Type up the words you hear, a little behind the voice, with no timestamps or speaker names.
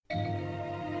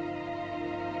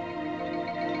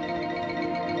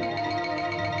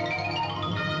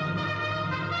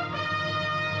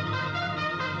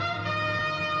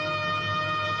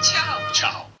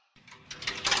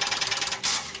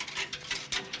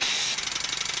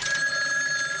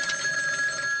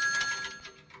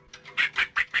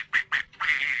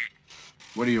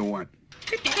What do you want?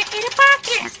 To dedicate a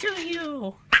podcast to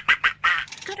you.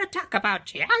 Gonna talk about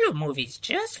giallo movies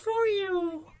just for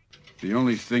you. The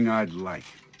only thing I'd really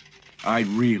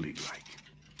like,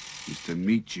 is to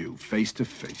meet you face to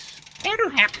face.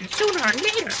 That'll happen sooner or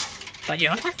later, but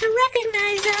you'll have to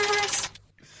recognize us.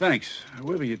 Thanks.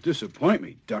 However, you disappoint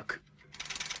me, Duck.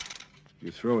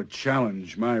 You throw a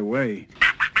challenge my way.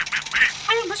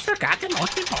 I almost forgot the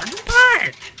most important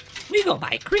part. We go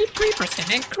by Creep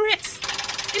Creeperson and Chris.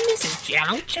 And this is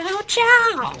Ciao Ciao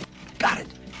Ciao. Got it.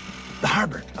 The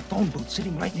harbor. A phone booth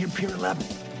sitting right near Pier 11.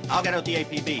 I'll get out the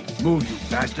APB. Move, you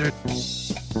bastard.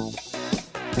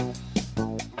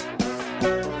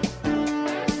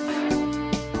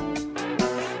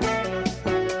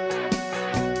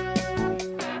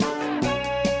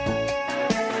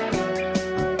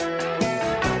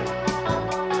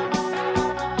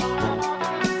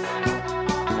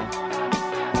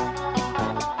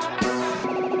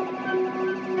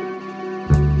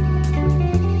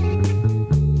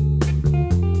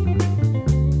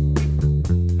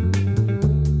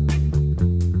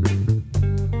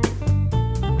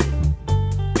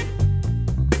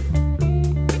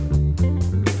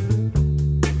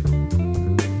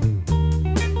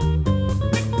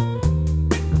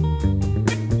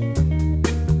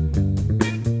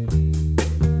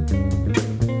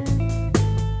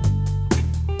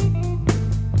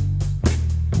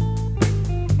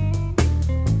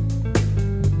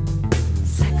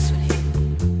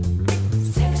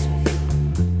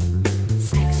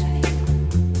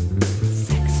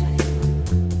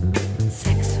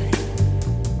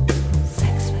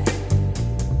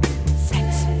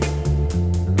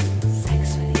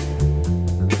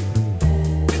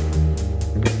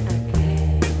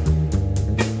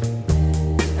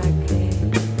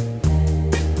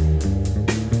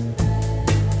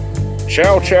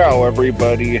 Ciao, ciao,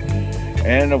 everybody,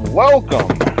 and welcome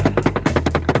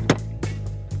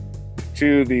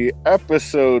to the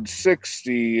episode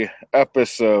 60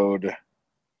 episode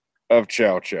of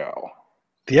Ciao Ciao.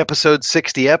 The episode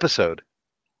 60 episode.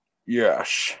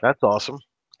 Yes. That's awesome.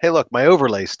 Hey, look, my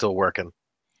overlay's still working.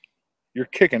 You're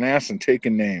kicking ass and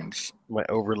taking names. My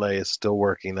overlay is still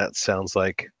working. That sounds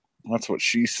like That's what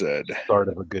she said. the start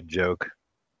of a good joke.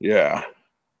 Yeah.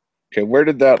 Okay, where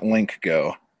did that link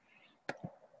go?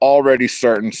 Already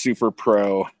starting super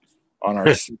pro on our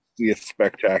 60th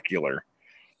spectacular.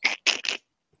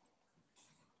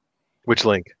 Which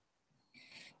link?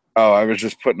 Oh, I was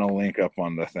just putting a link up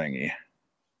on the thingy.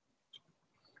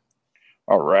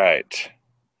 All right.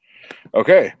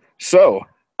 Okay, so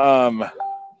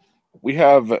we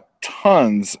have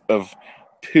tons of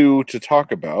poo to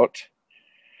talk about.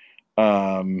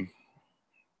 Let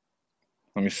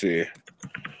me see.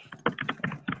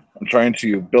 I'm trying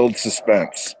to build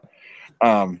suspense.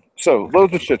 So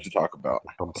loads of shit to talk about.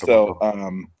 So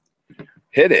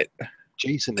hit it.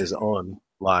 Jason is on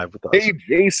live with us. Hey,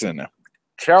 Jason.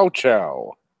 Ciao,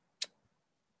 ciao.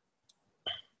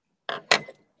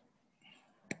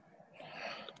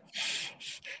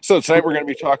 So tonight we're going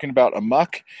to be talking about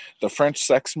Amok, the French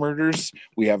sex murders.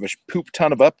 We have a poop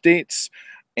ton of updates,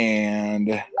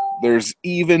 and there's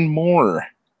even more.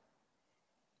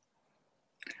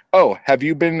 Oh, have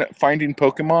you been finding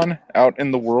Pokemon out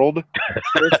in the world?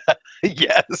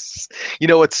 Yes. You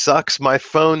know what sucks? My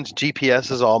phone's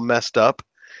GPS is all messed up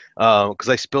because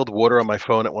I spilled water on my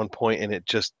phone at one point and it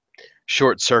just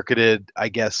short-circuited, I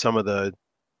guess, some of the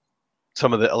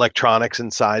electronics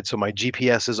inside. So my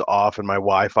GPS is off and my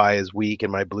Wi-Fi is weak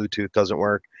and my Bluetooth doesn't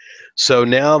work. So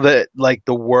now that like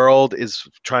the world is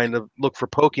trying to look for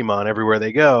Pokemon everywhere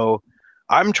they go,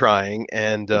 I'm trying,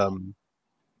 and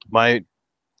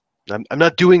I'm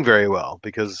not doing very well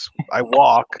because I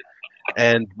walk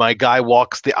and my guy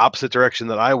walks the opposite direction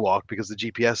that I walk because the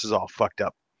GPS is all fucked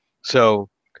up. So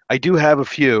I do have a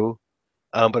few,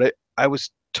 but I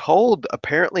was told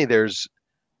apparently there's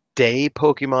day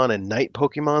Pokemon and night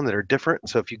Pokemon that are different.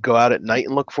 So if you go out at night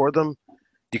and look for them,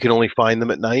 you can only find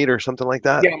them at night or something like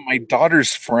that. Yeah, my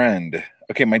daughter's friend.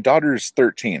 Okay, my daughter's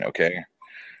 13, okay?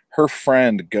 Her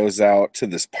friend goes out to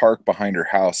this park behind her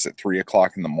house at 3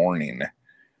 o'clock in the morning.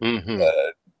 Mm-hmm.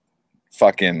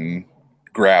 Fucking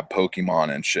grab Pokemon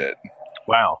and shit.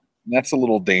 Wow. That's a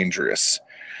little dangerous.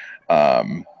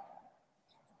 Yeah,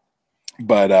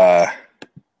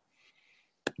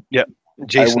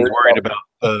 Jason's worried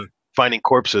about finding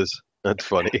corpses. That's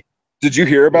funny. Did you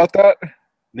hear about that?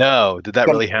 No, did that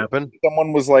really happen?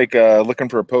 Someone was like looking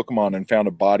for a Pokemon and found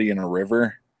a body in a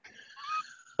river.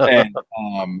 And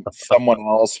someone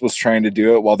else was trying to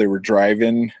do it while they were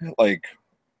driving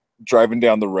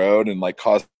down the road and like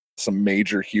caused some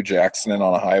major huge accident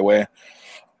on a highway.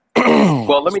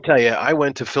 Well, let me tell you, I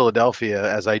went to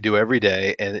Philadelphia as I do every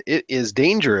day, and it is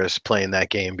dangerous playing that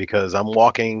game because I'm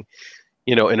walking,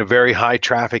 in a very high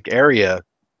traffic area.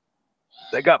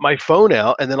 I got my phone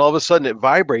out, and then all of a sudden it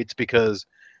vibrates because,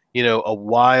 a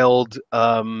wild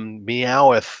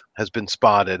meowth has been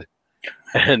spotted,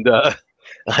 and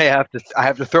I have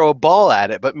to throw a ball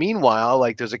at it. But meanwhile,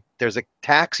 like there's a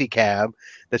taxi cab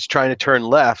that's trying to turn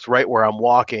left right where I'm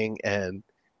walking and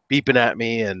beeping at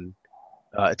me, and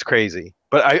it's crazy.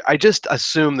 But I just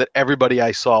assume that everybody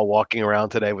I saw walking around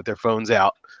today with their phones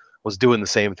out was doing the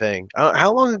same thing.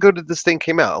 How long ago did this thing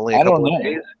came out? Only a couple of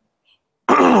days?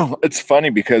 It's funny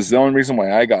because the only reason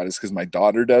why I got it is because my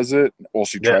daughter does it. Well,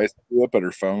 she Yeah. tries to do it, but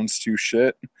her phone's too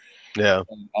shit. Yeah.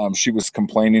 She was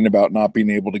complaining about not being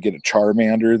able to get a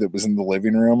Charmander that was in the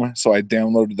living room. So I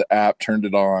downloaded the app, turned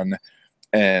it on,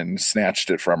 and snatched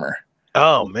it from her.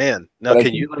 Oh man. Now But I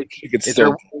can you think like she could is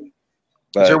still,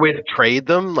 there a but way to trade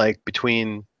them like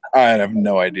between I have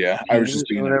no idea. I was just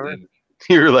teams or being whatever?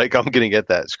 You're like, I'm gonna get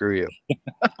that. Screw you.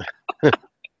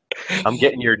 I'm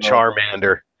getting your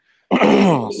Charmander.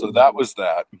 So that was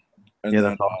that. And Yeah, then,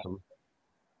 that's awesome.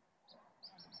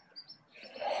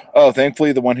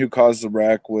 thankfully, the one who caused the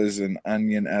wreck was an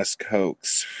Onion-esque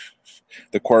hoax.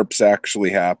 The corpse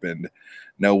actually happened.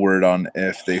 No word on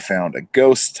if they found a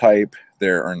ghost type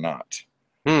there or not.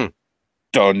 Dun,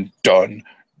 dun,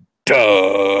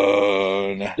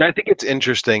 done. I think it's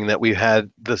interesting that we've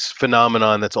had this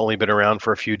phenomenon that's only been around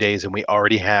for a few days, and we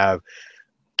already have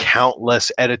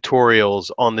countless editorials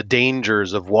on the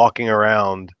dangers of walking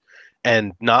around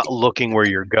and not looking where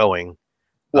you're going.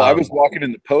 Well, I was walking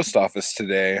in the post office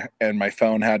today, and my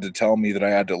phone had to tell me that I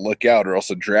had to look out, or else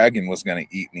a dragon was going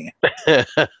to eat me.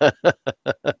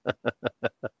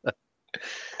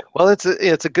 Well, it's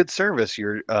a good service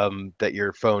that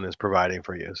your phone is providing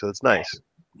for you, so it's nice.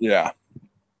 Yeah.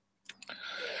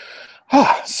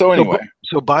 So anyway,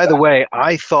 So by the way,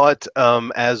 I thought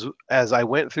as I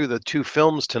went through the two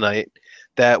films tonight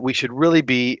that we should really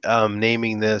be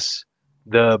naming this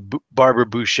the Barbara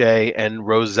Boucher and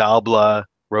Rosalba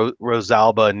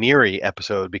Neri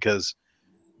episode because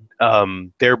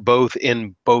they're both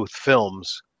in both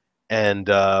films, and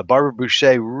Barbara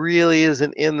Boucher really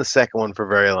isn't in the second one for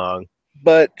very long.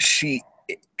 but she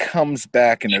comes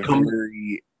back in a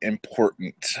very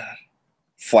important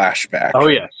flashback. Oh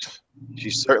yes, she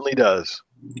certainly does.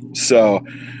 So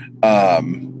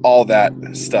all that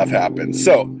stuff happens.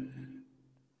 So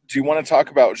do you want to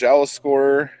talk about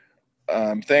Jalascore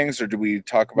things, or do we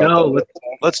talk about No,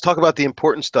 let's talk about the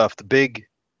important stuff. The big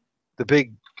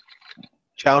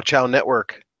Chow Chow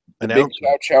Network the big announcement.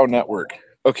 Chow Chow Network?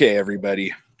 Okay,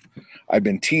 everybody, I've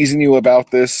been teasing you about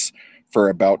this for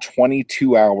about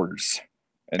 22 hours,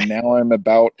 and now I'm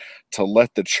about to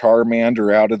let the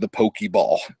Charmander out of the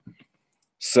Pokeball.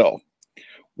 So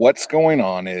what's going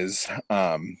on is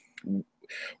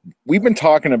we've been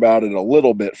talking about it a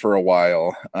little bit for a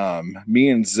while. Me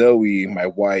and Zoe, my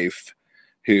wife,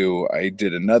 who I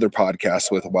did another podcast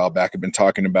with a while back, have been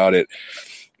talking about it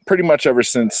pretty much ever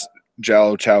since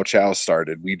Jalo Chow Chow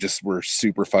started. We just were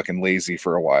super fucking lazy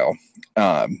for a while.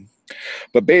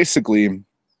 But basically,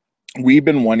 we've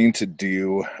been wanting to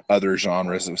do other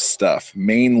genres of stuff.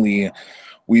 Mainly,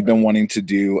 we've been wanting to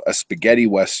do a spaghetti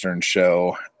western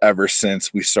show ever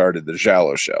since we started the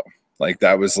Jalo show. Like,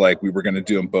 that was like, we were going to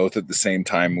do them both at the same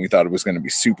time. We thought it was going to be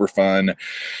super fun.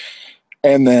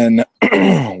 And then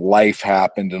life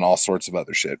happened and all sorts of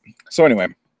other shit. So anyway,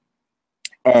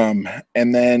 and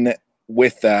then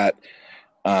with that,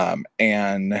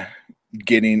 and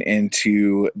getting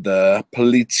into the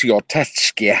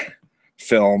Poliziotteschi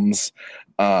films,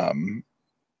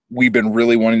 we've been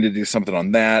really wanting to do something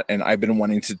on that. And I've been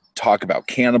wanting to talk about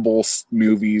cannibal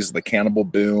movies, the cannibal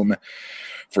boom,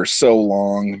 for so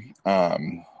long.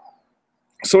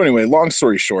 So anyway, long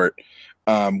story short,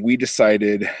 we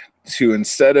decided to,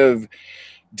 instead of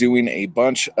doing a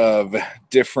bunch of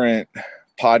different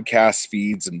podcast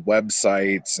feeds and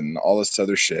websites and all this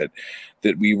other shit,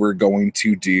 that we were going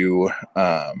to do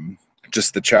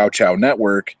just the Chow Chow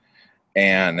Network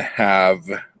and have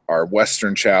our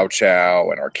Western Chow Chow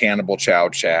and our Cannibal Chow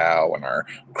Chow and our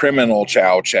Criminal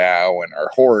Chow Chow and our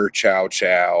Horror Chow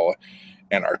Chow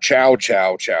and our Chow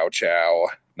Chow Chow Chow.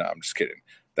 No, I'm just kidding.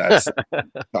 That's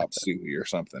Chop Suey or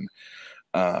something.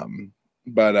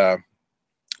 But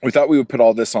we thought we would put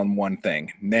all this on one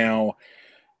thing. Now,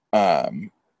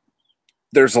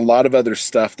 there's a lot of other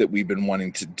stuff that we've been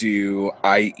wanting to do,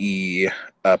 i.e.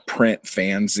 a print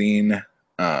fanzine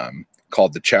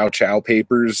called the Chow Chow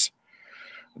Papers.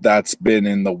 That's been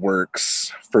in the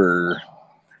works for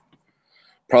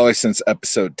probably since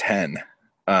episode 10.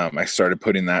 I started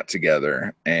putting that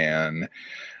together, and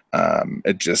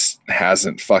it just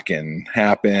hasn't fucking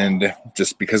happened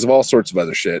just because of all sorts of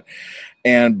other shit.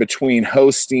 And between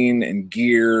hosting and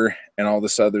gear and all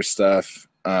this other stuff,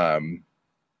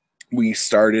 we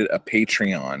started a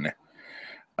Patreon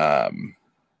at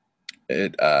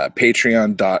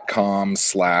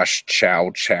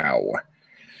patreon.com/chow chow.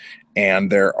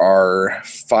 And there are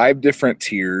 5 different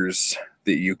tiers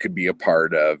that you could be a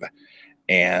part of.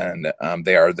 And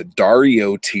they are the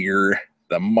Dario tier,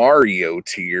 the Mario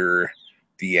tier,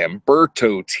 the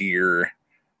Umberto tier,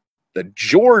 the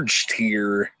George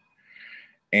tier,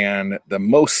 and the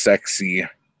most sexy,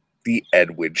 the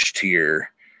Edwidge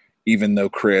tier. Even though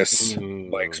Chris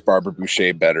likes Barbara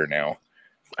Boucher better now.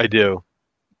 I do.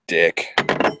 Dick.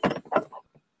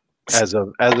 As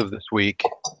of this week,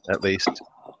 at least.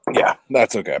 Yeah,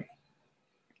 that's okay.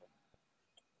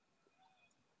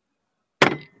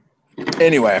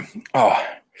 Anyway,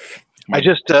 I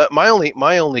just my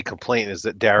only complaint is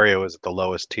that Dario is at the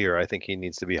lowest tier. I think he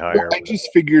needs to be higher. I just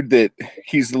figured that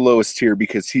he's the lowest tier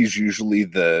because he's usually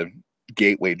the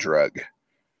gateway drug.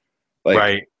 Like,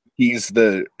 right. He's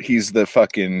the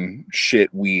fucking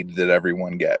shit weed that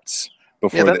everyone gets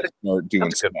before they start doing.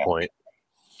 That's a good point.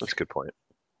 That's a good point.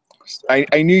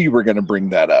 I knew you were going to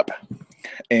bring that up,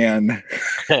 and,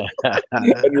 and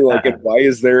you're like, why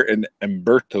is there an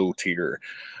Umberto tier?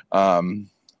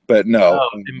 But no,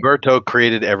 Umberto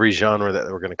created every genre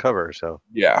that we're going to cover. So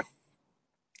yeah,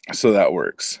 so that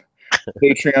works.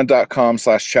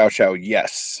 Patreon.com/chow chow.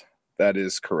 Yes, that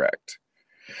is correct.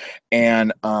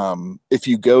 And if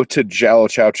you go to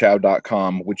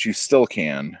jallowchowchow.com, which you still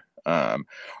can,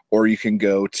 or you can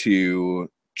go to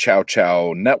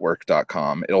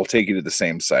chowchownetwork.com, it'll take you to the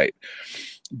same site.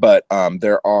 But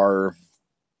there are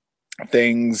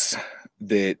things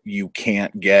that you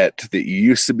can't get that you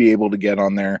used to be able to get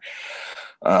on there,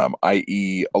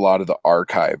 i.e. a lot of the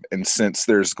archive. And since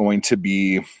there's going to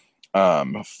be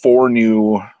 3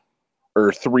 new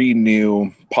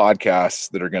podcasts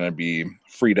that are going to be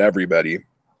free to everybody,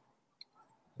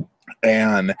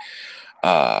 and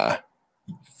 4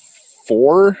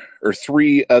 or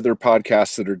 3 other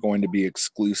podcasts that are going to be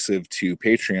exclusive to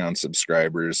Patreon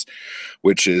subscribers,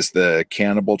 which is the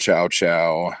Cannibal Chow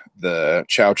Chow, the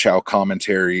Chow Chow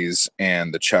Commentaries,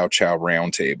 and the Chow Chow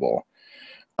Roundtable,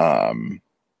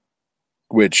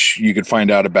 which you could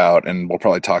find out about, and we'll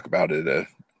probably talk about it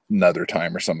another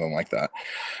time or something like that.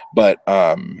 But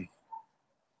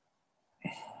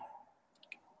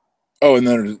and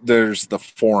then there's the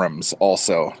forums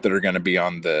also that are going to be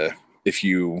on the, if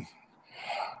you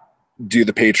do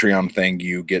the Patreon thing,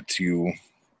 you get to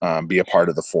be a part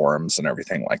of the forums and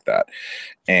everything like that.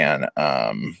 And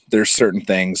there's certain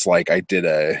things, like I did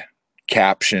a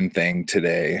caption thing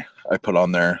today I put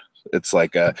on there. It's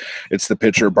like it's the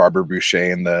picture of Barbara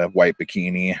Boucher in the white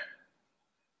bikini,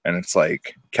 and it's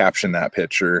like, caption that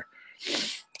picture.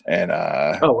 And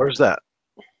where's that?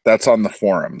 That's on the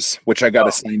forums, which I got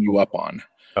to sign you up on.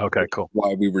 Okay, cool.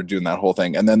 Why we were doing that whole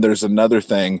thing. And then there's another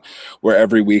thing where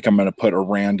every week I'm going to put a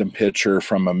random picture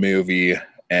from a movie,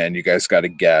 and you guys got to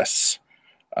guess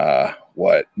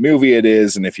what movie it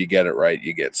is. And if you get it right,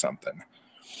 you get something.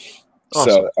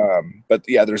 Awesome. So, but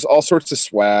yeah, there's all sorts of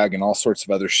swag and all sorts of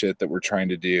other shit that we're trying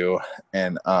to do.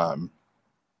 And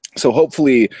so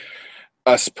hopefully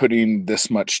us putting this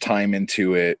much time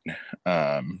into it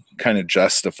kind of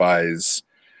justifies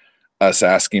us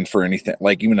asking for anything,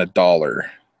 like even $1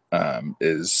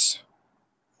 is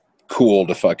cool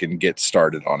to fucking get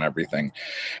started on everything.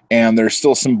 And there's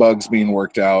still some bugs being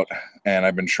worked out, and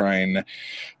I've been trying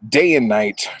day and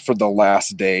night for the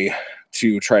last day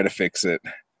to try to fix it.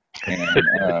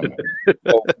 And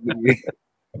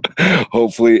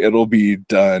hopefully it'll be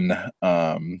done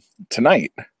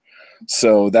tonight.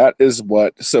 So that is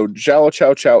so Jallow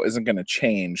Chow Chow isn't going to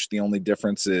change. The only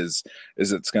difference is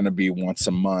it's going to be once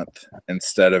a month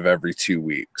instead of every 2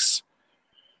 weeks.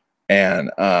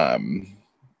 And,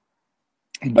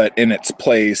 but in its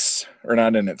place, or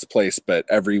not in its place, but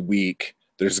every week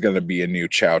there's going to be a new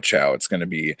Chow Chow. It's going to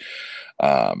be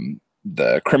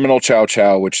the Criminal Chow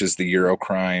Chow, which is the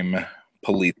Eurocrime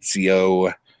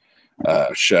Polizio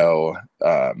show.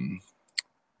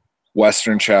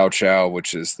 Western Chow Chow,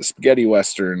 which is the spaghetti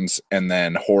westerns, and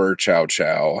then Horror Chow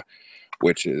Chow,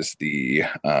 which is the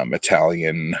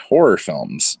Italian horror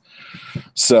films.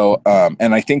 So,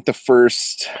 and I think the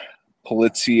first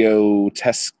Polizio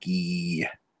Teschi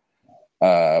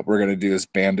we're going to do is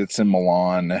Bandits in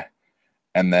Milan.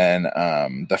 And then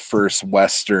the first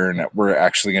Western, we're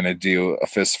actually going to do A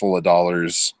Fistful of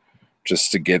Dollars,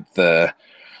 just to get the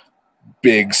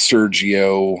big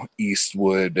Sergio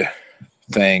Eastwood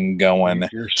thing going.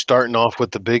 You're starting off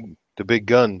with the big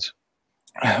guns.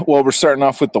 Well, we're starting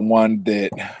off with the one that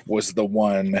was the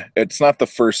one. It's not the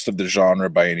first of the genre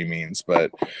by any means,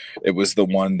 but it was the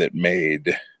one that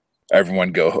made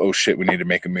everyone go, "Oh shit, we need to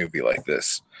make a movie like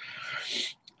this."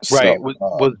 Right.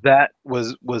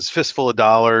 So, Was Fistful of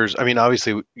Dollars? I mean,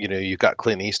 obviously, you've got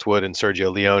Clint Eastwood and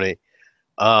Sergio Leone.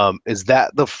 Is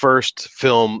that the first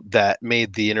film that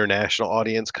made the international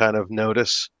audience kind of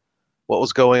notice what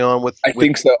was going on with I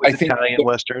think so. with I think Italian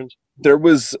westerns? there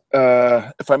was,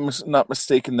 if I'm not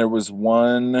mistaken, there was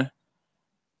one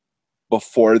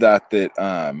before that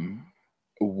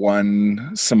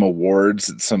won some awards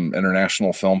at some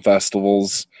international film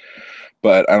festivals,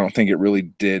 but I don't think it really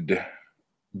did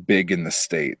big in the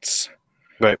States.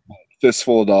 Right.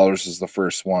 Fistful of Dollars is the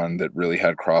first one that really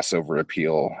had crossover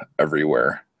appeal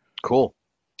everywhere. Cool.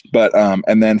 But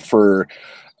and then for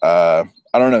I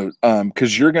don't know,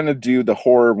 because you're gonna do the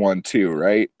horror one too,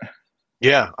 right?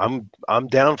 Yeah, I'm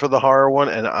down for the horror one,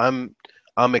 and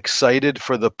I'm excited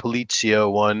for the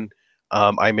Polizio one.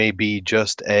 I may be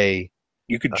just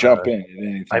You could jump in at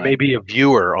any I time. may be a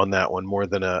viewer on that one more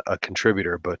than a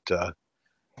contributor, but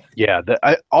yeah,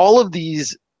 all of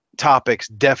these topics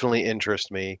definitely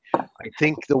interest me. I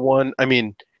think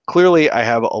clearly I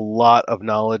have a lot of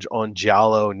knowledge on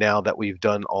Giallo now that we've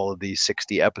done all of these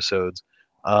 60 episodes.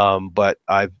 But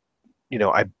I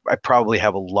probably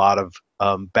have a lot of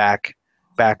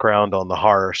background on the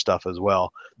horror stuff as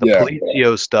well. The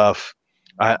Polizio stuff,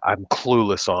 I'm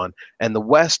clueless on. And the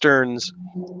Westerns,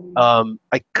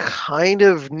 I kind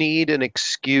of need an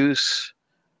excuse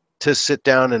to sit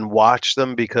down and watch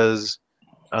them because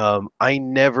I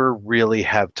never really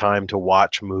have time to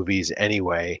watch movies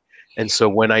anyway. And so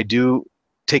when I do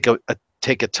take a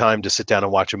time to sit down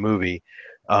and watch a movie,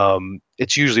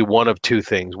 it's usually one of two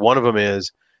things. One of them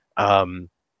is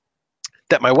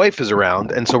that my wife is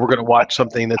around, and so we're going to watch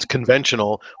something that's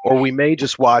conventional, or we may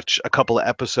just watch a couple of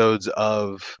episodes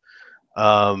of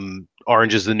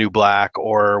Orange is the New Black,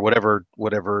 or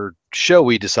whatever show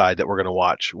we decide that we're going to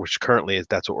watch, which currently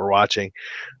that's what we're watching.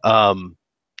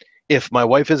 If my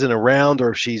wife isn't around,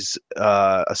 or if she's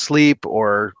asleep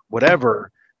or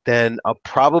whatever, then I'll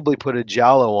probably put a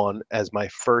Giallo on as my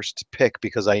first pick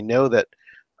because I know that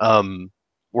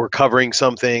we're covering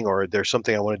something or there's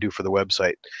something I want to do for the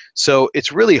website. So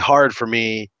it's really hard for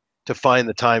me to find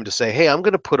the time to say, hey, I'm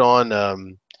going to put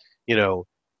on,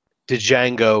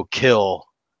 Django Kill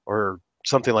or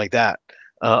something like that,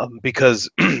 because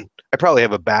I probably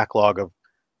have a backlog of,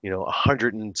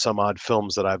 100 and some odd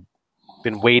films that I've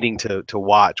been waiting to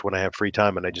watch when I have free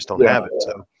time, and I just don't have it.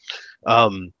 So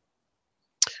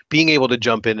being able to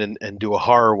jump in and do a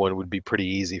horror one would be pretty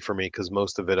easy for me because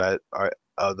most of it are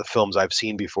the films I've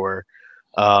seen before.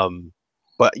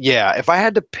 But yeah, if I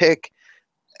had to pick,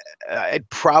 I'd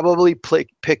probably pick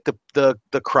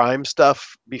the crime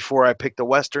stuff before I pick the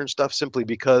Western stuff, simply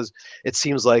because it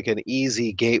seems like an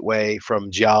easy gateway from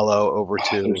Giallo over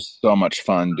to. They're so much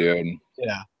fun, dude.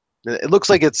 Yeah, it looks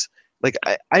like it's like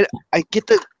I get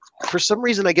the. For some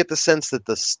reason, I get the sense that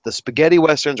the spaghetti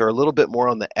westerns are a little bit more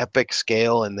on the epic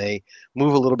scale, and they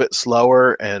move a little bit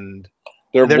slower, and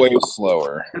they're way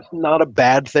slower. It's not a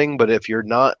bad thing, but if you're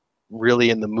not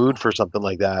really in the mood for something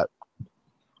like that,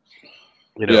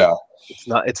 it's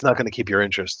not going to keep your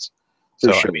interests.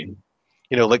 So sure. I mean,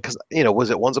 because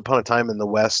was it Once Upon a Time in the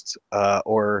West,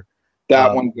 or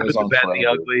that one goes on Bad and the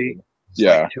Ugly? It's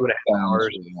like 2.5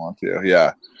 hours.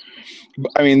 Yeah,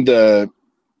 I mean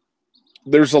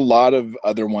there's a lot of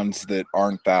other ones that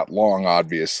aren't that long,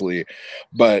 obviously,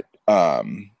 but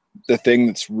the thing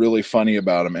that's really funny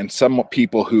about them, and some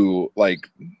people who like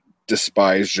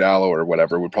despise Giallo or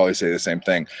whatever would probably say the same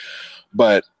thing,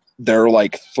 but there are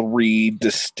like 3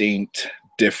 distinct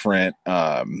different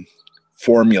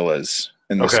formulas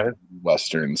in the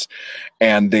Westerns,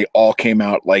 and they all came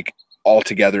out like all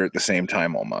together at the same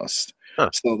time almost. Huh.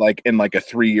 So like in like a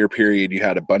 3-year period, you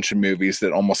had a bunch of movies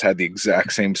that almost had the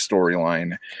exact same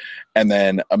storyline. And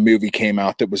then a movie came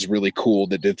out that was really cool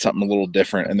that did something a little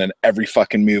different. And then every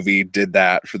fucking movie did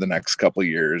that for the next couple of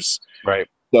years. Right.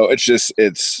 So it's just,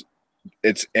 it's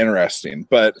interesting.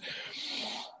 But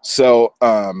so,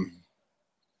 then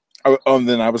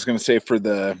I was going to say for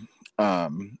the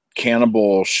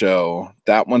Cannibal show,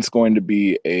 that one's going to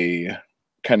be a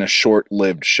kind of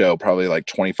short-lived show, probably like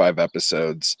 25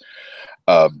 episodes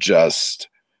of just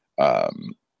a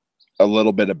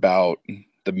little bit about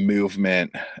the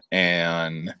movement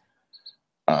and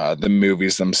the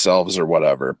movies themselves or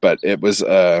whatever. But it was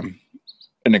an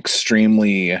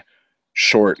extremely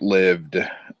short-lived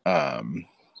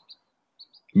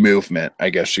movement, I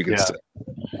guess you could say.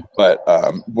 But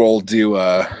we'll do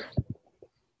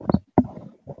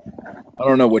I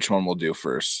don't know which one we'll do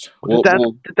first. Did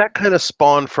that kind of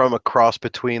spawn from a cross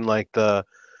between like the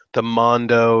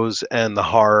Mondos and the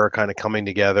horror kind of coming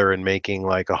together and making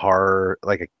like a horror,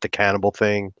 like the cannibal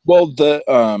thing? Well, the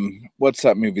what's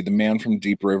that movie? The Man from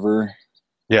Deep River.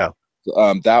 Yeah.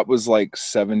 That was like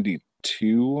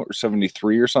 72 or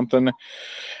 73 or something.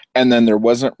 And then there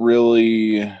wasn't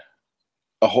really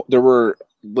there were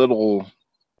little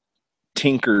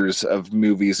tinkers of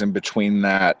movies in between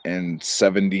that and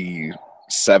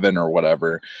 77 or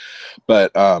whatever.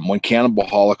 But when Cannibal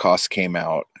Holocaust came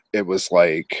out, it was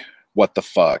like, what the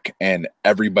fuck? And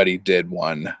everybody did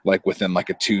one like within like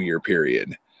a 2-year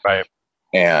period. Right.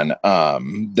 And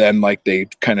then like they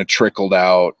kind of trickled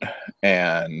out,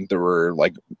 and there were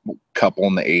like a couple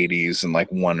in the 80s and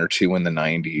like 1 or 2 in the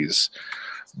 90s.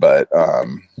 But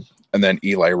and then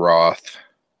Eli Roth,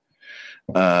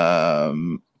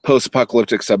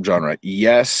 post-apocalyptic subgenre.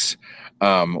 Yes,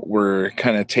 we're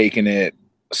kind of taking it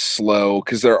slow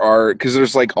because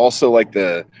there's like also like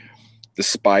the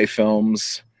spy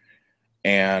films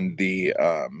and the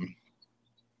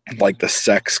like the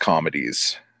sex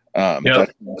comedies.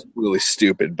 That's really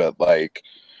stupid, but like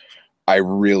I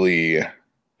really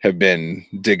have been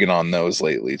digging on those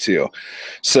lately too.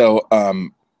 So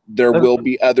there will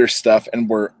be other stuff, and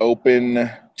we're open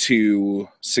to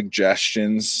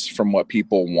suggestions from what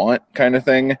people want, kind of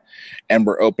thing. And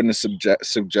we're open to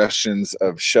suggestions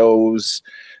of shows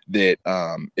that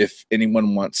if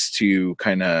anyone wants to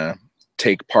kind of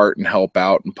take part and help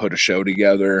out and put a show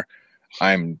together,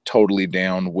 I'm totally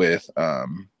down with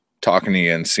talking to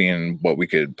you and seeing what we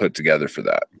could put together for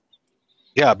that.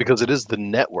 Yeah, because it is the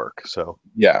network, so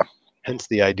yeah, hence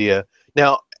the idea.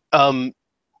 Now, the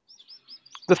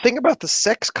thing about the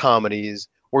sex comedies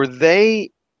were they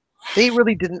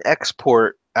really didn't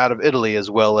export out of Italy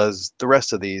as well as the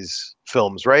rest of these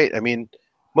films, right? I mean,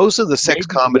 most of the sex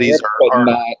comedies are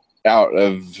not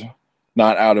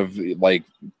out of like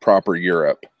proper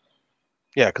Europe.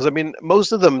 Yeah, because I mean,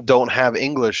 most of them don't have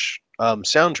English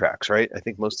soundtracks, right? I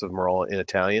think most of them are all in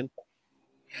Italian.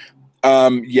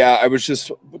 Yeah, I was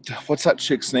just, what's that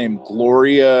chick's name?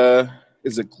 Gloria,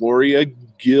 is it Gloria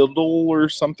Gildel or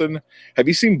something? Have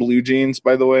you seen Blue Jeans,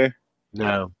 by the way?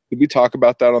 No. Did we talk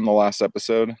about that on the last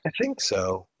episode? I think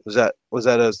so. Was that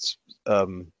a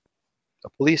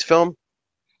police film?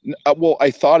 Well, I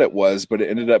thought it was, but it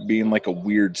ended up being like a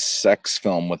weird sex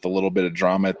film with a little bit of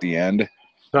drama at the end.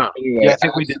 Huh. Anyway, yeah, I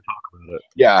think we did talk about it.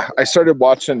 Yeah, I started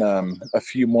watching a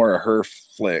few more of her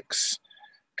flicks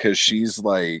because she's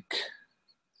like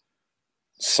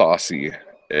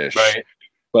saucy-ish. Right.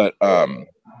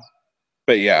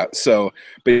 But yeah,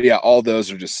 all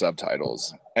those are just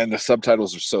subtitles, and the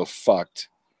subtitles are so fucked.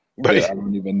 Right. I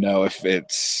don't even know if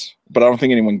it's, but I don't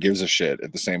think anyone gives a shit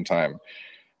at the same time.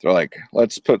 They're like,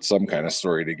 let's put some kind of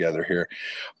story together here.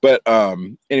 But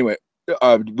anyway,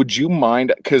 would you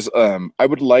mind, because I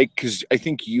would like, because I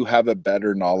think you have a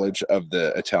better knowledge of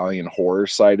the Italian horror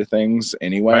side of things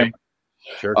anyway. Right.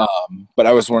 Sure. But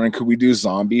I was wondering, could we do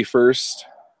Zombie first?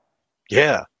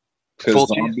 Yeah. Because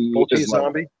Zombie is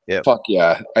Zombie? Yeah. Fuck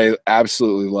yeah. I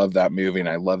absolutely love that movie, and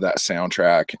I love that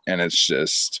soundtrack, and it's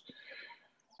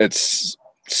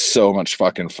so much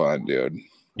fucking fun, dude.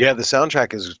 Yeah, the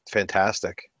soundtrack is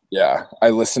fantastic. Yeah, I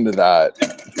listen to that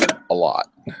a lot.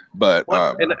 But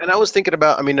and I was thinking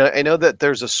about, I mean, I know that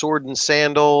there's a sword and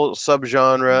sandal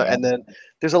subgenre, and then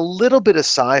there's a little bit of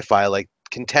sci-fi, like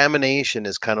Contamination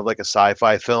is kind of like a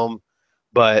sci-fi film,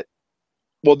 but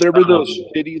well, there were those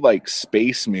shitty like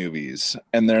space movies,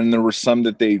 and then there were some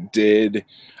that they did.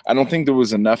 I don't think there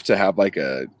was enough to have like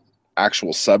a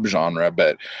actual subgenre,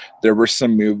 but there were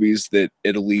some movies that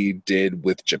Italy did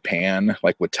with Japan,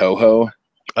 like with Toho.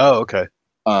 Oh, okay.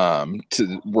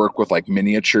 To work with like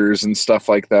miniatures and stuff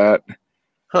like that.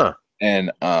 Huh.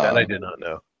 And that I did not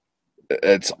know.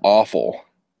 It's awful,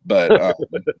 but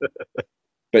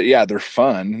but yeah, they're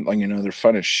fun. Like, you know, they're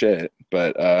fun as shit.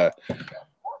 But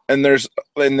and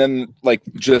then like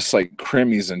just like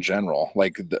krimis in general,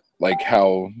 like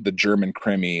how the German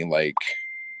krimi, like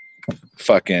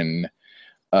fucking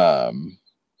let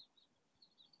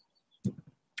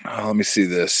me see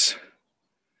this.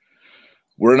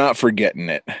 We're Not Forgetting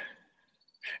It.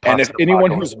 And if anyone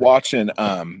who's watching,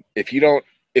 if you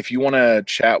want to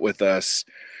chat with us,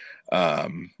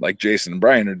 like Jason and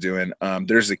Brian are doing,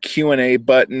 there's a Q&A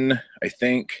button, I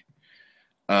think.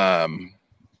 And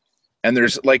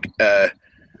there's like a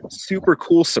super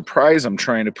cool surprise I'm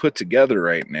trying to put together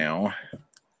right now.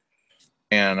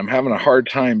 And I'm having a hard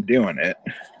time doing it.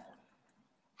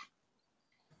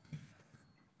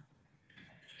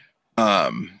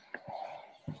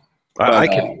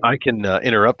 I can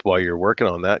interrupt while you're working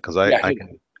on that, because I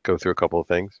can go through a couple of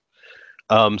things.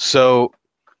 So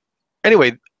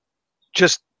anyway,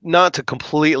 just not to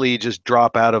completely just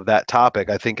drop out of that topic,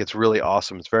 I think it's really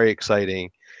awesome. It's very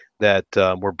exciting that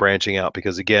we're branching out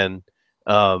because, again,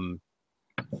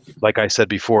 like I said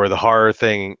before, the horror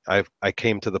thing, I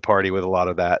came to the party with a lot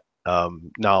of that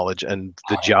knowledge, and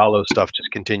the Giallo stuff just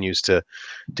continues to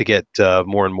get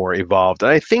more and more evolved.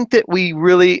 And I think that we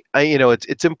really,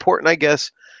 it's important, I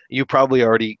guess. You probably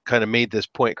already kind of made this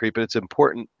point, Creep, but it's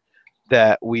important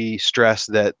that we stress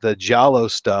that the Giallo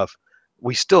stuff,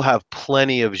 we still have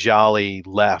plenty of Gialli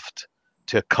left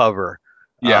to cover.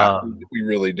 Yeah, we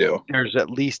really do. There's at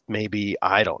least maybe,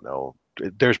 I don't know,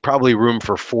 there's probably room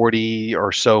for 40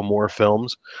 or so more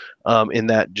films in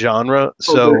that genre.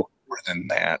 So more than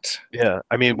that. Yeah,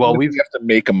 I mean, well, we have to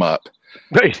make them up.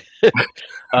 Right.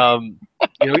 Even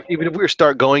if we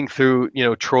start going through,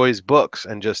 Troy's books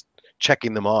and just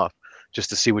checking them off just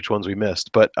to see which ones we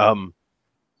missed. But I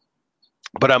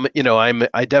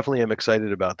definitely am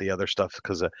excited about the other stuff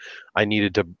because I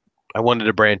wanted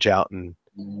to branch out and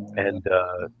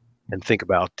think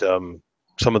about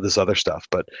some of this other stuff.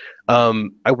 But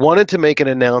I wanted to make an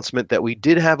announcement that we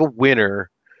did have a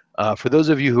winner. For those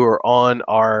of you who are on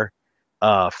our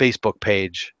Facebook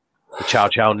page, the Chow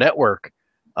Chow Network,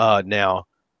 now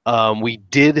we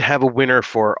did have a winner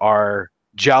for our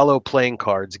Giallo playing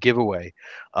cards giveaway.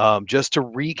 Just to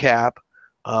recap,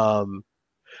 from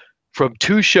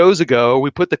 2 shows ago, we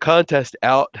put the contest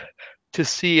out to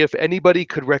see if anybody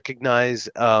could recognize.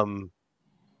 At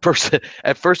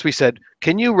first, we said,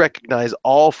 "Can you recognize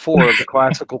all 4 of the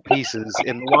classical pieces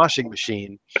in the washing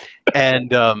machine?"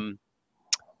 And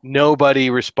nobody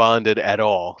responded at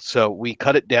all. So we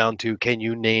cut it down to, "Can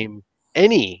you name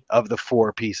any of the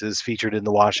 4 pieces featured in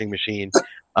the washing machine?"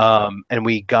 And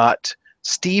we got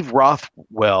Steve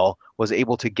Rothwell was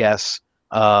able to guess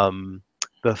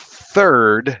the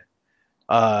third.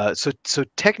 So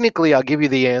technically, I'll give you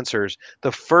the answers.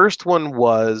 The first one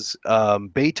was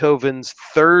Beethoven's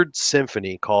Third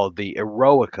Symphony, called the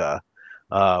Eroica,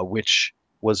 which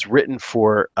was written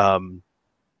for that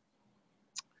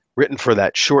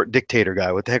short dictator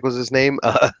guy. What the heck was his name?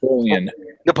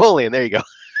 Napoleon. There you go.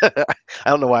 I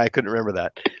don't know why I couldn't remember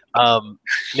that.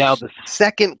 Now, the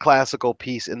second classical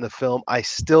piece in the film, I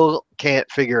still can't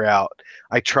figure out.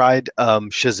 I tried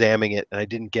Shazamming it, and I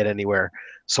didn't get anywhere.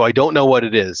 So I don't know what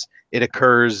it is. It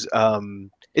occurs.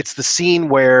 It's the scene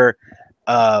where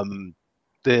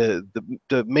the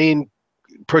main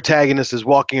protagonist is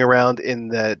walking around in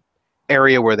that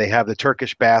area where they have the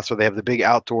Turkish baths, or they have the big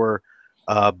outdoor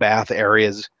bath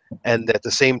areas, and at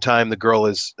the same time the girl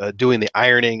is doing the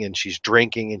ironing, and she's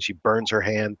drinking, and she burns her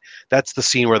hand. That's the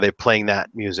scene where they're playing that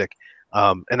music,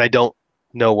 and I don't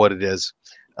know what it is.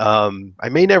 I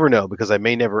may never know, because I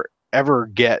may never ever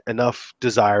get enough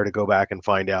desire to go back and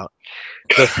find out.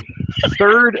 The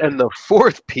third and the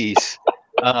fourth piece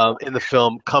in the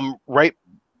film come right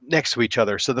next to each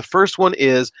other. So the first one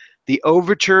is the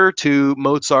overture to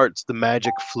Mozart's The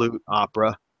Magic Flute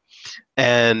opera,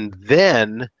 and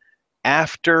then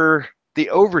after the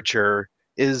overture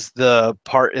is the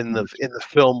part in the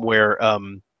film where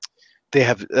they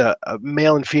have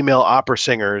male and female opera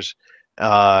singers,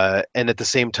 and at the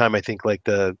same time, I think like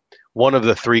one of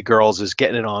the 3 girls is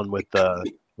getting it on with the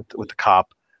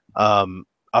cop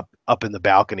up in the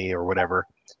balcony or whatever,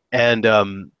 and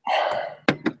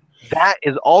that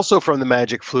is also from the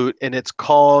Magic Flute, and it's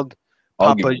called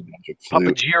Papagiro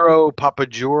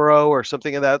or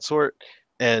something of that sort.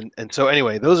 And so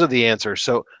anyway, those are the answers.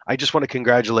 So I just want to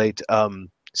congratulate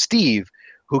Steve,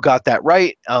 who got that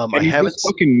right. And I haven't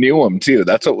fucking knew him too.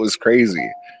 That's what was crazy.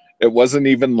 It wasn't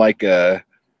even like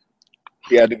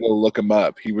he had to go look him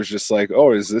up. He was just like,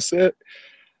 "Oh, is this it?"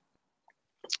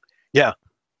 Yeah.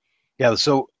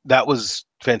 So that was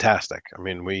fantastic. I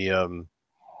mean,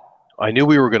 I knew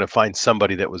we were going to find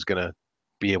somebody that was going to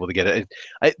be able to get it.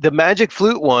 The Magic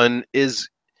Flute one is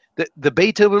the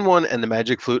Beethoven one, and the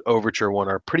Magic Flute Overture one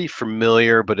are pretty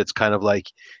familiar, but it's kind of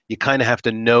like you kind of have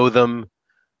to know them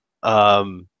a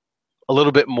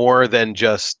little bit more than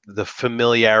just the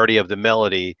familiarity of the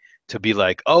melody to be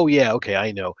like, "Oh yeah, okay,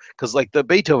 I know." Because like the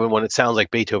Beethoven one, it sounds like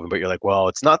Beethoven, but you're like, well,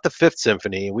 it's not the Fifth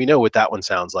Symphony. We know what that one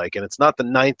sounds like, and it's not the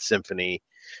Ninth Symphony.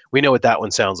 We know what that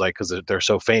one sounds like because they're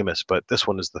so famous. But this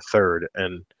one is the third,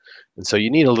 and so you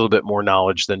need a little bit more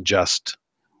knowledge than just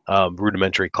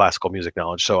rudimentary classical music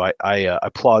knowledge. So I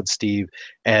applaud Steve,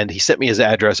 and he sent me his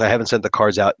address. I haven't sent the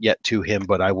cards out yet to him,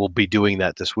 but I will be doing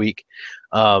that this week.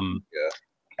 And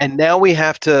now we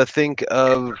have to think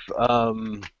of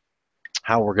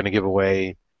how we're going to give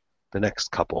away the next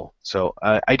couple. So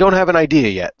I don't have an idea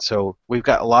yet. So we've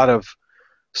got a lot of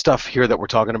stuff here that we're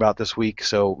talking about this week,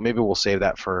 so maybe we'll save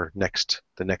that for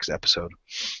the next episode.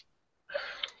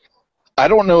 I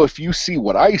don't know if you see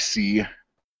what I see,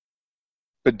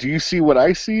 but do you see what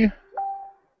I see?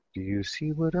 Do you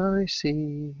see what I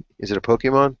see? Is it a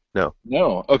Pokemon? No.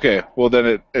 No. Okay. Well,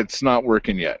 then it's not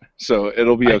working yet, so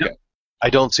it'll be okay. I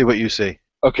don't see what you see.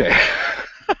 Okay.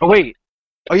 Oh wait.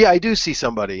 Oh yeah, I do see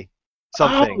somebody.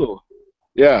 Something. Oh.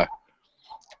 Yeah.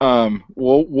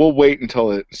 We'll wait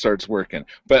until it starts working.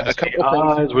 But a couple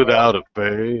eyes things without a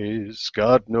face,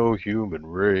 got no human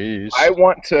race. I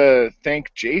want to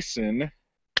thank Jason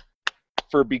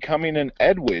for becoming an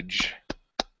Edwidge.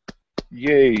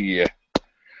 Yay.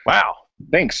 Wow.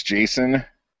 Thanks, Jason.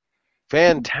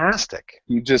 Fantastic.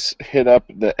 You just hit up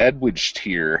the Edwidge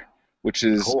tier, which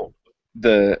is Cool.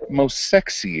 the most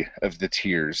sexy of the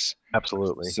tiers.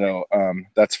 Absolutely. So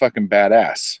that's fucking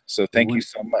badass. So thank you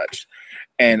so much.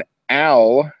 And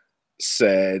Al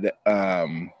said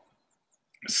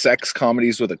sex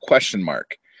comedies with a question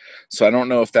mark. So I don't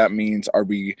know if that means, are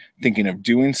we thinking of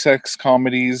doing sex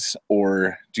comedies,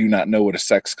 or do you not know what a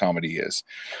sex comedy is?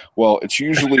 Well, it's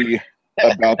usually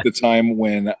about the time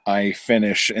when I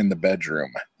finish in the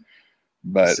bedroom.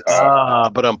 But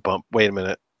wait a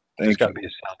minute. There's got to be a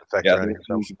sound effect. Yeah,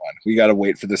 or one. We got to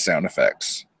wait for the sound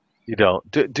effects. You don't.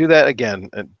 Do that again.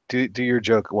 Do your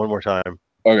joke one more time.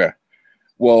 Okay.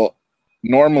 Well,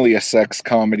 normally a sex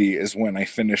comedy is when I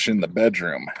finish in the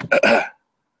bedroom.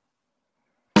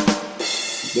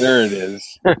 There it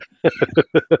is.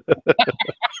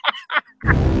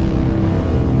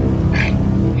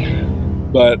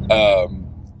 But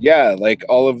yeah, like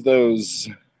all of those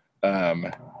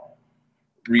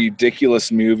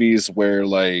ridiculous movies where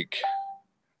like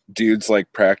dudes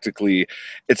like practically,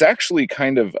 it's actually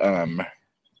kind of a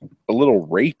little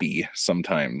rapey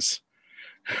sometimes.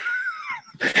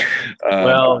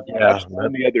 Well, yeah.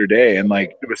 One the other day, and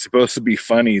like it was supposed to be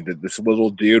funny that this little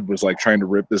dude was like trying to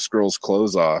rip this girl's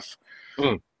clothes off,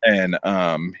 and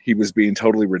he was being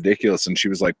totally ridiculous, and she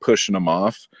was like pushing him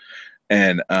off,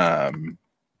 and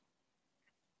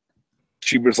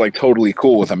she was like totally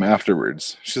cool with him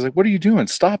afterwards. She's like, "What are you doing?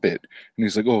 Stop it!" And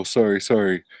he's like, "Oh, sorry."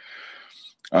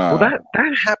 Well, that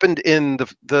happened in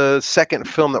the second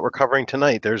film that we're covering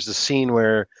tonight. There's the scene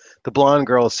where the blonde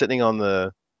girl is sitting in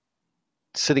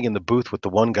the booth with the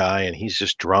one guy, and he's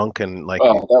just drunk and like.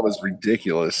 Oh, that was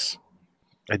ridiculous.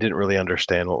 I didn't really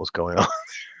understand what was going on.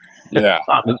 Yeah,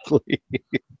 honestly.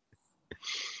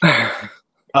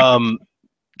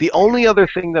 The only other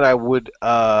thing that I would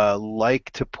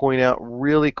like to point out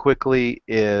really quickly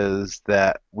is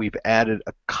that we've added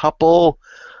a couple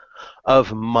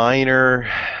of minor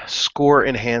score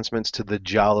enhancements to the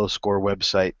Giallo Score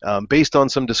website, based on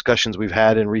some discussions we've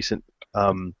had in recent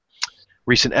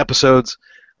episodes.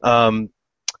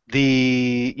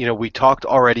 We talked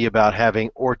already about having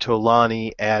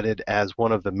Ortolani added as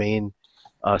one of the main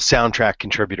soundtrack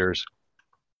contributors.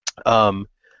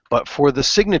 But for the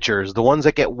signatures, the ones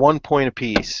that get 1 point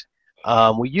apiece,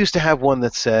 we used to have one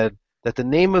that said that the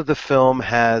name of the film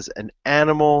has an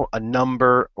animal, a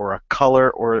number, or a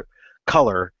color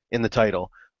in the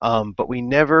title. But we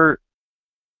never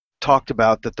talked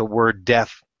about that the word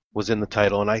death was in the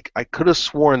title, and I could have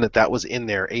sworn that was in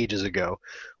there ages ago,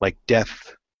 like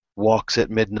Death Walks at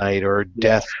Midnight or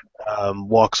Death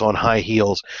Walks on High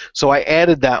Heels. So I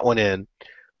added that one in.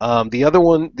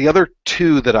 The other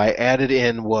two that I added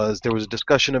in was there was a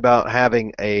discussion about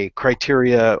having a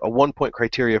 1 point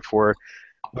criteria for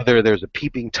whether there's a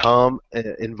peeping Tom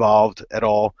involved at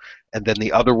all, and then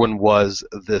the other one was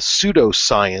the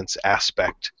pseudoscience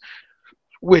aspect,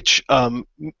 which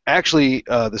actually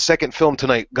the second film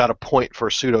tonight got a point for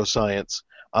pseudoscience,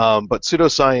 but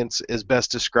pseudoscience is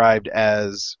best described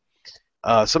as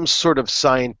some sort of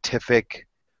scientific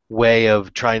way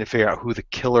of trying to figure out who the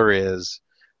killer is.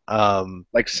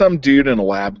 Like some dude in a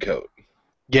lab coat.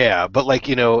 Yeah, but like,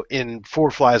 in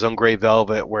Four Flies on Grey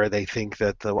Velvet, where they think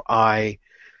that the eye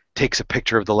takes a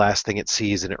picture of the last thing it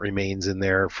sees and it remains in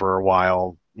there for a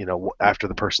while, after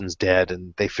the person's dead,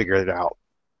 and they figure it out,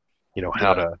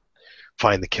 how to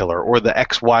find the killer, or the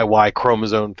XYY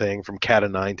chromosome thing from Cat o'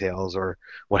 Nine Tails or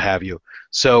what have you.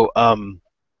 So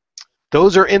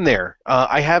those are in there.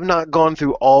 I have not gone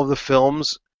through all of the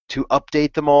films to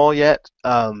update them all yet.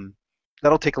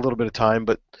 That'll take a little bit of time,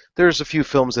 but there's a few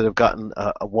films that have gotten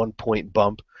a 1 point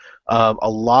bump. A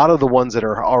lot of the ones that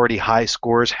are already high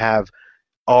scores have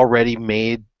already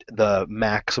made the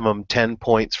maximum 10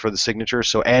 points for the signature,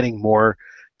 so adding more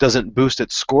doesn't boost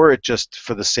its score. It just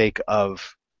for the sake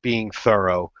of being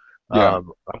thorough. Yeah.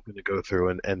 I'm going to go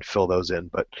through and fill those in.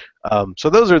 But so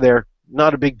those are there.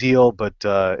 Not a big deal, but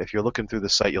if you're looking through the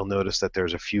site, you'll notice that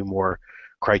there's a few more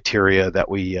criteria that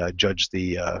we judge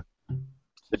the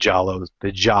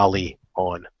jolly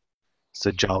on. It's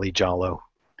a jolly jollo.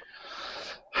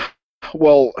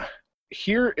 Well,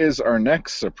 here is our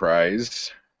next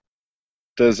surprise.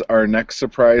 Does our next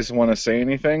surprise want to say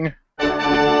anything?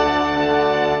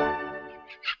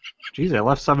 Jeez, I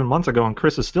left 7 months ago and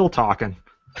Chris is still talking.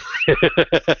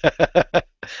 I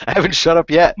haven't shut up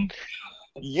yet.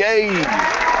 Yay!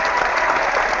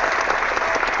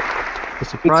 The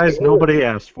surprise nobody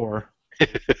asked for.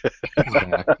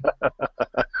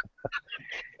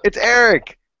 It's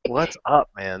Eric. What's up,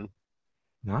 man?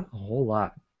 Not a whole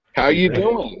lot. How you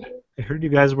doing? I heard you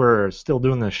guys were still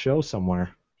doing this show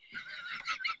somewhere.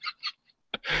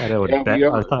 I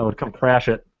thought I would come crash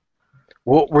it.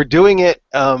 Well, we're doing it.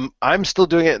 I'm still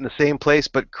doing it in the same place,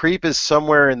 but Creep is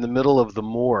somewhere in the middle of the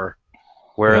moor,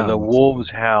 where the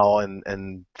wolves howl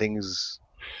and things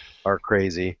are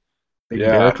crazy.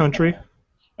 Bear country?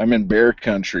 I'm in bear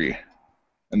country,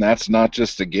 and that's not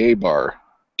just a gay bar.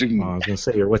 Oh, I was gonna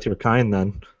say you're with your kind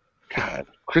then. God,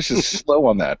 Chris is slow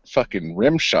on that fucking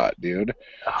rim shot, dude.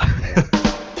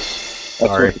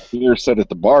 Sorry. That's what Peter said at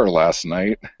the bar last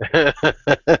night.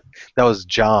 That was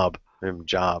Job.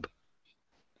 Job.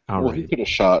 All Well, he right. could have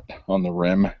shot on the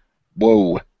rim.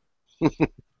 Whoa.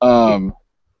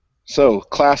 So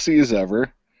classy as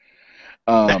ever.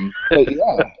 But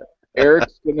yeah,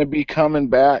 Eric's gonna be coming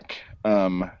back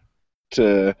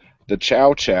to the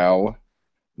Chow Chow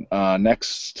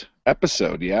next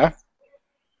episode. Yeah.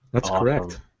 That's Awesome.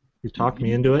 correct. You talked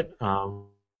me into it.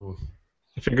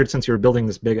 I figured since you were building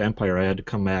this big empire, I had to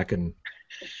come back and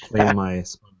claim my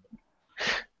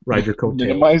ride your coattail.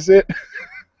 Minimize it.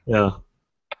 Yeah.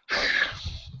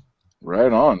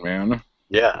 Right on, man.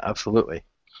 Yeah, absolutely.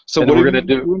 So And what we're have gonna you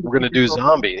do been doing? we're gonna do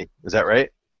zombie. Is that right?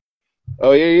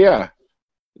 Oh yeah.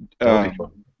 That'll be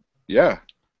fun. Yeah.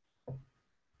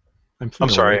 I'm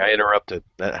familiar. sorry, I interrupted.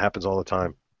 That happens all the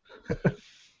time.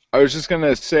 I was just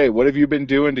gonna say, what have you been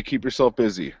doing to keep yourself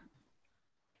busy?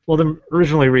 Well, the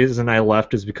originally reason I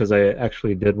left is because I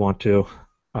actually did want to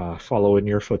follow in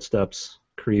your footsteps,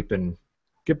 Creep, and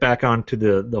get back onto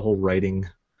the whole writing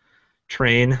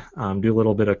train, do a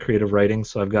little bit of creative writing.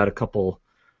 So I've got a couple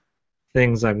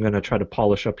things I'm going to try to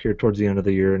polish up here towards the end of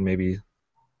the year and maybe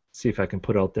see if I can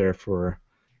put out there for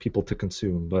people to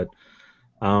consume. But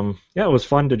yeah, it was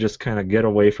fun to just kind of get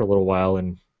away for a little while,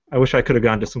 and I wish I could have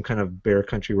gone to some kind of bear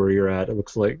country where you're at. It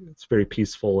looks like it's very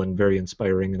peaceful and very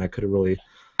inspiring, and I could have really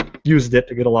used it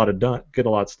to get a lot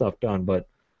of stuff done. But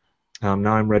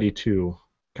now I'm ready to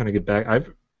kind of get back.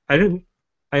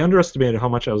 I underestimated how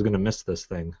much I was going to miss this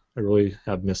thing. I really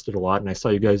have missed it a lot, and I saw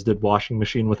you guys did Washing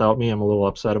Machine without me. I'm a little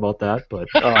upset about that, but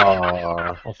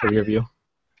I'll forgive you.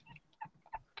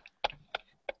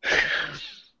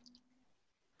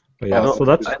 But yeah, so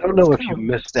that's. I don't know if you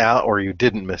missed out or you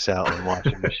didn't miss out on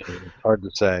Washing Machine. It's hard to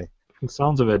say. From the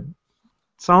sounds of it,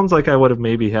 sounds like I would have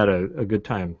maybe had a good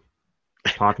time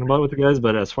talking about it with the guys,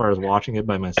 but as far as watching it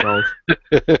by myself,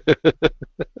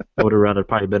 I would have rather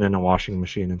probably been in a washing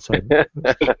machine inside.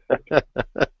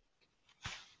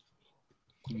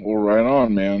 Well, right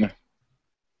on, man.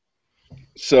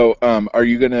 So, are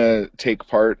you gonna take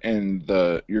part in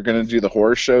you're gonna do the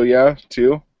horror show, yeah,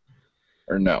 too?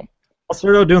 Or no? I'll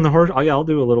start out doing the horror. Yeah, I'll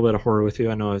do a little bit of horror with you.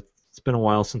 I know it's been a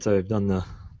while since I've done the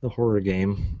horror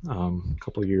game, a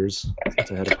couple years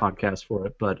since I had a podcast for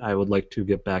it, but I would like to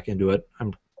get back into it.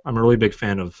 I'm a really big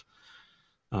fan of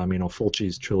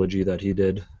Fulci's trilogy that he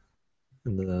did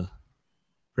in the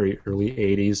very early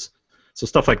 80s. So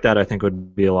stuff like that I think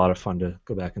would be a lot of fun to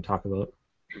go back and talk about.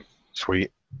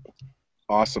 Sweet.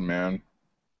 Awesome, man.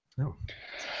 Oh.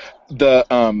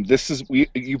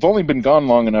 You've only been gone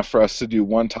long enough for us to do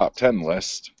one top 10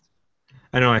 list.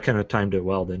 I know I kind of timed it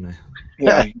well, didn't I?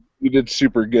 Yeah, you did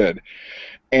super good.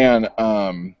 And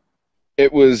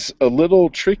it was a little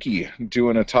tricky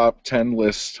doing a top 10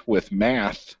 list with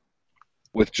math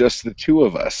with just the two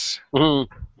of us.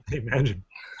 Mm-hmm. I imagine.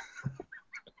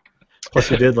 Plus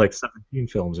you did like 17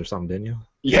 films or something, didn't you?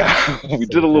 Yeah, we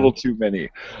did a little too many.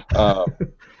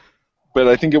 But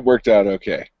I think it worked out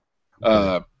okay.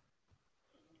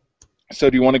 So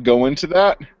do you want to go into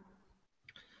that?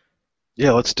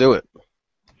 Yeah, let's do it.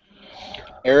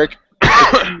 Eric,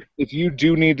 if you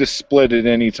do need to split at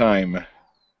any time,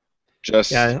 just...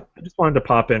 Yeah, I just wanted to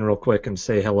pop in real quick and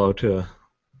say hello to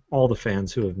all the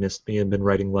fans who have missed me and been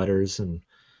writing letters and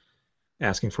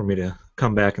asking for me to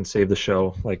come back and save the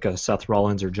show, like Seth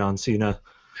Rollins or John Cena.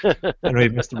 I know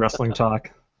you've missed the wrestling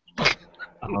talk. I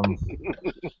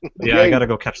got to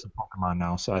go catch some Pokemon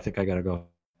now, so I think I got to go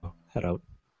head out.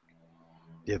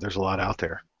 Yeah, there's a lot out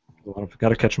there. Got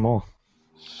to catch them all.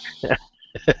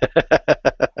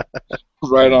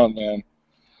 Right on, man.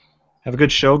 Have a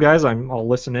good show, guys. I'll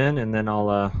listen in, and then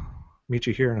I'll meet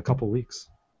you here in a couple weeks.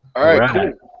 All right,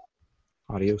 Alright.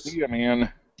 cool. Adios. See ya,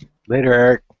 man. Later,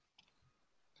 Eric.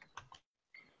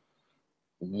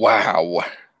 Wow.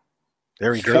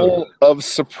 There he goes. Full of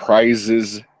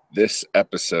surprises this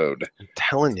episode. I'm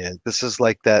telling you, this is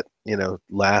like that,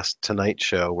 last Tonight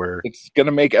Show where. It's going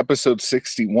to make episode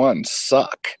 61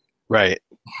 suck. Right.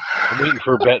 I'm waiting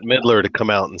for Bette Midler to come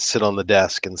out and sit on the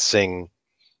desk and sing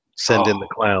Send in the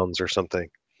Clowns or something.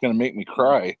 It's going to make me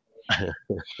cry.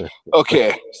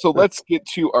 Okay, so let's get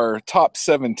to our top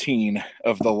 17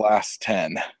 of the last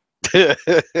 10.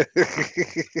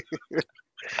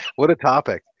 What a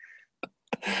topic.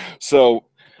 So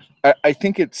I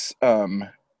think it's a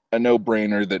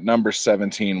no-brainer that number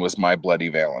 17 was My Bloody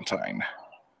Valentine.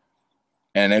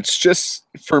 And it's just,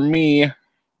 for me,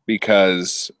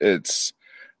 because it's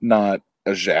not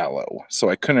a giallo. So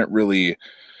I couldn't really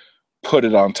put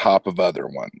it on top of other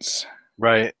ones.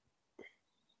 Right.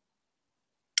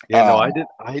 Yeah, no, I did.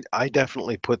 I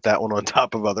definitely put that one on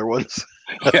top of other ones.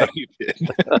 Yeah, you did.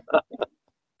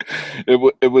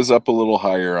 It was up a little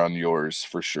higher on yours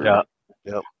for sure. Yeah.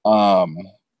 Yep.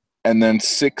 And then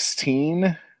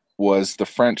 16 was the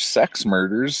French sex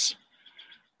murders,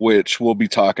 which we'll be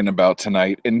talking about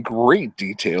tonight in great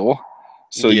detail.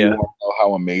 So you won't know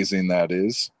how amazing that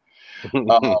is.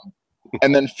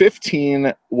 And then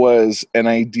 15 was An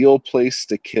Ideal Place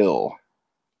to Kill.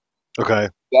 Okay.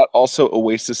 That also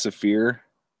Oasis of Fear.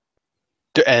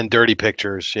 And Dirty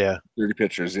Pictures, yeah. Dirty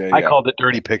Pictures, yeah. I called it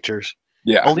Dirty Pictures.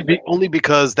 Yeah. Only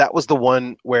because that was the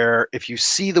one where if you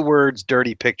see the words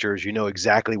Dirty Pictures, you know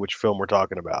exactly which film we're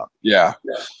talking about. Yeah.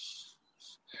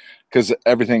 Because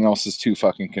everything else is too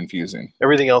fucking confusing.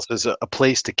 Everything else is a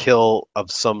place to kill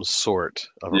of some sort.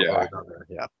 Yeah.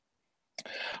 Yeah.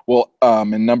 Well,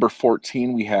 in number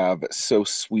 14, we have So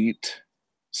Sweet,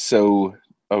 So...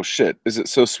 Oh, shit. Is it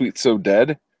So Sweet, So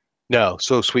Dead? No,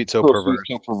 So Sweet, So Perverse.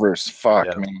 Sweet, So Perverse. Fuck,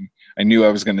 Yeah. man. I knew I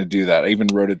was going to do that. I even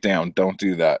wrote it down. Don't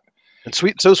do that. And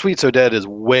So Sweet, So Dead is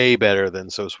way better than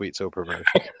So Sweet, So Perverse.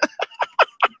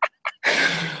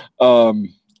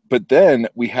 But then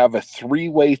we have a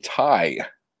three-way tie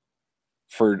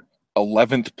for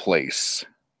 11th place.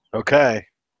 Okay.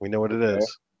 We know what it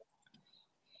is.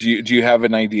 Do you have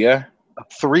an idea? A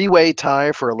three-way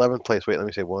tie for 11th place. Wait, let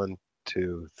me say 1,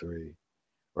 2, 3,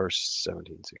 or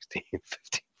 17, 16,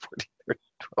 15, 14, 13,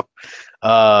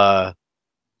 12.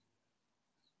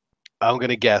 I'm going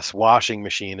to guess washing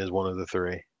machine is one of the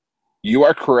three. You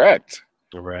are correct.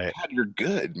 Right. God, you're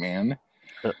good, man.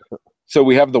 So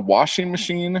we have the washing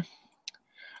machine,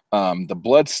 the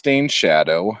blood-stained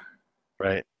shadow,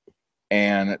 Right.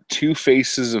 and Two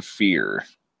Faces of Fear.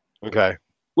 Okay.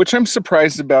 Which I'm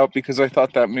surprised about because I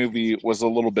thought that movie was a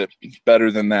little bit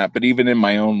better than that. But even in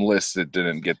my own list, it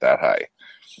didn't get that high.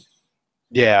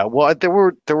 Yeah. Well, there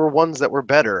were ones that were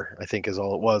better, I think is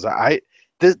all it was.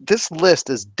 This list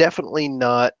is definitely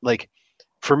not like,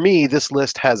 for me, this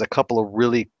list has a couple of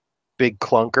really big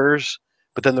clunkers,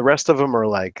 but then the rest of them are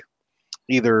like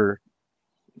either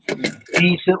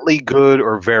decently good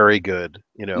or very good,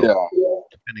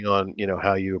 depending on,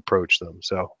 how you approach them.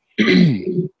 So,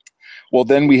 well,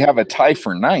 then we have a tie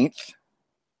for 9th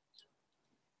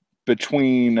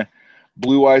between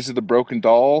Blue Eyes of the Broken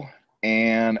Doll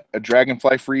and A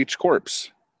Dragonfly for Each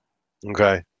Corpse.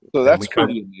 okay. So that's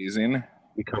pretty amazing.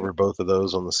 We covered both of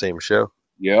those on the same show.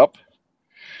 Yep.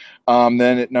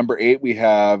 Then at number 8, we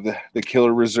have The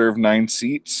Killer Reserve 9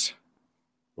 Seats.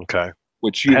 Okay.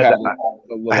 Which you I had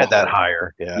I had that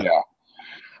higher. Yeah.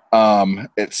 Yeah.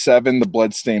 At 7, The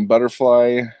Bloodstained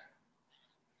Butterfly.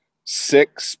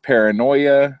 6,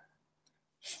 Paranoia.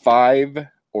 5,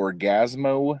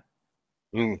 Orgasmo.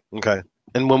 Okay.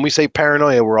 And when we say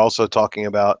paranoia, we're also talking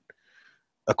about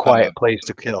A Quiet Place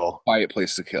to Kill. Quiet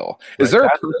Place to Kill. Right, Is there a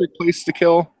perfect place to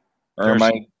kill? Or am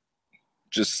I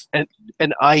just...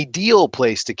 An ideal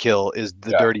place to kill is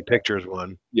the Dirty Pictures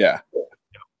one. Yeah.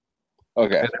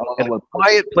 Okay. And A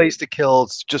Quiet Place to Kill,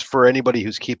 it's just for anybody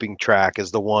who's keeping track,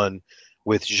 is the one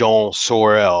with Jean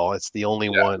Sorel. It's the only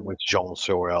one with Jean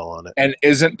Sorel on it. And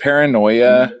isn't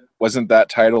Paranoia, wasn't that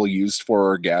title used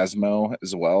for Orgasmo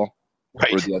as well?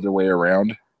 Right. Or the other way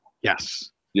around?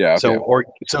 Yes. Yeah. Okay.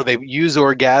 So they use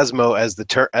Orgasmo as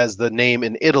the name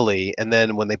in Italy, and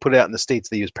then when they put it out in the States,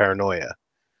 they use Paranoia.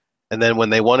 And then when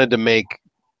they wanted to make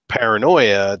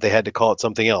Paranoia, they had to call it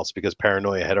something else because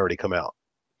Paranoia had already come out.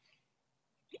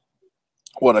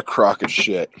 What a crock of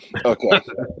shit. Okay.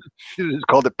 It's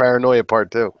called it Paranoia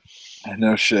Part 2.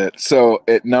 No shit. So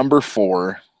at number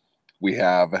 4, we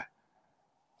have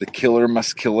The Killer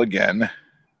Must Kill Again.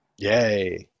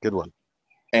 Yay. Good one.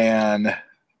 And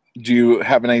Do you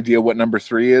have an idea what number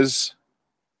 3 is?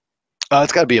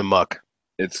 It's got to be a muck.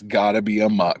 It's got to be a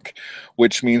muck,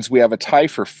 which means we have a tie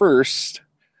for first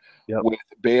with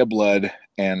Bay of Blood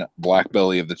and Black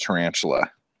Belly of the Tarantula.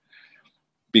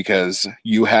 Because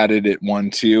you had it at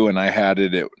 1-2 and I had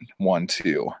it at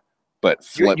 1-2. But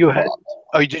flip.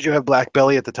 Did you have Black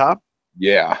Belly at the top?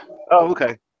 Yeah. Oh,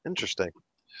 okay. Interesting.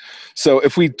 So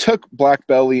if we took Black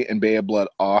Belly and Bay of Blood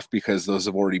off because those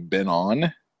have already been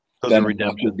on, then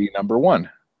it would be number 1.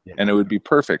 Yeah. And it would be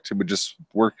perfect. It would just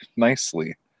work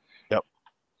nicely. Yep.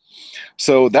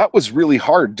 So that was really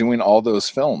hard doing all those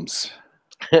films.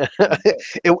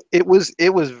 it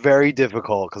was very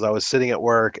difficult because I was sitting at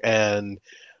work and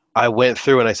I went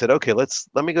through and I said, okay, let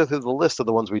me go through the list of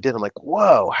the ones we did. I'm like,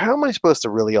 whoa, how am I supposed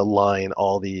to really align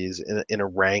all these in a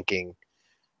ranking?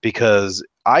 Because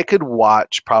I could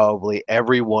watch probably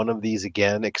every one of these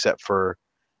again except for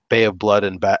Bay of Blood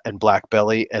and Black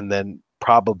Belly, and then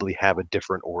probably have a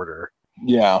different order.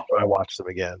 Yeah, when I watch them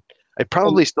again. I'd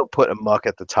probably still put a muck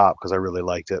at the top because I really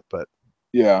liked it, but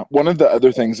yeah, one of the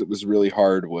other things that was really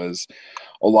hard was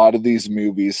a lot of these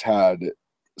movies had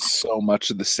so much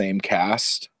of the same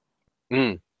cast.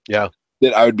 Yeah.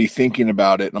 That I would be thinking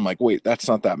about it, and I'm like, wait, that's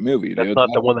not that movie, dude. That's not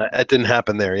the one that didn't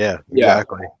happen there. Yeah,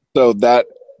 exactly. So that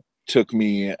took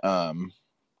me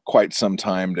quite some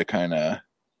time to kind of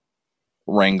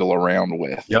wrangle around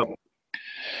with. Yep.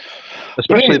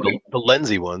 Especially the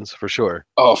Lenzi ones, for sure.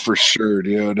 Oh, for sure,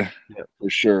 dude. Yep. For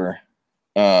sure.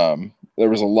 There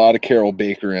was a lot of Carol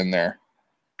Baker in there.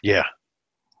 Yeah.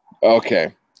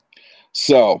 Okay.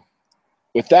 So,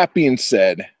 with that being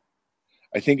said,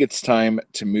 I think it's time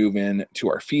to move in to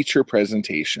our feature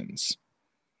presentations.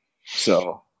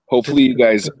 So, hopefully you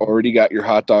guys already got your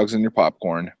hot dogs and your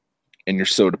popcorn and your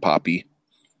soda poppy,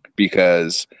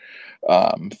 because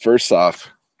first off,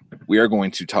 we are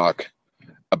going to talk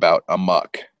about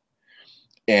Amok.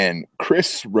 And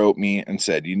Chris wrote me and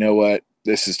said, you know what?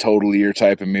 This is totally your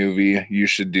type of movie. You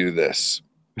should do this.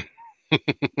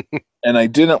 And I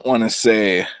didn't want to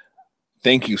say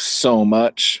thank you so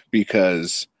much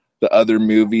because the other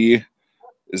movie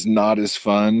is not as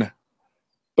fun,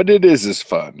 but it is as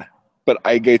fun. But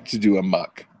I get to do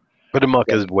Amok. But Amok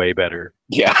is way better.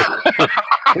 Yeah.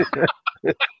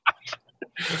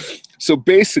 So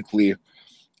basically,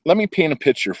 let me paint a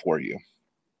picture for you.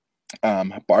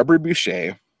 Barbara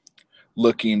Boucher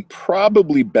looking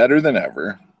probably better than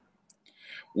ever,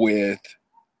 with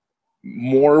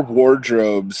more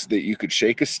wardrobes that you could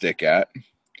shake a stick at,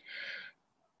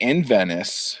 in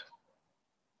Venice,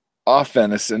 off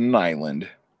Venice in an island,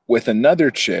 with another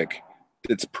chick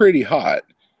that's pretty hot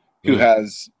who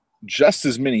has just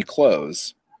as many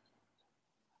clothes,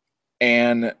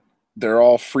 and they're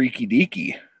all freaky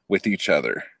deaky with each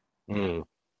other.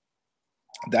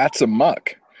 That's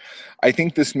Amok. I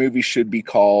think this movie should be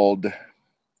called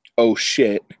Oh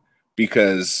Shit,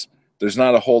 because there's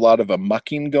not a whole lot of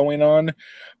amucking going on,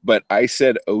 but I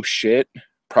said oh shit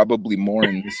probably more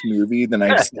in this movie than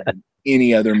I've said in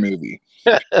any other movie.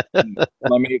 Let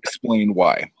me explain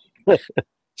why.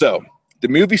 So the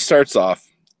movie starts off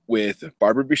with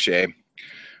Barbara Boucher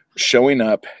showing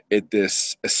up at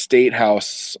this estate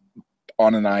house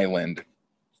on an island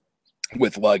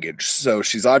with luggage. So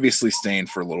she's obviously staying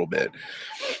for a little bit.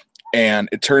 And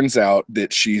it turns out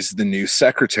that she's the new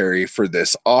secretary for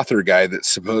this author guy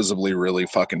that's supposedly really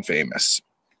fucking famous.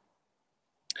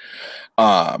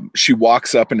 She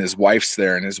walks up and his wife's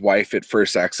there, and his wife at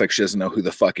first acts like she doesn't know who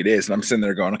the fuck it is. And I'm sitting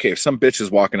there going, okay, if some bitch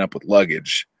is walking up with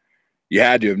luggage, you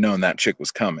had to have known that chick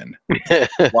was coming. Why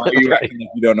are you acting like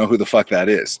you don't know who the fuck that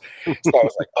is? So I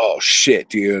was like, oh shit,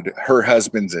 dude, her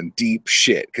husband's in deep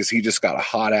shit because he just got a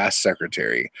hot ass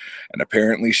secretary, and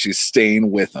apparently she's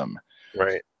staying with him.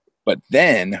 Right. But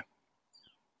then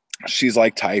she's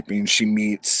like typing. She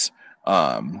meets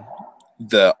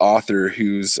the author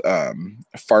who's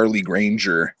Farley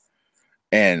Granger.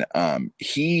 And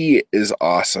he is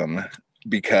awesome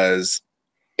because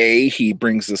he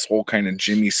brings this whole kind of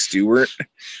Jimmy Stewart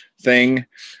thing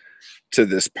to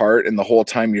this part. And the whole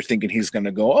time you're thinking he's going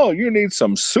to go, oh, you need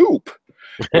some soup.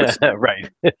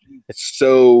 Right.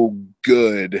 So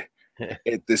good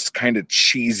at this kind of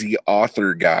cheesy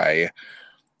author guy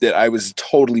that I was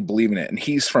totally believing it. And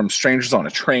he's from Strangers on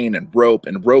a Train and Rope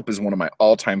is one of my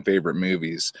all-time favorite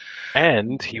movies.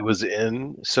 And he was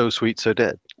in So Sweet, So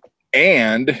Dead.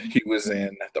 And he was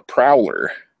in The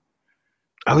Prowler.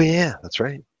 Oh, yeah, that's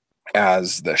right.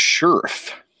 As the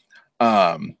sheriff.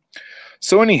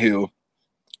 So anywho,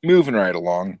 moving right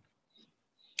along.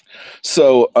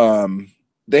 So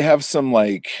they have some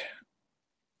like,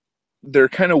 they're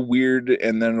kind of weird,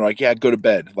 and then like, yeah, go to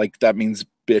bed. Like that means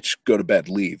bitch, go to bed,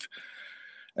 leave.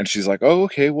 And she's like, oh,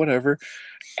 okay, whatever.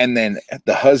 And then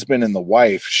the husband and the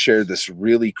wife share this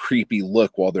really creepy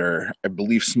look while they're, I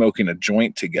believe, smoking a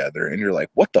joint together. And you're like,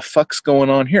 what the fuck's going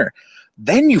on here?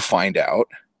 Then you find out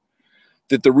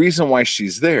that the reason why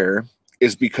she's there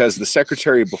is because the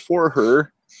secretary before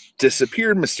her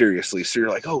disappeared mysteriously. So you're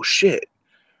like, oh shit.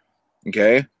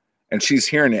 Okay. And she's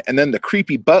hearing it. And then the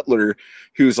creepy butler,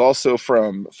 who's also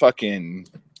from fucking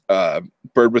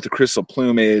Bird with the Crystal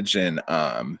Plumage. And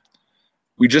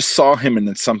we just saw him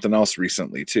in something else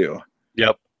recently too.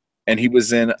 Yep. And he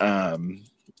was in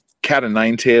Cat of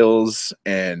Nine Tails.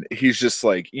 And he's just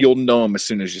like, you'll know him as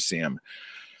soon as you see him.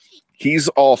 He's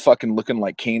all fucking looking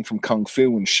like Kane from Kung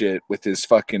Fu and shit with his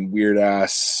fucking weird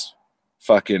ass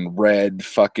fucking red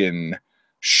fucking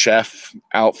chef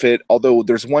outfit. Although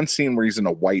there's one scene where he's in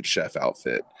a white chef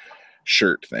outfit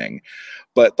shirt thing.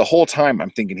 But the whole time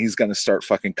I'm thinking he's going to start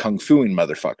fucking Kung Fuing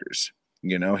motherfuckers.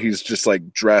 You know, he's just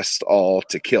like dressed all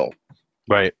to kill.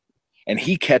 Right. And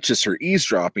he catches her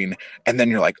eavesdropping. And then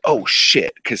you're like, oh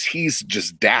shit. Because he's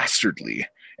just dastardly.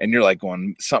 And you're like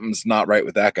going, something's not right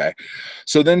with that guy.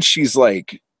 So then she's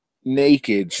like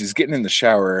naked. She's getting in the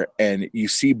shower and you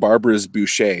see Barbara's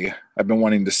Boucher. I've been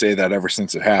wanting to say that ever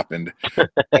since it happened.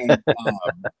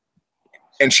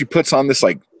 And she puts on this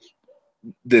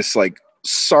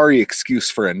sorry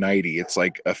excuse for a nightie. It's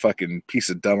like a fucking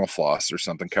piece of dental floss or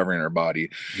something covering her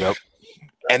body. Yep.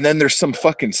 And then there's some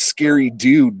fucking scary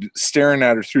dude staring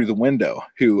at her through the window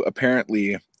who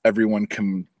apparently everyone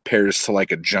compares to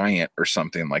like a giant or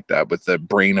something like that with the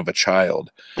brain of a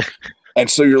child. And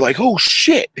so you're like, oh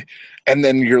shit. And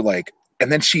then you're like,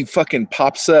 and then she fucking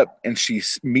pops up and she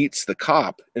meets the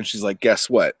cop and she's like, guess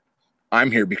what?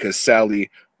 I'm here because Sally,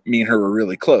 me and her were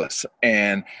really close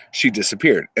and she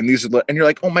disappeared. And and you're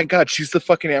like, oh my God, she's the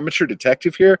fucking amateur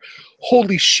detective here.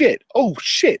 Holy shit. Oh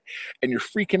shit. And you're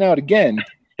freaking out again.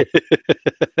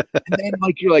 And then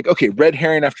like you're like, okay, red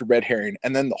herring after red herring.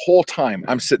 And then the whole time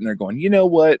I'm sitting there going, you know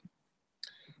what?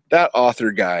 That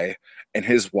author guy and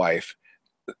his wife,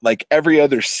 like every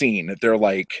other scene, they're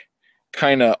like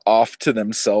kind of off to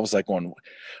themselves, like going,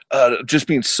 just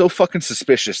being so fucking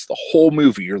suspicious. The whole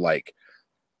movie, you're like,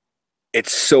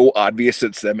 it's so obvious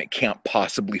it's them. It can't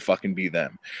possibly fucking be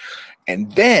them. And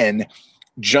then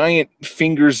Giant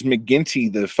Fingers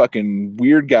McGinty, the fucking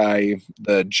weird guy,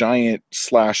 the giant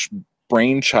 /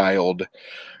 brainchild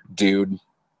dude,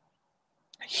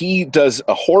 he does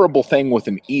a horrible thing with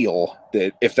an eel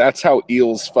that if that's how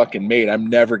eel's fucking made, I'm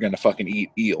never going to fucking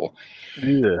eat eel.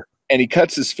 Yeah. And he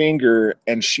cuts his finger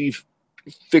and she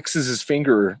fixes his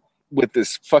finger with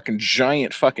this fucking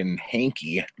giant fucking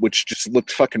hanky, which just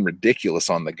looked fucking ridiculous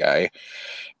on the guy.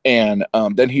 And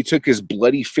then he took his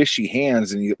bloody fishy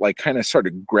hands and he like kind of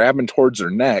started grabbing towards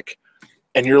her neck.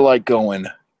 And you're like going,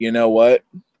 you know what?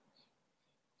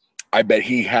 I bet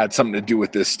he had something to do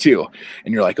with this too.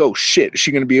 And you're like, oh shit, is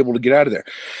she going to be able to get out of there?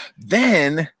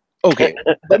 Then, okay,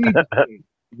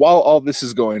 while all this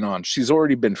is going on, she's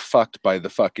already been fucked by the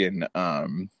fucking,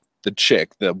 the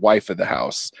chick, the wife of the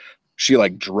house. She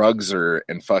like drugs her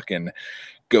and fucking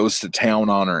goes to town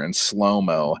on her in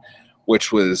slow-mo,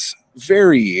 which was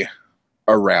very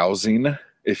arousing,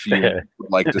 if you would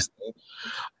like to say.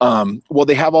 Well,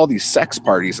 they have all these sex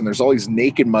parties and there's all these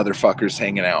naked motherfuckers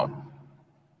hanging out.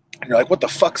 And you're like, what the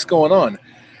fuck's going on?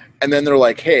 And then they're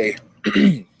like, hey,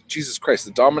 Jesus Christ,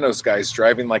 the Domino's guy's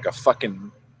driving like a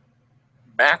fucking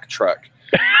Mack truck.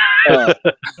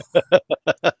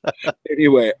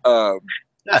 Anyway,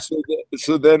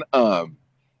 so then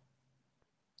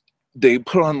they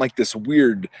put on like this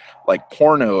weird like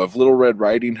porno of Little Red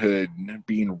Riding Hood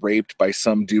being raped by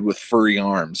some dude with furry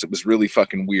arms. It was really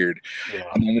fucking weird. Yeah.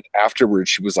 And then afterwards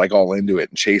she was like all into it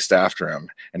and chased after him.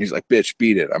 And he's like, bitch,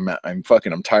 beat it. I'm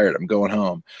tired. I'm going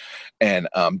home. And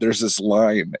there's this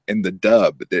line in the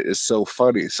dub that is so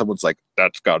funny. Someone's like,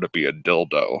 that's got to be a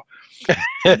dildo.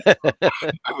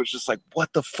 I was just like,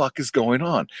 what the fuck is going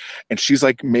on? And she's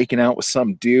like making out with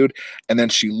some dude, and then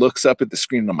she looks up at the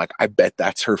screen and I'm like, I bet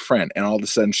that's her friend. And all of a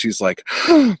sudden she's like,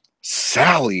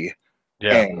 Sally.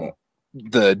 Yeah. And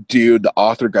the dude, the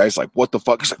author guy's like, what the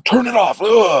fuck? He's like, turn it off.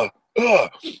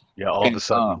 Yeah, all of a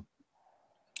sudden.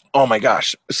 Oh my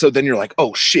gosh. So then you're like,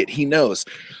 oh shit, he knows.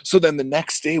 So then the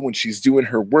next day when she's doing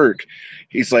her work,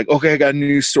 he's like, okay, I got a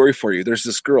new story for you. There's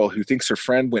this girl who thinks her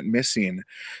friend went missing.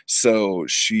 So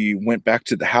she went back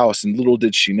to the house and little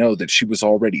did she know that she was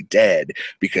already dead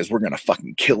because we're going to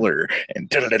fucking kill her and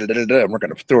we're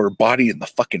going to throw her body in the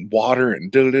fucking water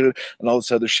and all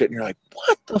this other shit. And you're like,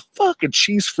 what the fuck? And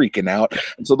she's freaking out.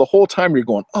 And so the whole time you're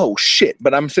going, oh shit.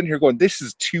 But I'm sitting here going, this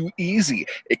is too easy.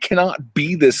 It cannot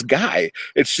be this guy.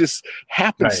 It's just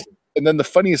happens. Right. And then the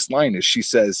funniest line is she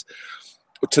says,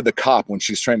 to the cop when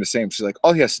she's trying to say him, she's like,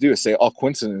 all he has to do is say all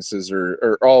coincidences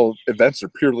or all events are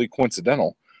purely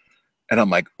coincidental. And I'm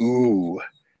like, ooh,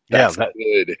 that's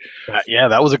good.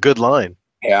 That was a good line.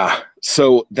 Yeah.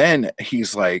 So then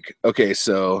he's like, okay,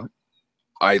 so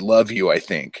I love you, I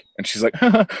think. And she's like,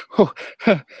 and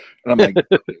I'm like,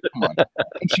 come on.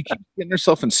 And she keeps getting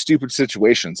herself in stupid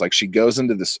situations. Like she goes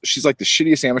into this, she's like the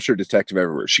shittiest amateur detective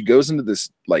ever. She goes into this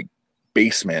like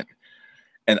basement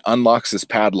and unlocks this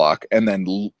padlock and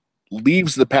then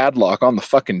leaves the padlock on the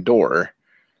fucking door.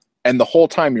 And the whole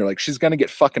time you're like, she's going to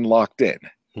get fucking locked in.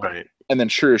 Right. And then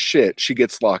sure as shit, she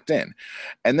gets locked in.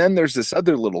 And then there's this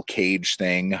other little cage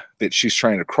thing that she's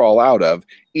trying to crawl out of.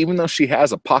 Even though she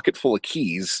has a pocket full of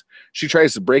keys, she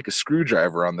tries to break a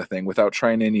screwdriver on the thing without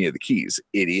trying any of the keys.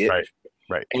 Idiot.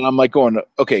 Right. And I'm like going,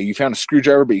 okay, you found a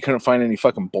screwdriver, but you couldn't find any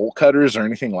fucking bolt cutters or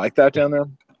anything like that down there.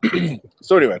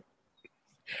 So anyway.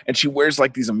 And she wears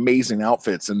like these amazing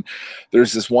outfits. And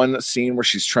there's this one scene where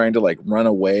she's trying to like run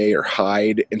away or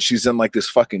hide. And she's in like this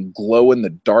fucking glow in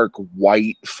the dark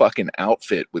white fucking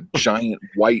outfit with giant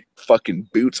white fucking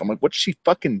boots. I'm like, what's she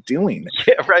fucking doing?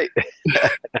 Yeah, right.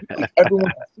 Like, everyone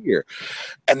can see her.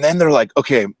 And then they're like,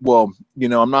 okay, well, you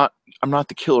know, I'm not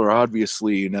the killer,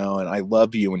 obviously, you know, and I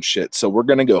love you and shit. So we're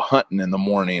going to go hunting in the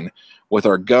morning with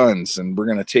our guns and we're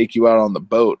going to take you out on the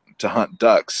boat to hunt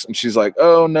ducks. And she's like,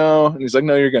 oh no. And he's like,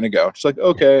 no, you're going to go. She's like,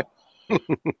 okay.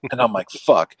 And I'm like,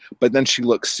 fuck. But then she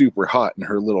looks super hot in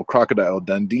her little Crocodile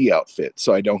Dundee outfit.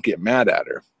 So I don't get mad at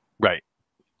her. Right.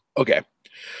 Okay.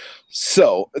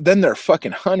 So then they're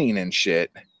fucking hunting and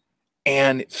shit.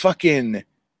 And fucking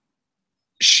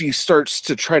she starts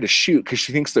to try to shoot because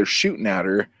she thinks they're shooting at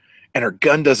her and her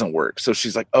gun doesn't work. So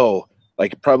she's like, oh,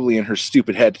 like probably in her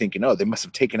stupid head thinking, oh, they must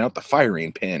have taken out the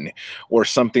firing pin or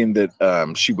something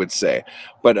that she would say.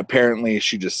 But apparently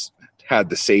she just had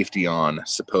the safety on,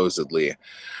 supposedly.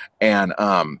 And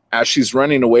as she's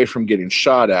running away from getting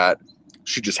shot at,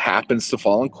 she just happens to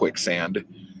fall in quicksand.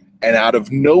 And out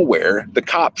of nowhere, the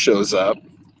cop shows up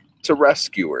to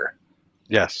rescue her.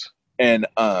 Yes. And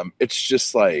it's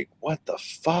just like, what the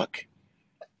fuck?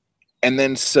 And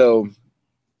then so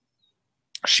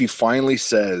she finally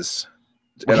says...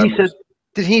 Well,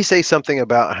 did he say something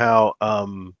about how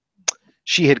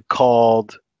she had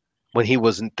called when he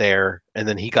wasn't there, and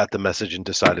then he got the message and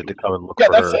decided to come and look for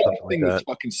her? Yeah, that's the thing that's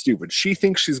fucking stupid. She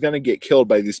thinks she's gonna get killed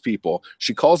by these people.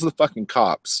 She calls the fucking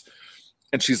cops,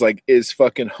 and she's like, "Is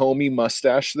fucking homie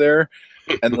Mustache there?"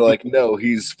 And they're like, "No,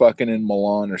 he's fucking in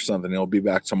Milan or something. He'll be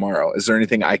back tomorrow. Is there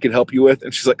anything I could help you with?"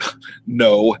 And she's like,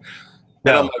 "No."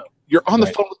 And I'm like, "You're on the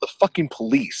phone with the fucking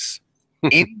police.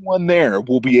 Anyone there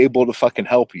will be able to fucking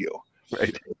help you."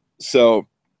 Right. So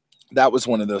that was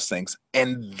one of those things.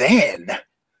 And then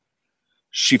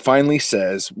she finally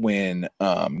says when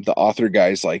the author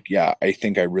guy's like, yeah, I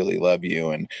think I really love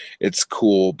you. And it's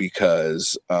cool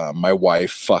because my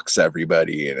wife fucks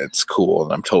everybody and it's cool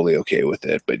and I'm totally okay with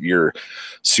it. But you're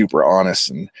super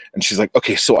honest. And she's like,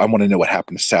 okay, so I want to know what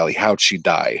happened to Sally. How'd she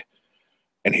die?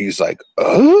 And he's like,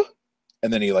 and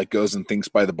then he like goes and thinks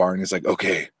by the bar and he's like,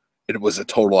 okay, it was a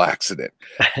total accident.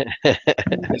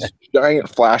 This giant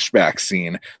flashback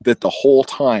scene that the whole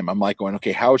time I'm like going,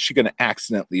 okay, how is she going to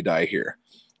accidentally die here?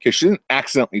 Okay, she didn't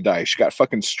accidentally die. She got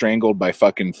fucking strangled by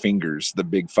fucking Fingers, the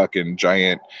big fucking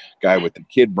giant guy with the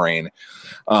kid brain.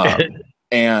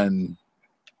 And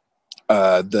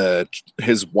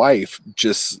his wife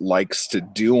just likes to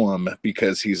do him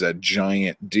because he's a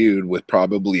giant dude with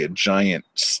probably a giant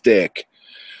stick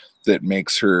that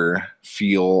makes her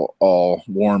feel all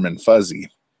warm and fuzzy.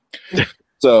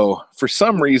 So for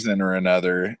some reason or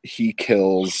another, he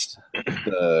kills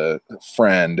the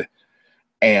friend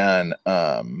and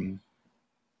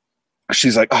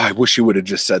she's like, oh, I wish you would have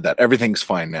just said that. Everything's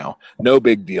fine now. No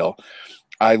big deal.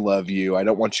 I love you. I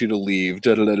don't want you to leave.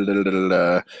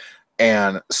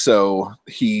 And so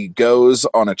he goes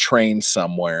on a train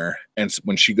somewhere. And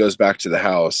when she goes back to the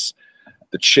house,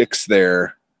 the chick's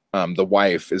there. The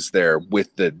wife is there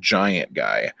with the giant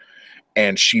guy,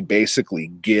 and she basically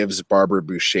gives Barbara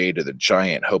Boucher to the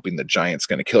giant, hoping the giant's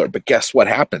going to kill her. But guess what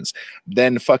happens?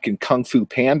 Then fucking Kung Fu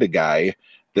Panda guy,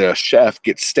 the chef,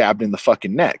 gets stabbed in the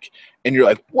fucking neck. And you're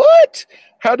like, what?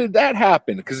 How did that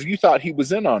happen? Because you thought he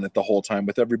was in on it the whole time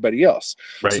with everybody else.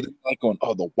 Right. So they're like going,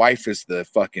 oh, the wife is the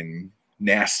fucking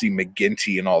nasty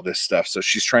McGinty and all this stuff. So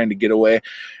she's trying to get away.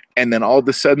 And then all of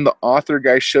a sudden the author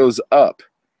guy shows up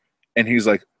and he's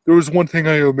like, there was one thing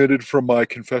I omitted from my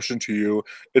confession to you.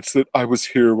 It's that I was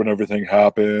here when everything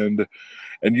happened,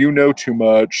 and you know too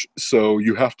much, so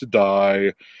you have to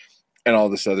die, and all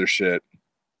this other shit.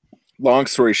 Long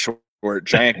story short,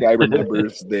 giant guy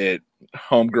remembers that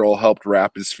homegirl helped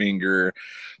wrap his finger,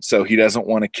 so he doesn't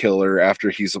want to kill her after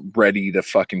he's ready to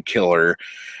fucking kill her.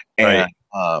 And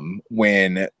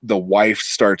when the wife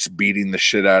starts beating the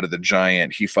shit out of the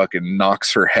giant, he fucking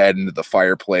knocks her head into the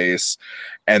fireplace,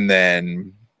 and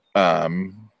then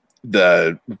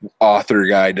the author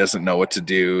guy doesn't know what to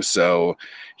do, so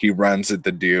he runs at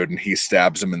the dude and he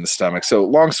stabs him in the stomach. So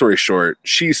long story short,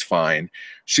 she's fine.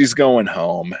 She's going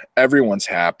home. Everyone's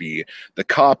happy. The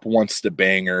cop wants to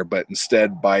bang her, but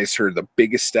instead buys her the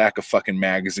biggest stack of fucking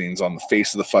magazines on the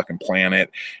face of the fucking planet,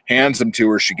 hands them to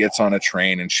her. She gets on a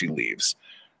train and she leaves.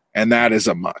 And that is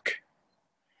a muck.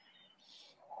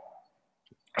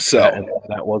 So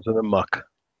that wasn't a muck.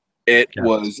 It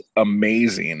was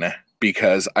amazing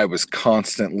because I was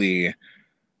constantly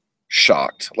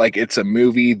shocked. Like, it's a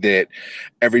movie that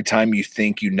every time you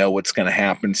think you know what's going to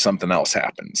happen, something else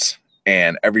happens.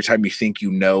 And every time you think you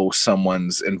know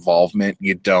someone's involvement,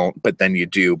 you don't, but then you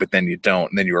do, but then you don't.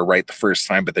 And then you were right the first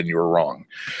time, but then you were wrong.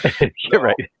 You're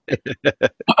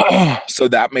right. So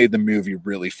that made the movie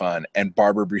really fun. And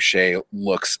Barbara Boucher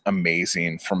looks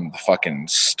amazing from the fucking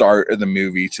start of the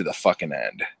movie to the fucking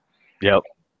end. Yep.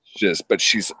 But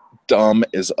she's dumb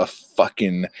as a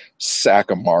fucking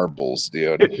sack of marbles,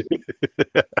 dude.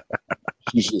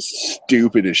 She's just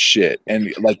stupid as shit.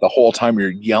 And like the whole time you're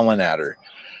yelling at her,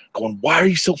 going, why are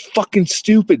you so fucking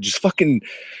stupid? Just fucking,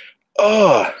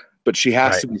 but she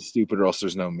has to be stupid or else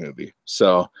there's no movie.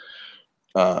 So,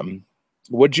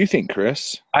 what'd you think,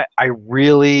 Chris? I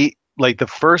really, like, the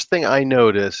first thing I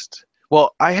noticed,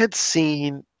 well, I had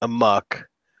seen a muck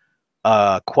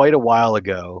quite a while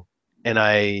ago, and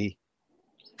I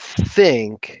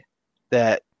think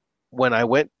that when I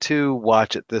went to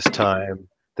watch it this time,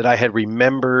 that I had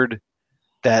remembered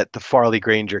that the Farley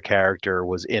Granger character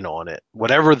was in on it.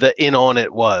 Whatever the in on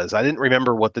it was, I didn't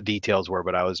remember what the details were,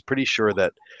 but I was pretty sure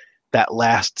that that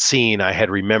last scene I had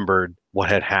remembered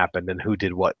what had happened and who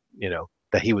did what,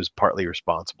 that he was partly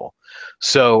responsible.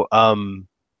 So, I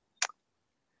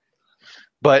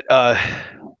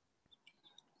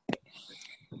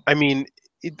mean,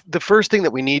 the first thing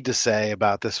that we need to say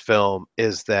about this film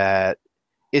is that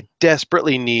it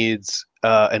desperately needs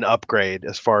an upgrade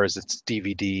as far as its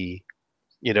DVD,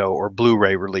 or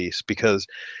Blu-ray release, because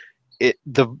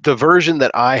the version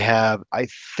that I have, I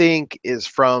think, is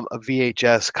from a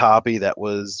VHS copy that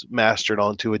was mastered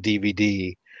onto a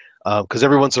DVD. Because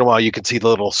every once in a while you can see the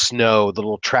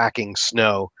little tracking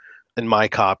snow in my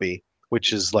copy,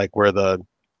 which is like where the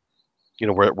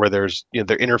where there's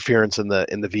the interference in the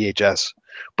VHS.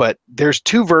 But there's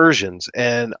two versions,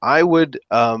 and I would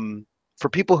for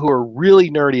people who are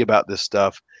really nerdy about this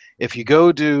stuff, if you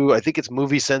go to, I think it's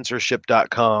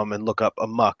moviecensorship.com and look up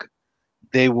Amok,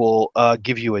 they will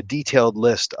give you a detailed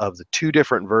list of the two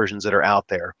different versions that are out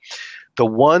there. The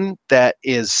one that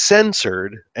is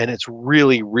censored, and it's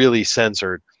really, really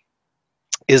censored,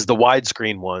 is the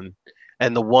widescreen one.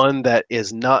 And the one that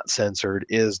is not censored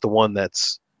is the one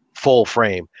that's full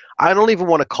frame. I don't even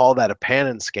want to call that a pan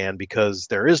and scan because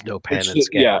there is no pan and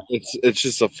scan. Yeah, it's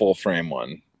just a full frame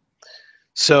one.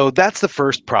 So that's the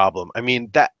first problem. I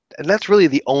mean, that's really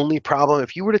the only problem.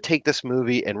 If you were to take this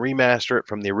movie and remaster it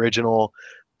from the original,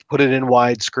 put it in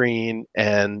widescreen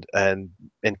and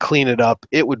clean it up,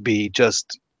 it would be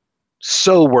just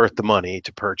so worth the money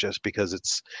to purchase, because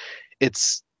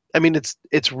it's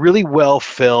really well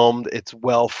filmed, it's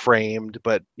well framed,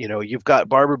 but you've got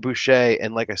Barbara Boucher,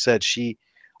 and like I said,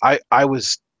 I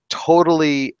was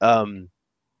totally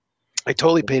I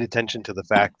totally paid attention to the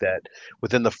fact that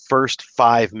within the first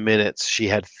 5 minutes, she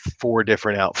had 4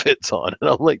 different outfits on. And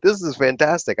I'm like, this is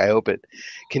fantastic. I hope it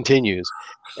continues.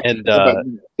 And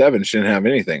Devin shouldn't have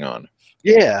anything on.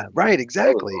 Yeah, right,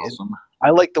 exactly. Awesome.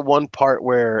 I like the one part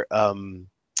where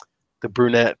the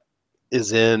brunette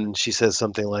is in, she says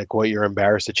something like, well, you're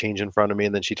embarrassed to change in front of me.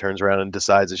 And then she turns around and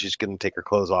decides that she's going to take her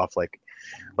clothes off,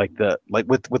 with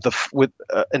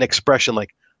an expression like,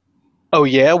 oh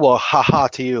yeah, well, haha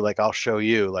to you, like, I'll show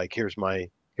you, like, here's my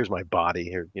body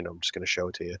here, I'm just gonna show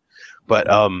it to you. But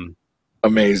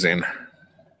amazing.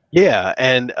 Yeah,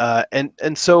 and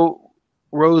so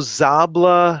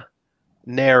Rosabla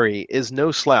Neri is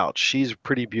no slouch. She's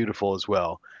pretty beautiful as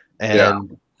well.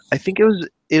 And I think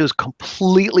it was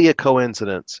completely a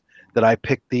coincidence that I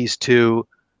picked these two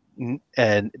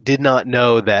and did not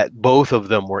know that both of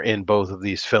them were in both of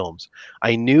these films.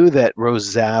 I knew that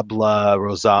Rosabla,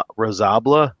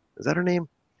 is that her name?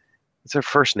 It's her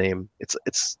first name.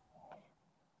 It's.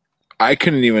 I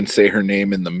couldn't even say her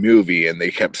name in the movie, and they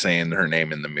kept saying her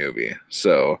name in the movie.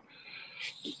 So,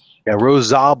 yeah,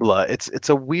 Rosabla. It's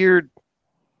a weird.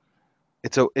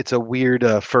 it's a weird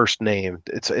first name.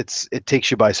 It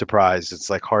takes you by surprise. It's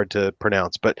like hard to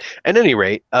pronounce. But at any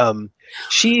rate,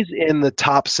 she's in the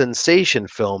Top Sensation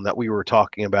film that we were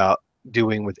talking about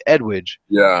doing with Edwidge.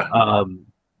 Yeah.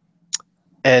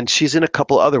 And she's in a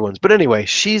couple other ones. But anyway,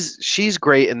 she's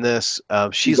great in this.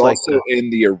 She's like also in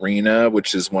The Arena,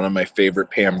 which is one of my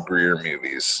favorite Pam Grier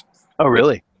movies. Oh,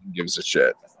 really? Gives a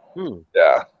shit. Hmm.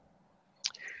 Yeah.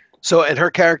 So, and her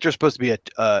character is supposed to be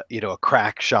a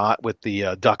crack shot with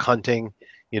the duck hunting,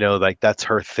 like that's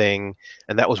her thing.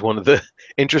 And that was one of the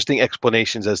interesting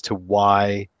explanations as to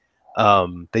why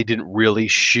they didn't really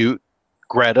shoot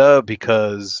Greta,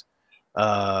 because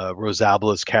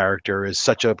Rosabla's character is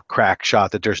such a crack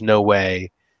shot that there's no way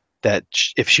that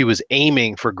if she was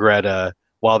aiming for Greta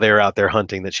while they were out there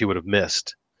hunting, that she would have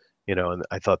missed. And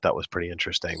I thought that was pretty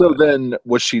interesting. So then,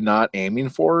 was she not aiming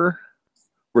for her?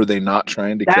 Were they not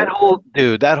trying to kill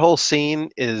her? That whole scene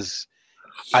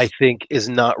I think is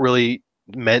not really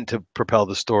meant to propel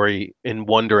the story in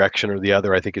one direction or the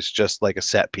other. I think it's just like a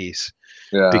set piece.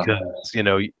 Yeah. Because,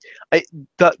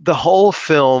 the whole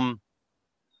film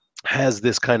has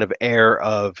this kind of air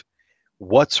of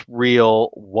what's real,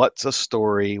 what's a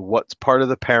story, what's part of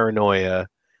the paranoia.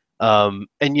 And,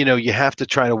 you have to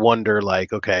try to wonder,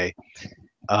 like, okay,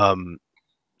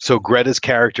 so Greta's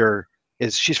character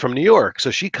she's from New York.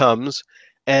 So she comes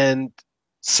and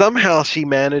somehow she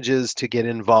manages to get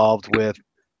involved with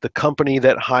the company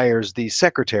that hires these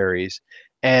secretaries.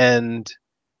 And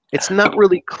it's not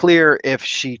really clear if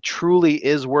she truly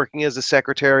is working as a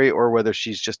secretary or whether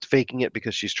she's just faking it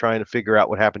because she's trying to figure out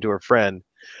what happened to her friend.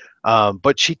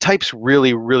 But she types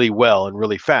really, really well and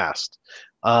really fast,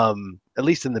 at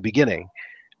least in the beginning.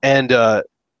 And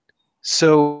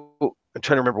so I'm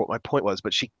trying to remember what my point was,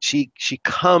 but she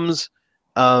comes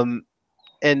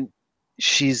and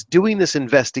she's doing this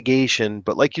investigation,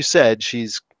 but like you said,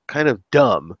 she's kind of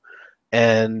dumb,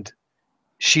 and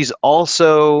she's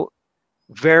also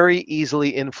very easily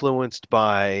influenced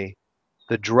by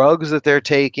the drugs that they're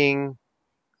taking.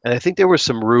 And I think there were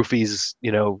some roofies,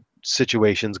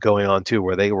 situations going on too,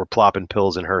 where they were plopping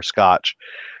pills in her scotch,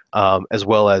 as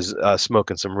well as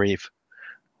smoking some reef.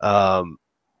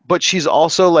 But she's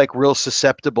also like real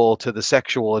susceptible to the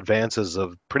sexual advances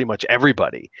of pretty much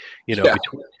everybody,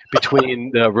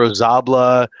 between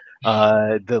Rosabla,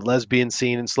 the lesbian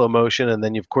scene in slow motion, and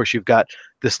then of course you've got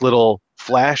this little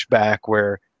flashback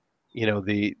where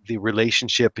the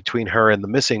relationship between her and the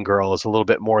missing girl is a little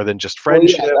bit more than just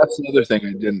friendship. Well, yeah, that's the other thing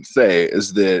I didn't say,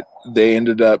 is that they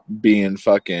ended up being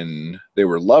they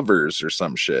were lovers or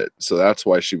some shit. So that's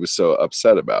why she was so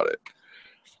upset about it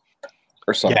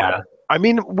or something. Yeah. I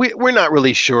mean, we're not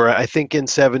really sure. I think in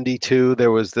 72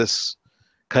 there was this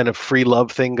kind of free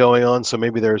love thing going on, so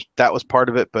maybe that was part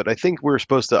of it. But I think we're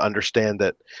supposed to understand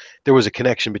that there was a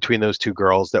connection between those two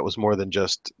girls that was more than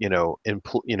just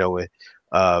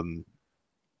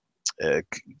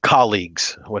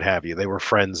colleagues, what have you. They were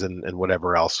friends and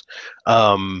whatever else.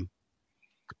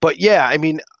 But yeah, I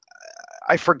mean,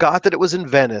 I forgot that it was in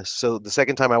Venice. So the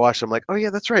second time I watched it, I'm like, oh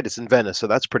yeah, that's right, it's in Venice. So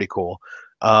that's pretty cool.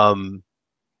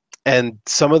 And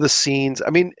some of the scenes,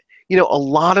 I mean, a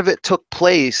lot of it took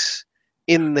place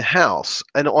in the house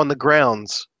and on the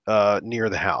grounds near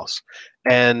the house.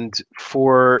 And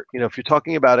for, if you're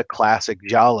talking about a classic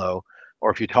giallo, or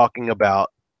if you're talking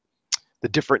about the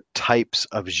different types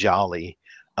of gialli,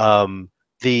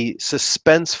 the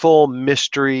suspenseful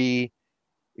mystery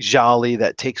gialli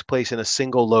that takes place in a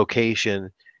single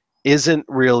location is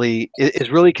really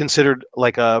considered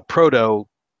like a proto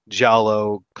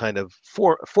giallo kind of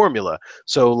formula.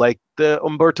 So like the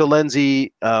Umberto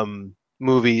Lenzi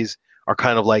movies are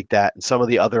kind of like that, and some of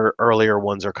the other earlier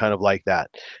ones are kind of like that.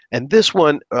 And this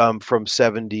one from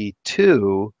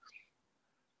 72,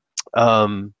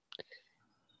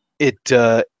 it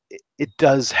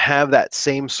does have that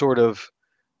same sort of,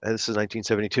 this is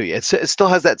 1972. It still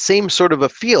has that same sort of a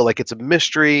feel, like it's a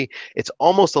mystery. It's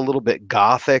almost a little bit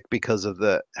gothic because of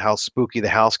how spooky the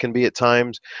house can be at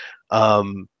times.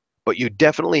 But you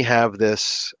definitely have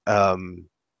this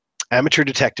amateur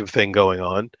detective thing going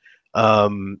on,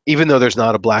 even though there's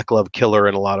not a black glove killer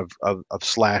and a lot of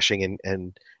slashing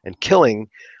and killing.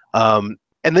 And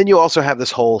then you also have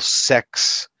this whole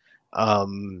sex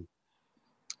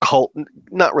cult,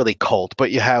 not really cult,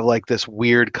 but you have like this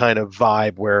weird kind of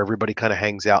vibe where everybody kind of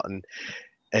hangs out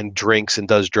and drinks and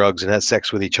does drugs and has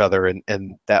sex with each other.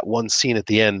 And that one scene at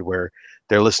the end where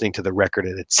they're listening to the record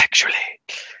and it's sexually.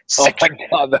 Oh my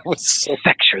God, that was so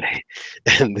sexually.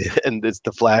 And it's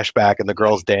the flashback and the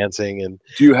girls dancing. And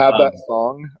do you have that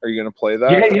song? Are you going to play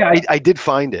that? Yeah, I did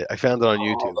find it. I found it on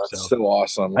YouTube. That's so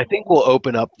awesome. I think we'll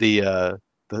open up the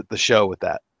show with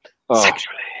that. Oh,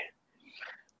 Sexually.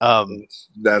 Um,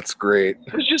 that's great.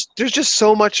 there's just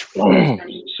so much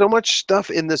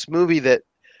stuff in this movie that,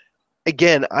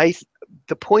 again,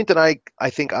 the point that I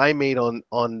think I made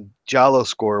on Giallo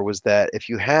Score was that if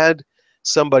you had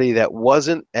somebody that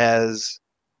wasn't as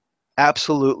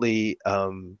absolutely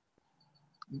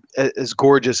as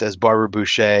gorgeous as Barbara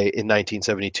Boucher in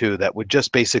 1972, that would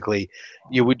just basically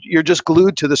you're just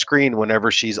glued to the screen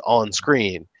whenever she's on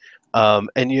screen,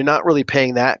 and you're not really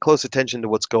paying that close attention to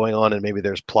what's going on, and maybe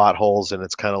there's plot holes, and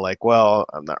it's kind of like, well,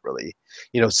 I'm not really,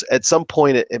 at some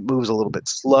point it moves a little bit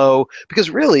slow because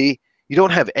really you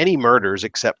don't have any murders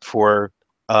except for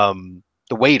the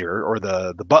waiter or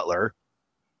the butler,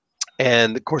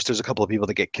 and of course there's a couple of people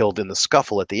that get killed in the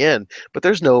scuffle at the end, but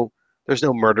there's no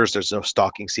murders, there's no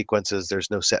stalking sequences,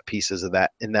 there's no set pieces of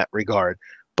that in that regard.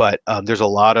 But there's a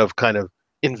lot of kind of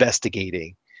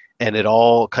investigating, and it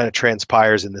all kind of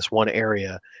transpires in this one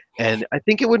area. And I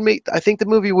think the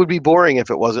movie would be boring if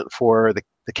it wasn't for the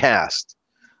cast.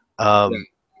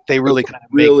 They really kind of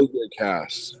really good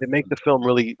cast. They make the film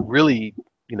really, really,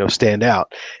 stand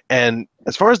out. And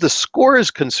as far as the score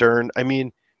is concerned, I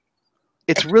mean,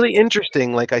 it's really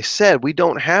interesting. Like I said, we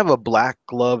don't have a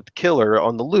black-gloved killer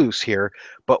on the loose here,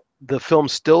 but the film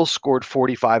still scored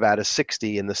 45 out of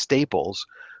 60 in the staples,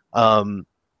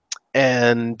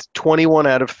 and 21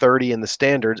 out of 30 in the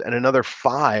standards, and another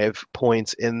 5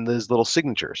 points in those little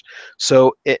signatures.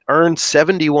 So it earned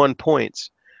 71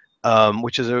 points,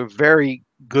 which is a very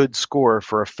good score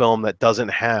for a film that doesn't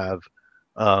have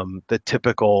the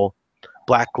typical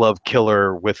black glove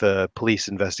killer with a police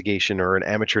investigation or an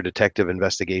amateur detective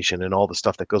investigation and all the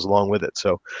stuff that goes along with it.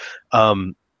 So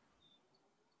I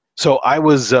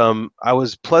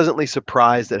was pleasantly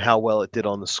surprised at how well it did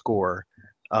on the score.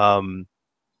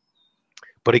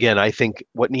 But again, I think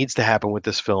what needs to happen with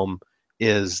this film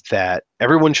is that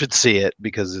everyone should see it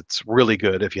because it's really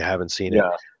good if you haven't seen it.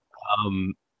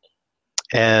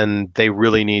 And they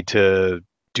really need to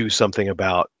do something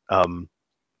about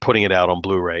putting it out on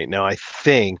Blu-ray. Now, I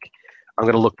think I'm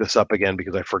going to look this up again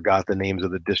because I forgot the names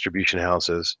of the distribution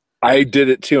houses. I did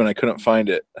it too, and I couldn't find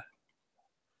it.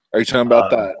 Are you talking about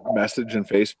that message in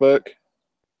Facebook?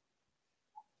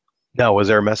 No, was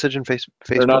there a message in Facebook?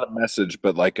 Or not a message,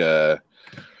 but like a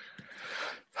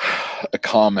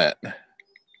comment.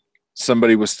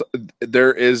 Somebody was it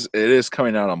is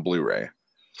coming out on Blu-ray.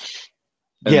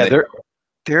 And yeah,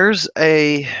 there's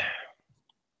a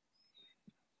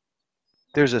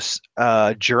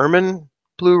German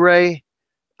Blu-ray.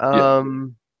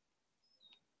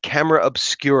 Camera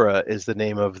Obscura is the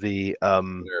name of the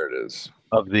there it is,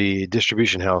 of the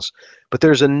distribution house. But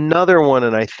there's another one,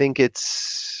 and I think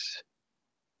it's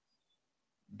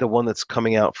the one that's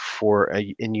coming out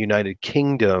in United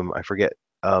Kingdom. I forget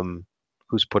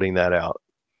who's putting that out.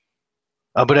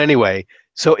 But anyway,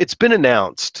 so it's been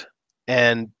announced,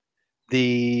 and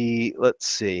let's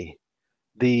see,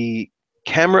 the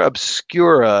Camera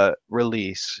Obscura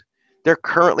release, they're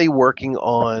currently working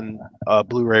on a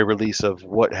Blu-ray release of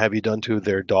What Have You Done to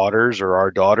Their Daughters or Our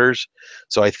Daughters.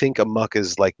 So I think Amok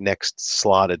is like next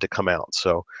slotted to come out.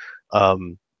 So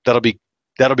that'll be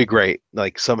great.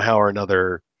 Like somehow or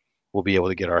another, we'll be able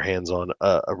to get our hands on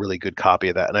a really good copy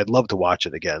of that. And I'd love to watch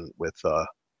it again with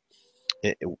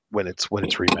when it's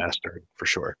remastered for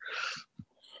sure.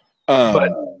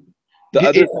 But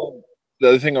the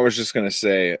other thing I was just going to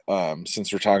say,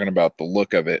 since we're talking about the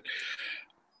look of it,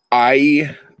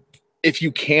 if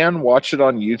you can watch it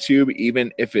on YouTube,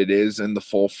 even if it is in the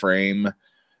full frame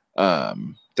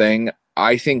thing,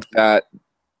 I think that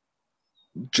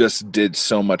just did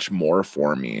so much more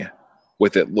for me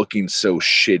with it looking so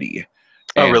shitty.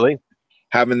 Oh, really?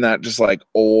 Having that just like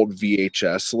old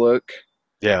VHS look.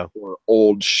 Yeah. Or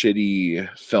old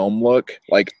shitty film look.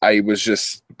 Like I was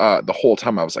just the whole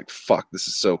time I was like, fuck, this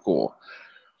is so cool.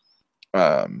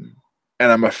 And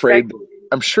I'm afraid,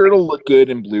 I'm sure it'll look good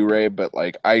in Blu-ray, but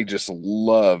like I just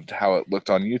loved how it looked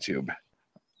on YouTube.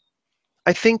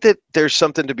 I think that there's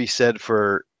something to be said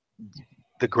for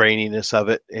the graininess of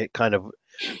it.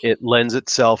 It lends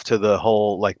itself to the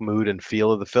whole like mood and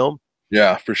feel of the film.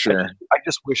 Yeah, for sure. I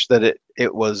just wish that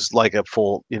it was like a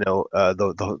full,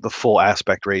 the full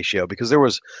aspect ratio, because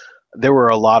there were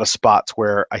a lot of spots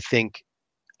where I think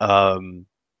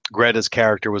Greta's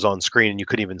character was on screen and you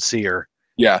couldn't even see her.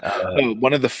 Yeah.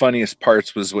 One of the funniest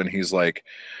parts was when he's like,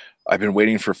 I've been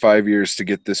waiting for 5 years to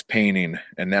get this painting,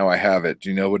 and now I have it. Do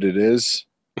you know what it is?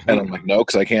 And I'm like, no,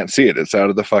 because I can't see it. It's out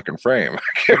of the fucking frame.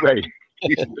 Right.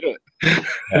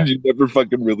 And you never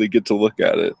fucking really get to look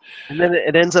at it. And then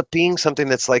it ends up being something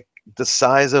that's like the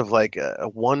size of like a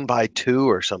 1x2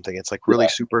 or something. It's like really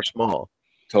super small.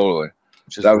 Totally.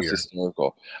 which is That was weird.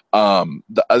 hysterical.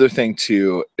 The other thing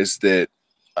too is that,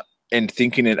 and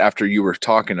thinking it after you were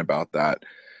talking about that,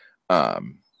 I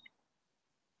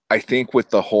think with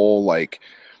the whole like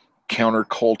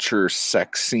counterculture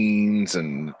sex scenes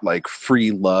and like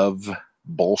free love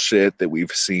bullshit that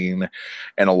we've seen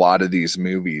in a lot of these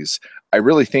movies, I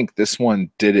really think this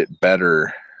one did it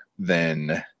better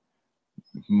than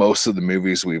most of the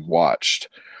movies we've watched.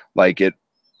 Like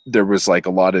there was like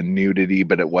a lot of nudity,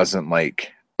 but it wasn't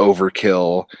like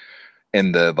overkill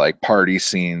in the like party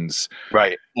scenes,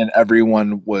 Right. and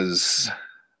everyone was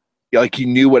like, you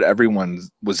knew what everyone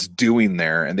was doing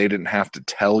there, and they didn't have to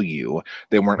tell you.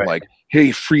 They weren't Right. like,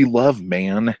 hey, free love,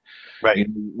 man, Right. you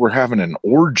know, we're having an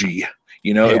orgy,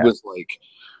 you know. Yeah. It was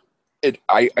like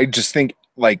I just think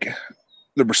like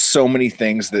there were so many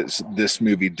things that this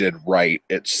movie did right.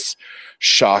 It's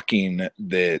shocking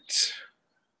that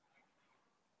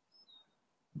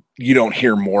you don't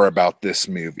hear more about this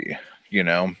movie, you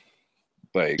know.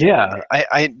 Like, Yeah,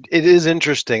 it is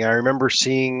interesting. I remember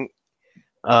seeing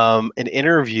an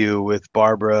interview with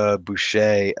Barbara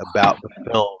Boucher about the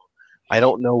film. I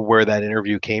don't know where that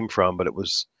interview came from, but it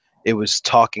was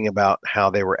talking about how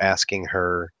they were asking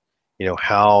her, you know,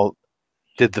 how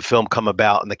did the film come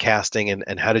about and the casting,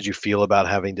 and how did you feel about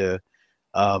having to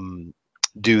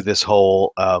do this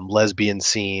whole lesbian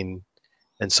scene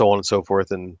and so on and so forth,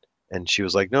 and she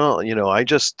was like, no, you know, I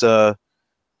just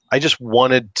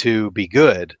wanted to be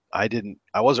good. I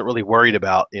wasn't really worried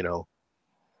about, you know,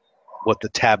 what the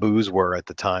taboos were at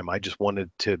the time. I just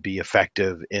wanted to be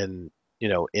effective in, you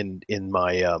know, in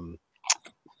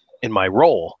my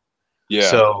role. yeah.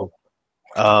 So,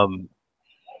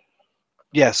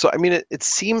 yeah. So I mean, it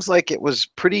seems like it was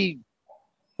pretty,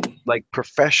 like,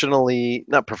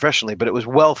 not professionally, but it was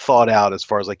well thought out, as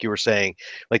far as, like you were saying,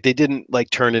 like they didn't like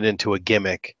turn it into a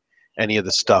gimmick. Any of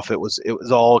the stuff, it was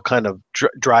all kind of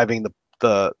driving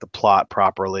the plot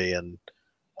properly, and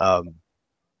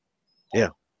yeah,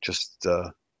 just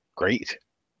great.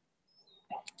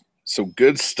 So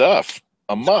good stuff.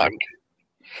 Amok.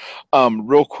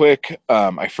 Real quick,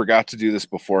 I forgot to do this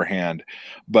beforehand,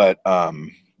 but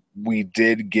we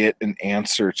did get an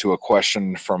answer to a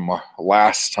question from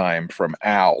last time from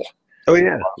Al. Oh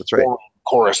yeah, that's right.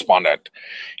 Correspondent.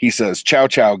 He says, ciao,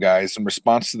 ciao, guys. In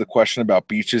response to the question about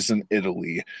beaches in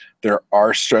Italy, there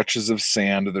are stretches of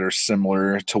sand that are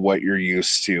similar to what you're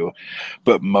used to,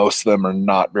 but most of them are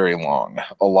not very long.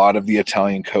 A lot of the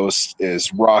Italian coast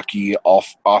is rocky,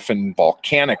 often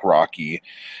volcanic rocky,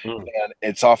 and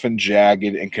it's often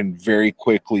jagged and can very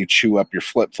quickly chew up your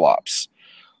flip-flops.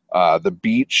 The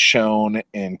beach shown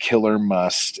in Killer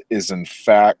Must is in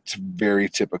fact very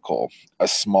typical. A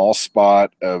small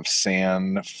spot of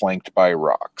sand flanked by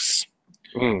rocks.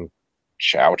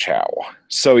 Ciao, ciao.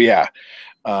 So yeah,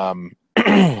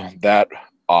 that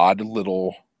odd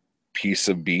little piece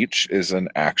of beach is an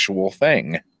actual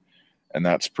thing, and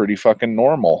that's pretty fucking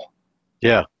normal.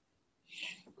 Yeah.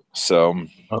 So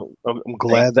I'm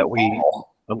glad that we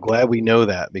know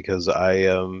that, because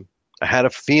I had a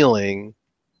feeling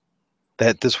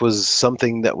that this was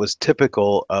something that was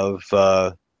typical of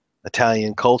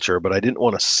Italian culture, but I didn't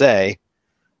want to say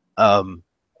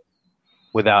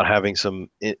without having some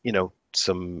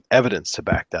evidence to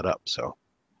back that up. So,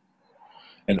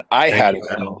 and I had a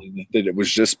feeling that it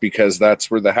was just because that's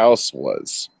where the house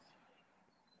was.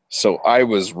 So I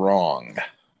was wrong.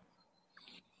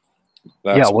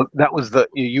 Well, that was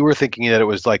you were thinking that it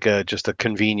was like just a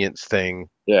convenience thing.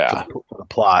 Yeah. For the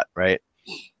plot, right?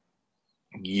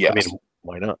 Yes. I mean,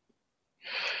 why not?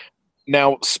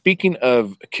 Now, speaking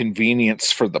of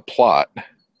convenience for the plot,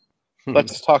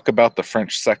 let's talk about the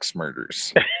French sex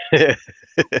murders.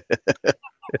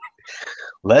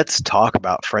 Let's talk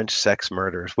about French sex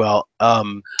murders. Well,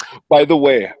 by the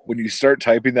way, when you start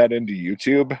typing that into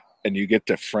YouTube and you get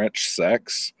to French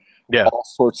sex, yeah, all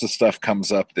sorts of stuff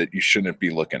comes up that you shouldn't be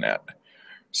looking at.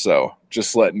 So,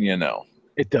 just letting you know.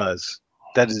 It does.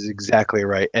 That is exactly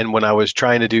right. And when I was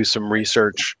trying to do some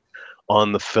research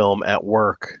on the film at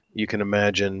work, you can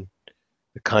imagine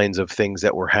the kinds of things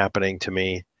that were happening to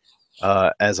me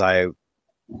as I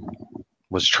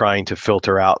was trying to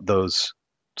filter out those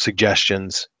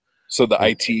suggestions. So the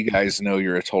IT guys know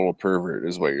you're a total pervert,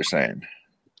 is what you're saying.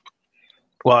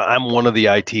 Well, I'm one of the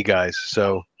IT guys,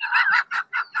 so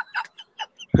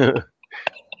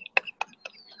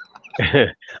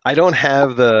I don't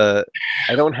have the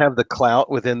clout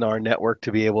within our network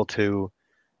to be able to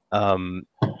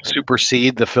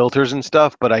supersede the filters and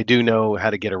stuff, but I do know how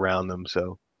to get around them.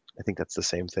 So I think that's the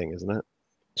same thing, isn't it?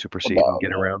 Supersede and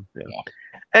get around. Yeah.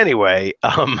 Anyway,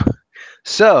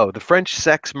 so the French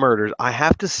sex murders, I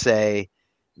have to say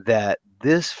that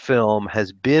this film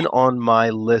has been on my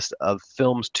list of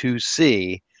films to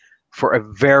see for a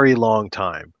very long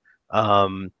time.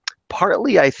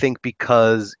 Partly, I think,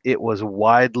 because it was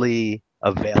widely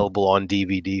available on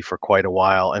DVD for quite a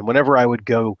while. And whenever I would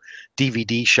go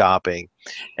DVD shopping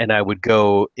and I would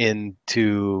go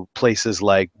into places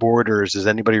like Borders, does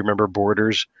anybody remember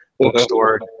Borders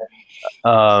bookstore?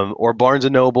 Or Barnes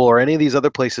and Noble, or any of these other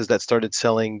places that started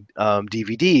selling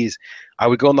DVDs, I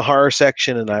would go in the horror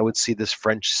section and I would see this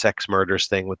French sex murders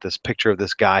thing with this picture of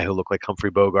this guy who looked like Humphrey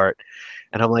Bogart.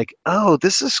 And I'm like, oh,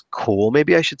 this is cool.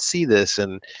 Maybe I should see this.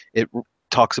 And it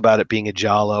talks about it being a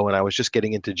giallo, and I was just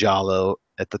getting into giallo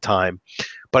at the time,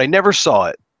 but I never saw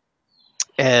it.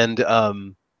 And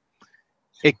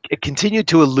it continued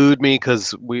to elude me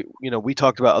because we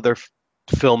talked about other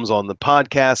films on the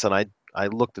podcast, and I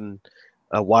looked and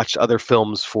watched other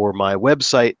films for my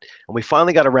website, and we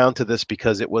finally got around to this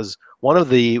because it was one of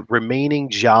the remaining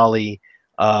Gialli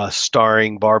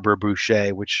starring Barbara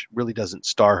Boucher, which really doesn't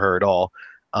star her at all.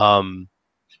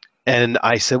 And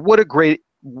I said, what a great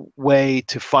way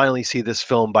to finally see this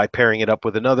film by pairing it up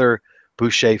with another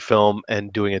Boucher film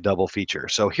and doing a double feature.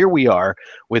 So here we are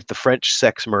with the French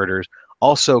sex murders,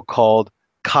 also called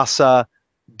Casa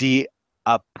di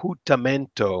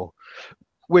Appuntamento,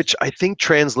 which I think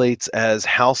translates as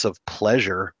House of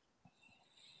Pleasure,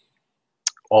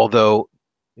 although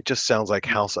it just sounds like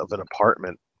House of an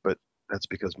Apartment, but that's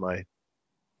because my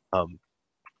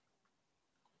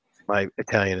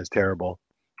Italian is terrible.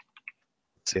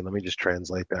 Let's see, let me just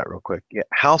translate that real quick. Yeah,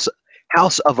 House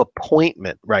of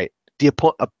Appointment, right?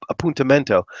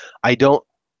 Appuntamento. I don't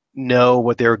know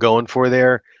what they were going for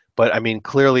there, but I mean,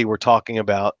 clearly we're talking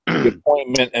about the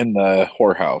appointment in the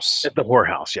whorehouse. At the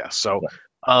whorehouse, yes. So,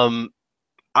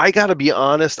 I got to be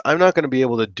honest. I'm not going to be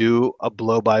able to do a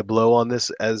blow by blow on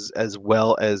this as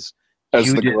well as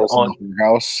you the did girls on in the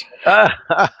house.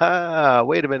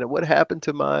 Wait a minute. What happened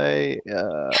to my?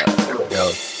 There we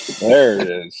go. There it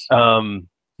is.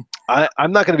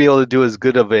 I'm not going to be able to do as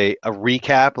good of a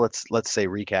recap. Let's say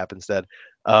recap instead,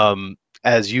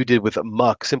 as you did with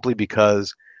Muck, simply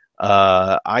because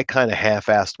I kind of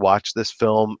half-assed watched this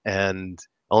film and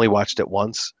only watched it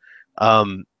once.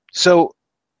 So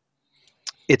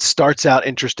it starts out,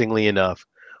 interestingly enough,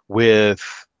 with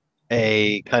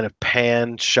a kind of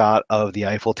pan shot of the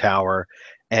Eiffel Tower,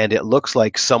 and it looks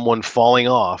like someone falling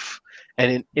off.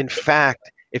 And in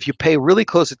fact, if you pay really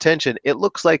close attention, it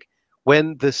looks like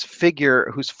when this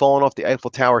figure who's fallen off the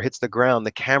Eiffel Tower hits the ground,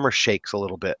 the camera shakes a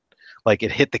little bit, like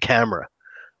it hit the camera.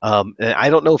 And I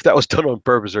don't know if that was done on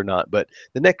purpose or not, but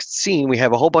the next scene, we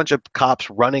have a whole bunch of cops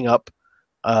running up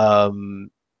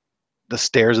the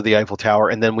stairs of the Eiffel Tower,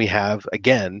 and then we have,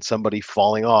 again, somebody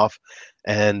falling off,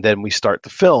 and then we start the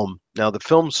film. Now, the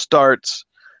film starts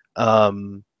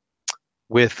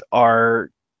with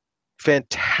our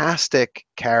fantastic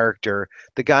character,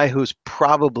 the guy who's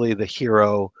probably the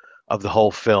hero of the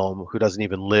whole film, who doesn't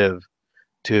even live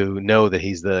to know that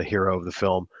he's the hero of the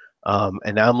film.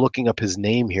 And now I'm looking up his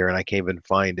name here, and I can't even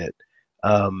find it.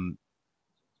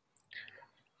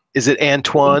 Is it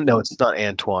Antoine? No, it's not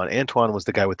Antoine. Antoine was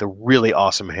the guy with the really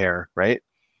awesome hair, right?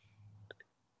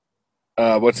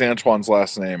 What's Antoine's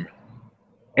last name?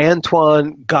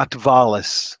 Antoine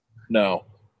Gatvalis. No.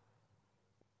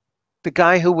 The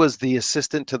guy who was the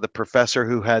assistant to the professor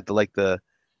who had the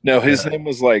No, his name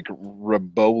was like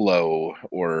Rabolo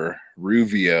or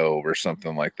Ruvio or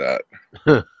something like that.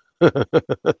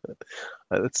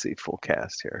 Let's see, full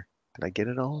cast here. Did I get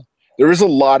it all? There was a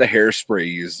lot of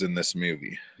hairspray used in this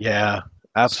movie. Yeah,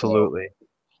 absolutely. So,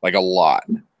 like a lot.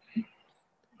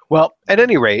 Well, at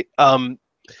any rate,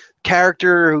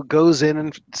 character who goes in,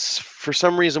 and for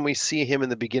some reason we see him in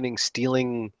the beginning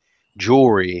stealing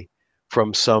jewelry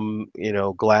from some,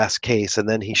 glass case, and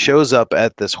then he shows up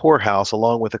at this whorehouse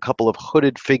along with a couple of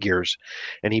hooded figures,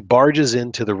 and he barges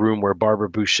into the room where Barbara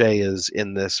Boucher is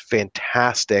in this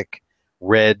fantastic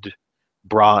red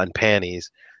bra and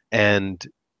panties. And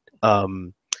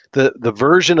the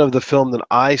version of the film that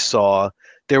I saw,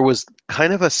 there was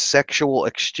kind of a sexual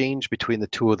exchange between the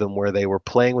two of them where they were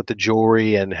playing with the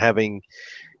jewelry and having,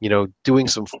 doing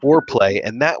some foreplay,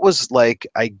 and that was like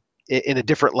in a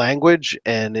different language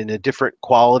and in a different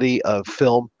quality of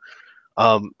film.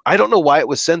 I don't know why it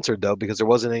was censored, though, because there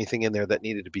wasn't anything in there that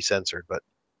needed to be censored. But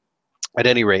at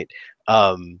any rate,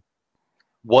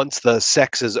 once the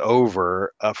sex is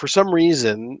over, for some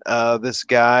reason, this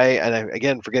guy, and I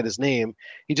again forget his name,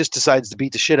 he just decides to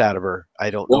beat the shit out of her.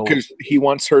 I don't Well, know. because he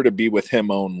wants her to be with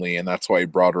him only, and that's why he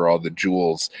brought her all the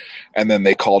jewels. And then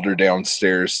they called her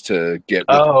downstairs to get.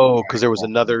 Oh, because there was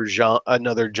another John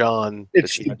that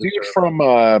It's she the had to dude serve. from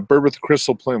Bird with the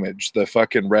Crystal Plumage, the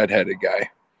fucking redheaded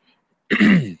guy.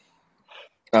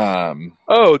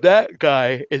 Oh, that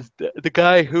guy is the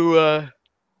guy who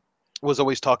was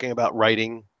always talking about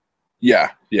writing.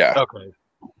 Yeah. Okay.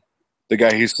 The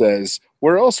guy who says,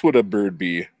 "Where else would a bird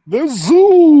be? The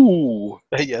zoo."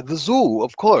 Yeah, the zoo,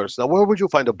 of course. Now, where would you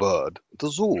find a bird? The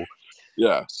zoo.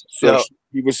 Yeah. So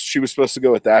Yeah. she was supposed to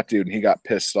go with that dude, and he got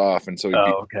pissed off, and so he beat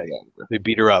Oh, okay. They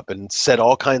beat her up and said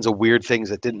all kinds of weird things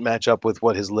that didn't match up with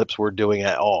what his lips were doing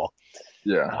at all.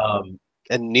 Yeah.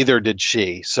 And neither did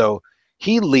she. So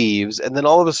he leaves, and then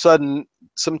all of a sudden,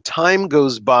 some time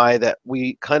goes by that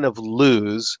we kind of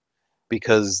lose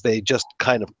because they just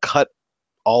kind of cut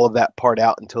all of that part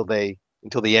out until the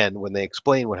end when they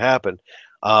explain what happened.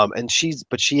 And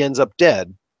she ends up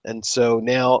dead. And so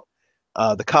now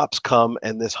the cops come,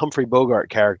 and this Humphrey Bogart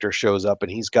character shows up,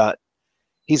 and he's got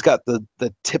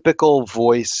the typical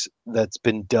voice that's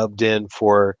been dubbed in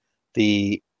for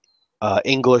the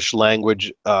English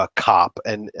language cop,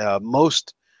 and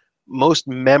most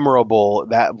memorable,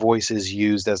 that voice is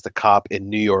used as the cop in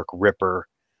New York Ripper.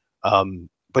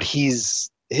 But his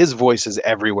voice is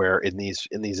everywhere in these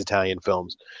Italian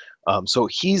films. So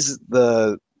he's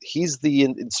the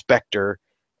inspector,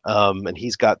 and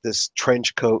he's got this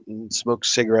trench coat and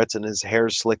smokes cigarettes, and his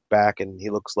hair's slicked back, and he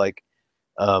looks like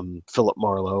Philip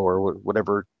Marlowe or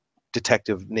whatever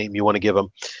detective name you want to give him.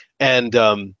 And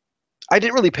I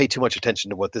didn't really pay too much attention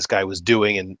to what this guy was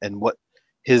doing and what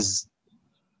his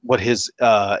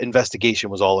investigation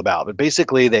was all about. But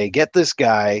basically, they get this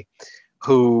guy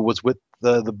who was with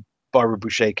the Barbara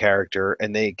Boucher character,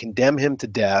 and they condemn him to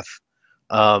death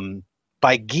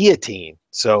by guillotine.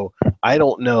 So I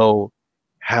don't know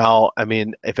how. I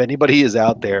mean, if anybody is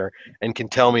out there and can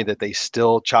tell me that they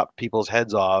still chop people's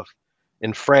heads off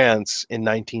in France in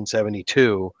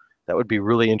 1972, that would be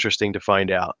really interesting to find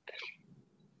out.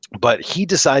 But he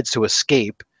decides to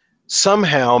escape,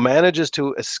 somehow manages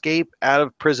to escape out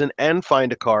of prison and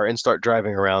find a car and start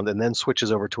driving around, and then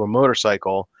switches over to a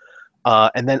motorcycle,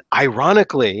 and then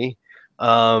ironically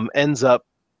ends up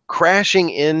crashing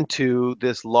into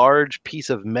this large piece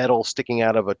of metal sticking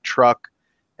out of a truck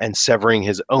and severing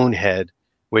his own head,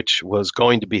 which was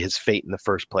going to be his fate in the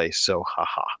first place. So,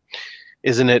 haha.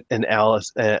 Isn't it an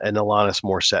Alanis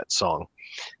Morissette song?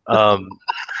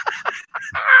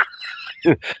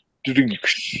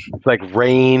 It's like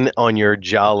rain on your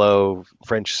Giallo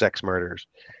French sex murders.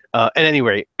 At any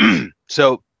rate,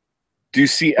 so do you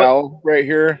see Al right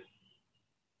here?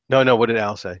 No. What did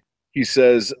Al say? He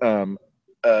says, I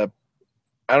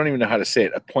don't even know how to say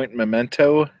it.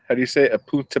 Appointmento. How do you say it?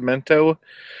 Appuntamento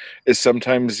is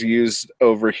sometimes used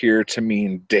over here to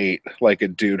mean date, like a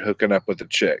dude hooking up with a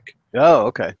chick. Oh,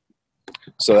 okay.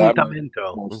 So that makes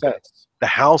more sense. The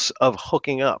house of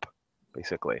hooking up,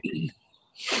 basically.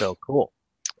 So cool.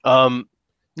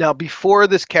 Now, before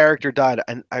this character died,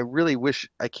 and I really wish,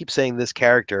 I keep saying this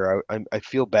character, I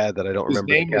feel bad that I don't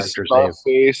remember the character's name. His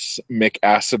name is Scarface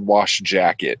McAcid Wash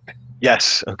Jacket.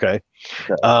 Yes, okay.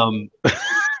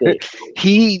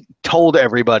 He told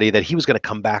everybody that he was going to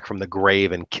come back from the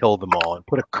grave and kill them all and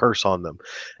put a curse on them.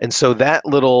 And so that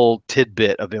little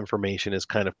tidbit of information is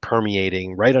kind of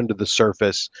permeating right under the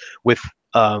surface with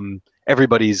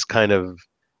everybody's kind of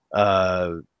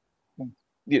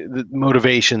the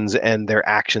motivations and their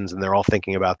actions, and they're all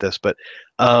thinking about this. But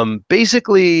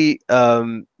basically,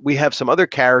 we have some other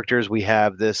characters. We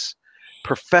have this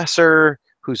professor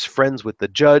who's friends with the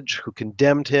judge who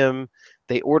condemned him.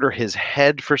 They order his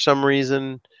head for some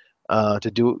reason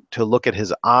to look at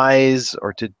his eyes,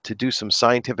 or to do some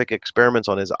scientific experiments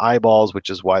on his eyeballs, which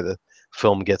is why the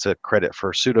film gets a credit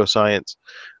for pseudoscience.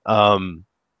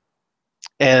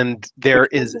 And there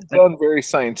is done very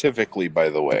scientifically, by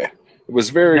the way. It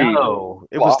was very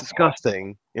it was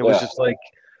disgusting. It was just like,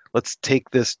 let's take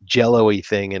this jello-y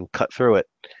thing and cut through it.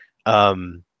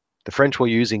 The French were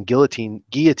using guillotines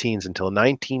until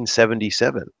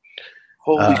 1977.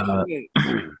 Holy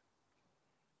shit.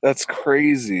 That's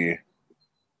crazy.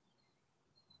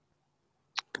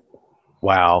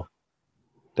 Wow.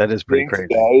 That is pretty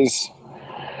crazy. Guys.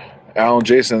 Al and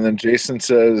Jason. And then Jason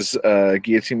says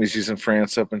guillotine was used in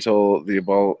France up until the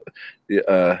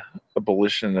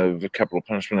abolition of capital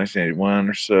punishment in 1981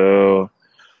 or so.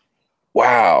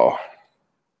 Wow.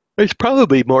 It's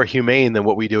probably more humane than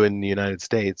what we do in the United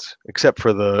States, except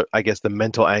for the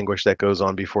mental anguish that goes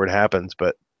on before it happens.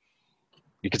 But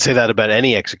You could say that about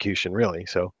any execution, really.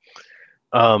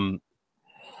 Um,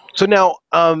 so now,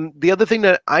 the other thing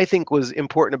that I think was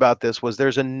important about this was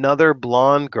there's another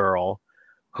blonde girl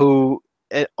who,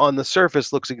 on the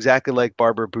surface, looks exactly like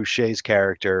Barbara Boucher's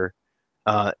character,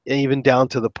 even down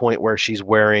to the point where she's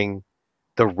wearing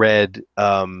the red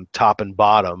top and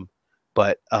bottom.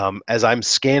 But as I'm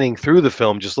scanning through the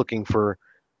film, just looking for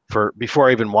before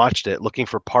I even watched it, looking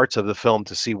for parts of the film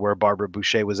to see where Barbara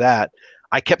Boucher was at,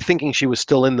 I kept thinking she was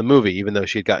still in the movie, even though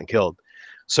she had gotten killed.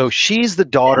 So she's the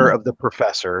daughter of the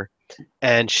professor,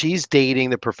 and she's dating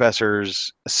the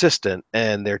professor's assistant,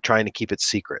 and they're trying to keep it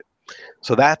secret.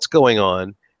 So that's going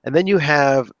on. And then you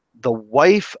have the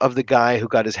wife of the guy who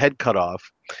got his head cut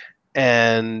off,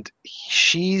 and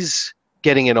she's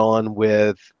getting it on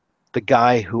with the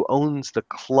guy who owns the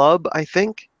club, I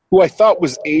think. Who I thought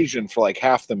was Asian for like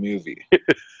half the movie.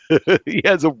 He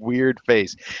has a weird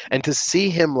face. And to see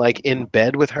him like in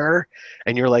bed with her,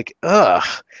 and you're like, ugh,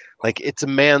 like it's a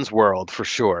man's world for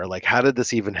sure. Like, how did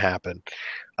this even happen?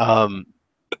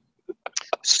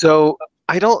 So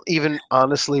I don't even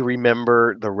honestly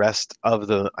remember the rest of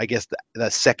I guess the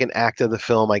second act of the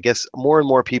film. I guess more and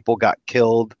more people got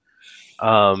killed.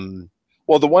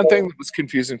 Well, the one thing that was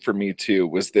confusing for me too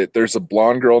was that there's a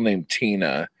blonde girl named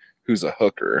Tina who's a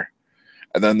hooker,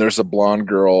 and then there's a blonde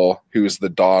girl who's the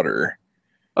daughter.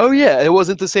 Oh yeah, it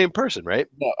wasn't the same person, right?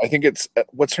 No, I think it's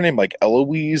what's her name, like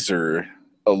Eloise or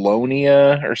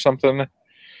Alonia or something.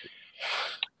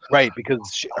 Right,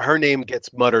 because her name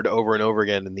gets muttered over and over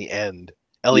again in the end.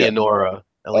 Eleonora.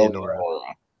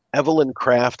 Evelyn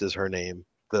Kraft is her name,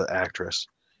 the actress.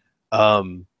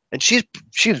 And she's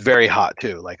very hot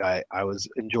too. Like I was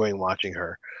enjoying watching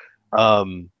her.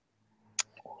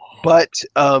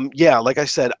 Yeah, like I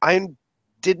said, I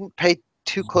didn't pay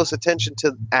too close attention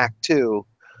to Act 2,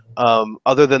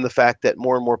 other than the fact that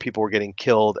more and more people were getting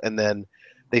killed, and then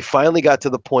they finally got to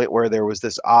the point where there was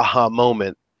this aha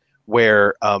moment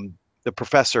where the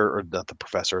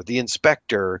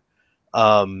inspector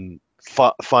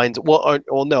finds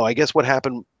no, I guess what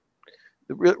happened.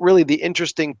 Really,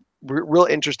 the real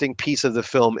interesting piece of the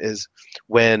film is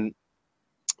when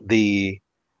the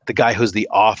guy who's the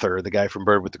author, the guy from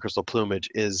Bird with the Crystal Plumage,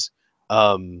 is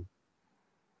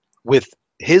with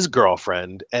his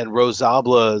girlfriend, and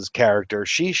Rosabla's character,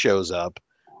 she shows up,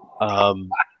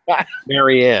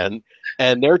 Marianne,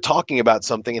 and they're talking about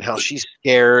something and how she's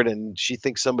scared and she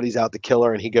thinks somebody's out to kill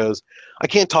her, and he goes, I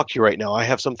can't talk to you right now. I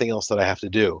have something else that I have to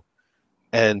do.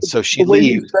 And so she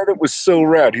leaves. He said it was so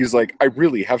rad. He's like, I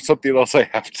really have something else I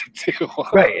have to do.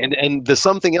 Right. And the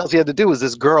something else he had to do was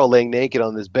this girl laying naked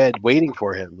on this bed waiting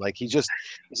for him. Like he's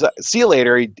see you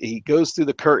later. He goes through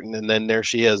the curtain, and then there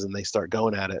she is, and they start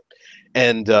going at it.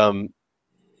 And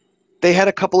they had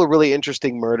a couple of really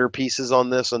interesting murder pieces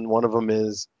on this, and one of them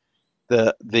is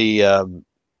the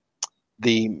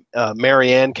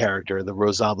Marianne character, the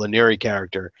Rosabla Neri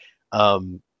character.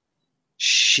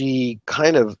 She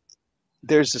kind of,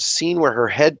 there's a scene where her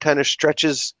head kind of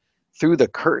stretches through the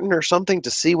curtain or something to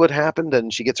see what happened,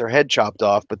 and she gets her head chopped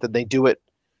off, but then they do it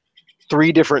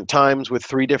 3 different times with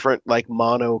 3 different like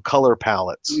mono color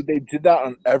palettes. Dude, they did that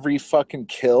on every fucking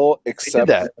kill except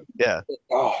that. Yeah.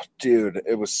 Oh, dude,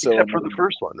 it was so except for the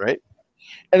first one, right?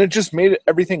 And it just made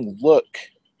everything look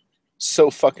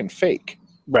so fucking fake.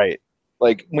 Right.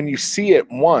 Like when you see it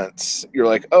once, you're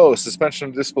like, oh, suspension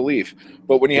of disbelief.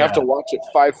 But when you have to watch it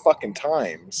 5 fucking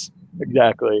times,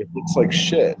 exactly, it's like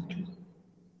shit.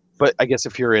 But I guess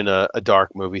if you're in a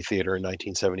dark movie theater in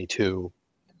 1972,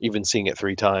 even seeing it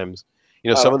 3 times,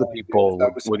 some of the people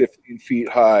that was 15 feet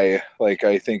high. Like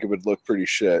I think it would look pretty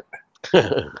shit.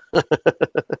 It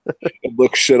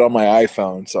looks shit on my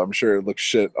iPhone, so I'm sure it looks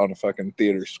shit on a fucking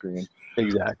theater screen.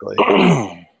 Exactly.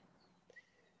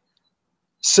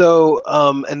 So,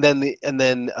 and then the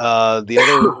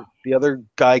other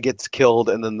guy gets killed,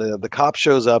 and then the cop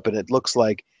shows up, and it looks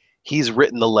like he's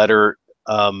written the letter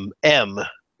M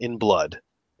in blood,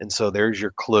 and so there's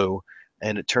your clue.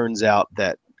 And it turns out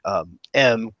that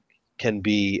M can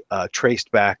be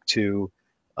traced back to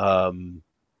one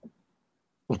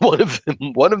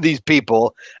of these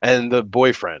people and the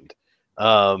boyfriend,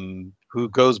 who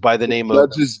goes by the name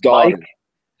of Judge's daughter. Mike.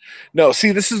 No,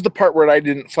 see, this is the part where I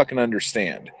didn't fucking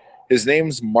understand. His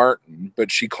name's Martin,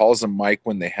 but she calls him Mike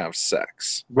when they have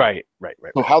sex. Right.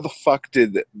 So how the fuck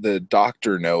did the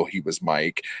doctor know he was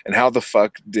Mike? And how the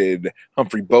fuck did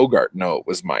Humphrey Bogart know it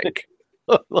was Mike?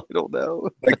 I don't know.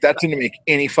 Like, that didn't make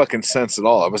any fucking sense at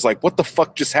all. I was like, what the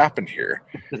fuck just happened here?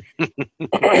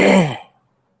 Yeah,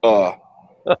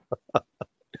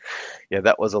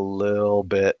 that was a little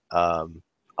bit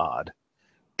odd.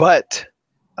 But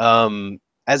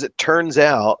as it turns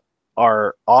out,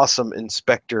 our awesome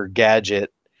Inspector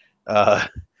Gadget,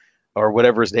 or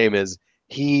whatever his name is,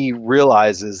 he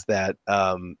realizes that,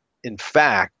 in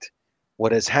fact,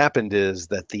 what has happened is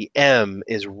that the M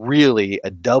is really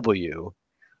a W.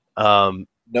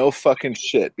 No fucking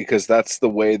shit, because that's the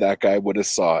way that guy would have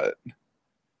saw it.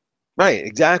 Right,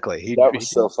 exactly. That was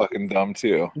so fucking dumb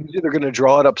too. He's either going to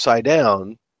draw it upside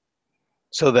down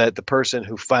so that the person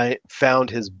who found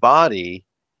his body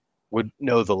would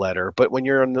know the letter, but when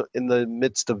you're in the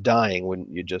midst of dying,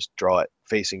 wouldn't you just draw it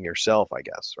facing yourself, I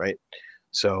guess, right?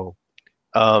 So,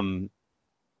 so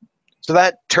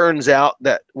that turns out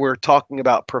that we're talking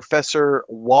about Professor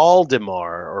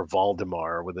Waldemar, or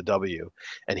Valdemar with a W,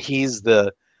 and he's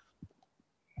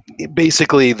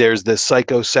basically there's this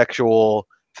psychosexual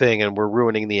thing, and we're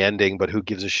ruining the ending, but who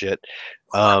gives a shit?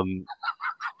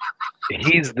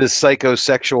 He's this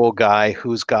psychosexual guy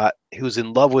who's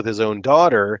in love with his own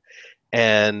daughter,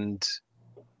 and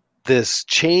this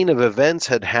chain of events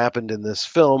had happened in this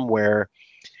film where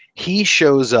he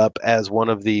shows up as one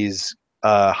of these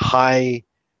high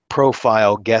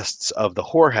profile guests of the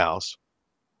whorehouse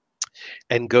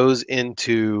and goes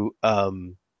into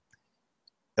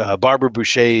Barbara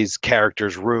Boucher's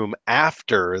character's room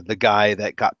after the guy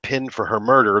that got pinned for her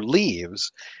murder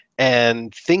leaves,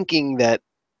 and thinking that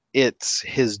it's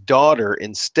his daughter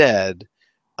instead,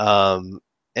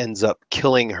 ends up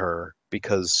killing her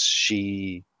because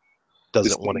she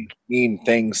doesn't want to mean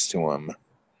things to him.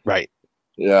 Right.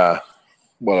 Yeah.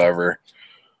 Whatever.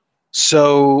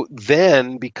 So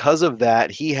then, because of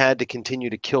that, he had to continue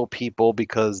to kill people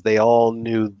because they all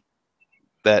knew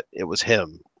that it was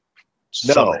him.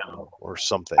 Somehow, or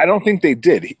something. I don't think they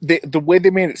did. The way they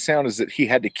made it sound is that he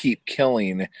had to keep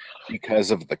killing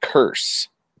because of the curse.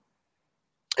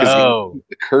 Oh,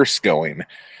 the curse going,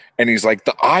 and he's like,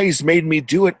 the eyes made me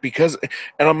do it because.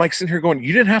 And I'm like sitting here going,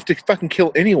 you didn't have to fucking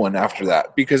kill anyone after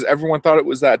that because everyone thought it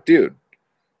was that dude.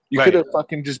 You could have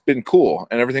fucking just been cool,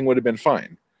 and everything would have been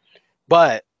fine.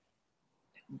 But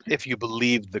if you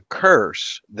believed the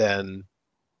curse, then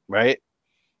right.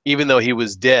 Even though he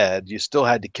was dead, you still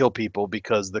had to kill people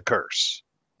because the curse.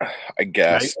 I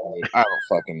guess. Right? I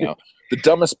don't fucking know. The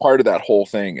dumbest part of that whole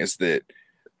thing is that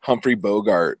Humphrey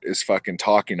Bogart is fucking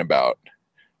talking about,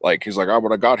 like, he's like, I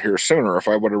would have got here sooner if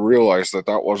I would have realized that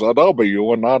was a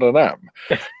W and not an M.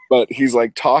 But he's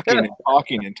like talking and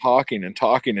talking and talking and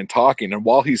talking and talking. And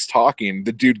while he's talking,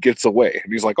 the dude gets away.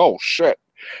 And he's like, oh, shit.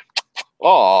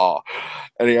 Oh,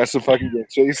 and he has to fucking go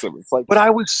chase him. It's like, but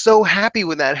I was so happy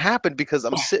when that happened because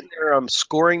I'm sitting there, I'm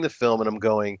scoring the film, and I'm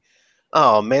going,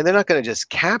 "Oh man, they're not going to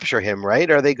just capture him, right?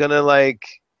 Are they going to like,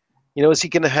 is he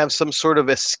going to have some sort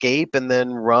of escape and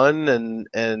then run and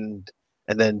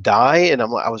then die?" And I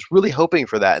was really hoping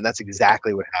for that, and that's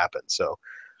exactly what happened. So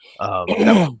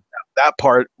that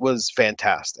part was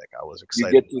fantastic. I was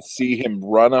excited. You get to see him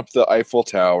run up the Eiffel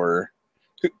Tower.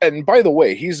 And by the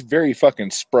way, he's very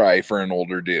fucking spry for an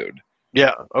older dude.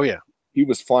 Yeah. Oh, yeah. He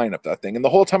was flying up that thing. And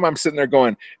the whole time I'm sitting there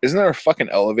going, isn't there a fucking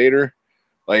elevator?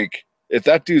 Like, if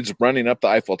that dude's running up the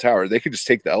Eiffel Tower, they could just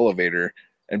take the elevator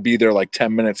and be there like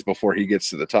 10 minutes before he gets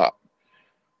to the top.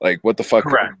 Like, what the fuck?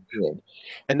 Correct.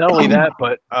 And not only that,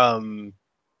 but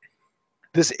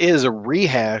this is a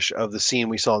rehash of the scene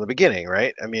we saw in the beginning,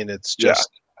 right? I mean, it's just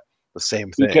the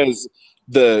same thing. Because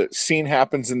the scene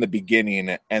happens in the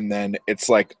beginning, and then it's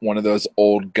like one of those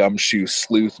old gumshoe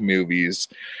sleuth movies,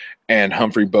 and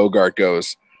Humphrey Bogart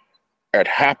goes, it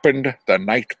happened the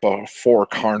night before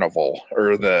Carnival,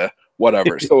 or the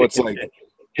whatever. So it's like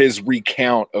his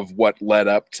recount of what led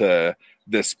up to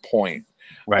this point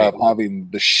of having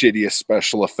the shittiest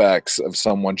special effects of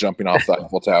someone jumping off the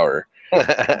Eiffel Tower.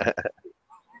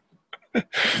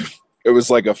 It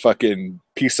was like a fucking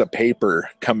piece of paper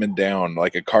coming down,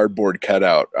 like a cardboard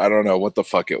cutout. I don't know what the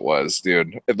fuck it was,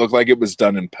 dude. It looked like it was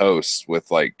done in post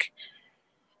with like,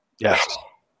 it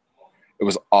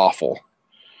was awful.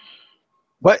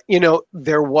 But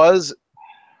there was,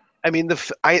 I mean,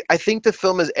 I think the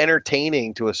film is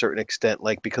entertaining to a certain extent,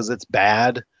 like because it's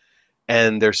bad,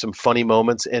 and there's some funny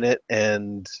moments in it,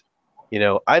 and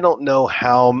I don't know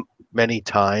how many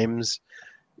times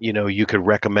you could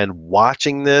recommend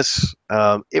watching this.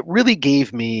 It really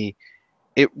gave me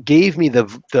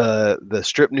the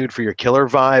strip nude for your killer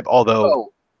vibe.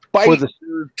 Although, bite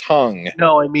your tongue.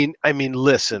 No, I mean,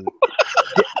 listen,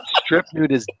 Strip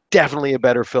Nude is definitely a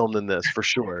better film than this for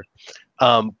sure.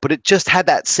 But it just had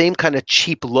that same kind of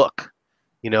cheap look.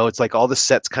 It's like all the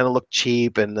sets kind of look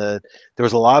cheap, and there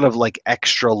was a lot of like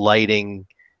extra lighting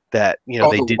that they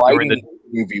the did during lighting the in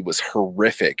the movie was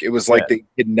horrific. It was like they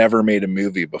had never made a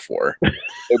movie before.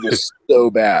 It was so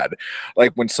bad.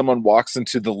 Like when someone walks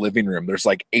into the living room, there's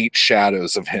like 8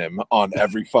 shadows of him on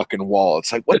every fucking wall.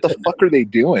 It's like, what the fuck are they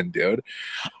doing, dude?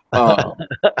 But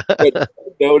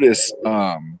notice,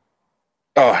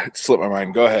 it slipped my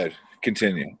mind. Go ahead,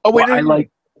 continue. Oh wait,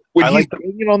 when he's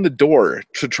banging on the door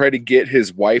to try to get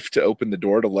his wife to open the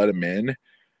door to let him in.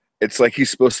 It's like he's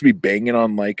supposed to be banging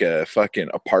on like a fucking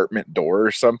apartment door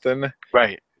or something.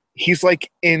 Right. He's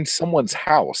like in someone's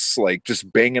house, like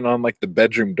just banging on like the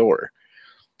bedroom door.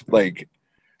 Like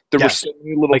there were so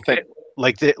many little things.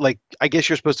 Like I guess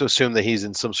you're supposed to assume that he's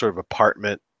in some sort of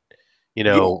apartment,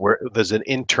 where there's an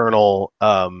internal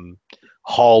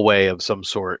hallway of some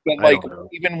sort. But like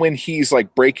even when he's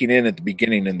like breaking in at the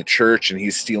beginning in the church and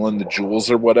he's stealing the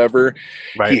jewels or whatever,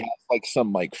 he has like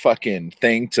some like fucking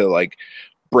thing to like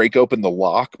break open the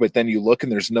lock, but then you look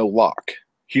and there's no lock.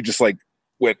 He just like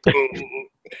went and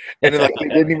then like they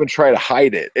didn't even try to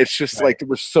hide it. It's just like there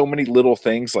were so many little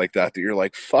things like that you're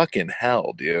like, fucking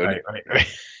hell, dude. Right.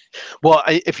 Well,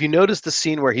 if you notice the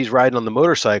scene where he's riding on the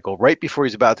motorcycle, right before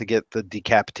he's about to get the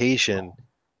decapitation,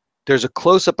 there's a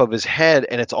close-up of his head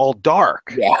and it's all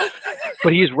dark. Yeah.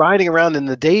 But he's riding around in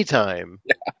the daytime.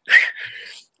 Yeah.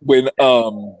 When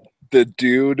the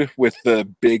dude with the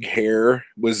big hair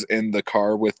was in the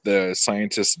car with the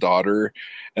scientist's daughter,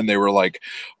 and they were like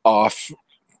off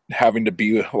having to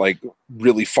be like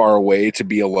really far away to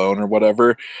be alone or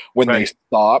whatever. When they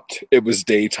stopped, it was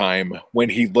daytime. When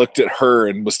he looked at her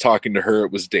and was talking to her,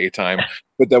 it was daytime.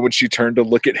 But then when she turned to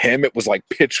look at him, it was like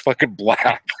pitch fucking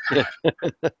black.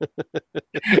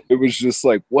 It was just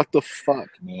like, what the fuck,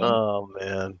 man? Oh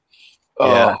man.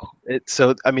 Yeah.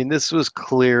 This was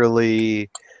clearly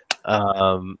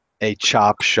a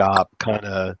chop shop kind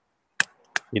of,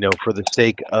 for the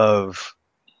sake of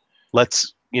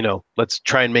let's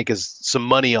try and make some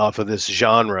money off of this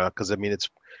genre, because it's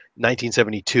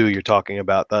 1972. You're talking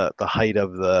about the height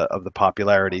of the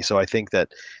popularity. So I think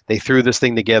that they threw this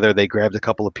thing together. They grabbed a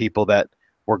couple of people that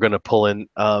were going to pull in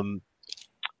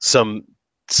some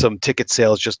ticket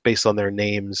sales just based on their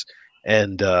names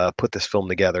and put this film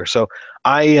together. So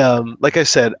I like I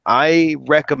said, I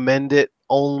recommend it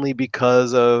only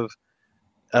because of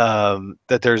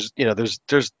that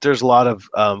there's a lot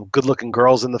of good looking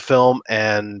girls in the film,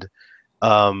 and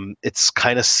it's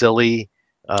kind of silly.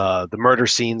 The murder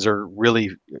scenes are really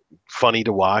funny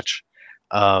to watch.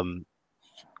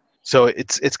 So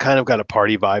it's kind of got a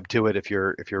party vibe to it if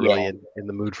you're really in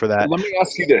the mood for that. Let me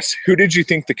ask you this. Who did you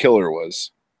think the killer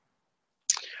was?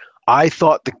 I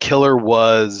thought the killer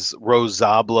was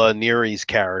Rosabla Neri's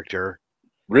character.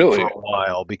 Really? For a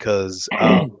while, because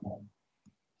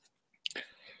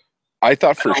I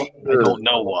thought for sure. I don't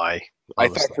know why. Honestly. I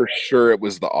thought for sure it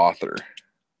was the author.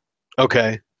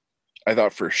 Okay. I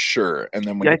thought for sure, and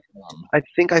then when I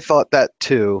think I thought that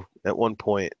too at one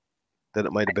point, that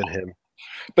it might have been him.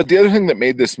 But the other thing that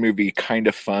made this movie kind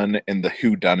of fun and the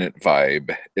whodunit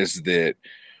vibe is that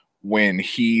when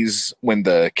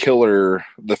the killer,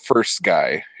 the first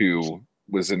guy who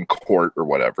was in court or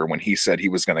whatever, when he said he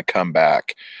was going to come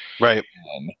back, right,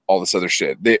 and all this other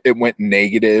shit, it went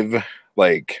negative,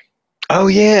 like, oh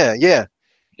yeah,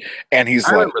 and he's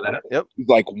I like, remember that. Yep.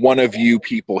 Like, one of you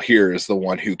people here is the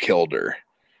one who killed her,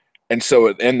 and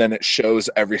so and then it shows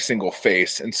every single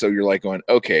face, and so you're like going,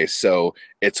 okay, so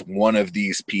it's one of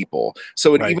these people.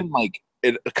 So it even like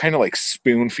it kind of like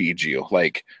spoon feeds you,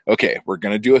 like, okay, we're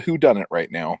gonna do a whodunit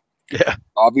right now. Yeah.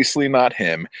 Obviously not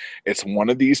him. It's one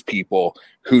of these people.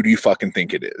 Who do you fucking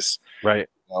think it is? Right.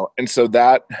 And so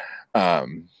that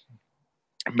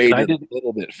made it a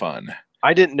little bit fun.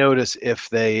 I didn't notice if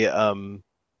they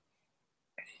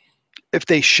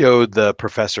showed the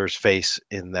professor's face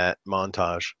in that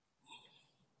montage.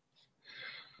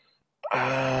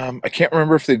 I can't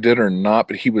remember if they did or not,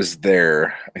 but he was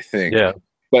there, I think. Yeah.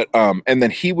 But and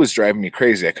then he was driving me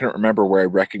crazy. I couldn't remember where I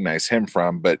recognized him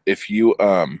from, but if you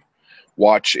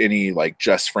watch any like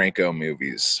Jess Franco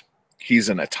movies, he's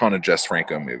in a ton of Jess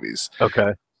Franco movies.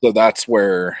 Okay. So that's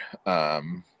where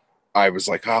I was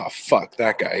like, oh fuck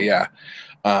that guy, yeah.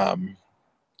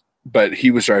 But he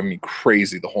was driving me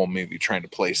crazy the whole movie trying to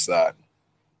place that.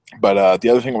 But the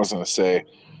other thing I was going to say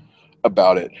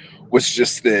about it was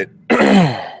just that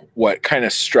what kind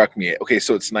of struck me. Okay,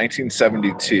 so it's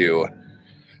 1972.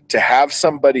 To have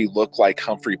somebody look like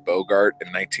Humphrey Bogart in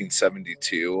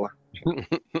 1972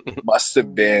 must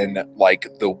have been like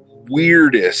the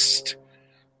weirdest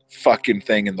fucking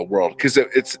thing in the world, because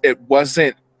it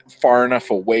wasn't far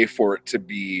enough away for it to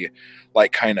be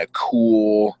like kind of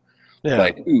cool,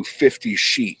 like 50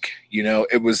 chic,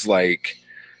 it was like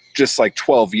just like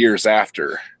 12 years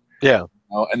after. Yeah.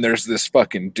 And there's this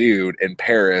fucking dude in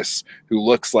Paris who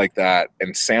looks like that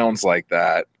and sounds like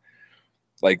that.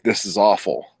 Like, this is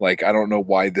awful. Like, I don't know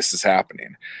why this is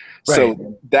happening. Right.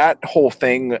 So that whole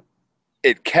thing,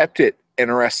 it kept it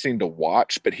interesting to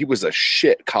watch, but he was a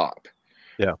shit cop.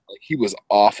 Yeah. Like, he was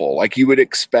awful. Like, you would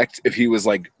expect if he was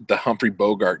like the Humphrey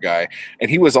Bogart guy. And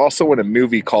he was also in a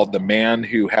movie called The Man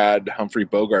Who Had Humphrey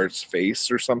Bogart's Face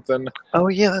or something. Oh,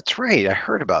 yeah, that's right. I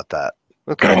heard about that.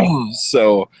 Okay.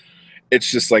 So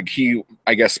it's just like he,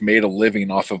 I guess, made a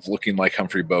living off of looking like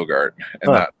Humphrey Bogart.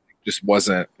 And that just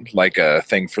wasn't like a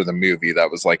thing for the movie. That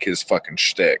was like his fucking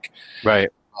shtick. Right.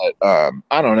 But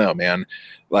I don't know, man.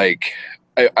 Like,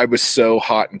 I was so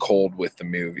hot and cold with the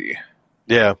movie.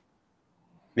 Yeah.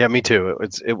 Yeah, me too.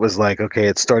 It was like, okay,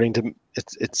 it's starting to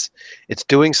it's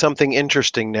doing something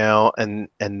interesting now, and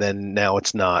then now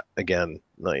it's not again.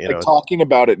 You know, talking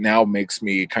about it now makes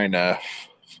me kind of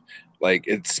like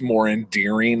it's more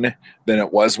endearing than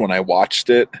it was when I watched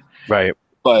it. Right.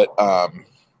 But I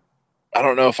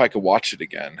don't know if I could watch it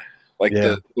again. Like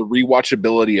the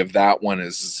rewatchability of that one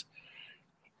is.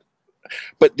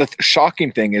 But the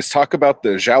shocking thing is, talk about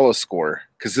the Giallo score,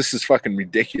 because this is fucking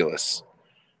ridiculous.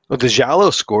 Well, the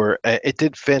Giallo score, it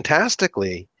did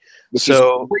fantastically. Which is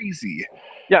crazy.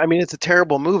 Yeah, I mean, it's a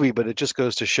terrible movie, but it just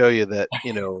goes to show you that,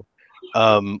 you know,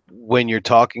 when you're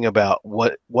talking about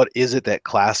what is it that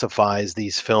classifies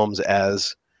these films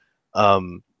as a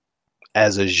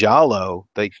Giallo,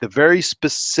 like the very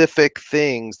specific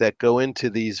things that go into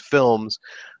these films,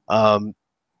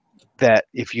 that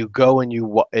if you go and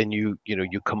you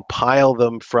compile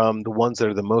them from the ones that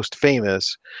are the most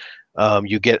famous,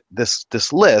 you get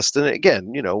this list. And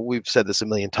again, you know, we've said this a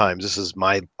million times. This is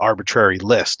my arbitrary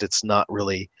list. It's not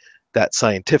really that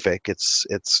scientific. It's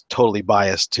totally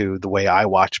biased to the way I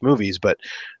watch movies. But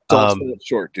don't sell it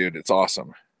short, dude. It's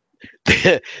awesome.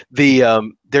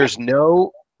 There's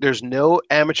no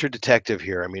amateur detective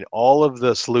here. I mean, all of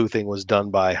the sleuthing was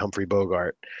done by Humphrey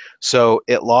Bogart, so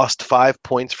it lost 5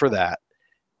 points for that.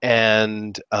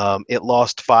 And it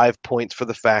lost 5 points for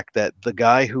the fact that the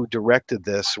guy who directed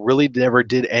this really never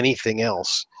did anything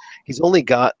else. He's only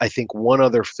got, I think, one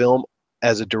other film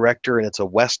as a director, and it's a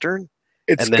Western.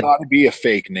 It's got to be a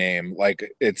fake name. Like,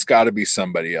 it's got to be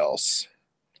somebody else.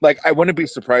 Like, I wouldn't be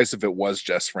surprised if it was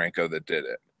Jess Franco that did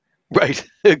it. Right.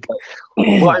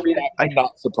 Well, I mean, that would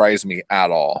not surprise me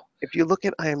at all. If you look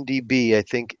at IMDb, I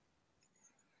think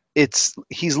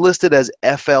he's listed as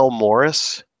F.L.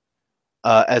 Morris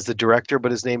as the director,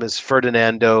 but his name is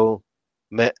Ferdinando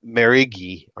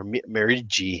Merigi or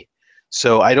Merigi.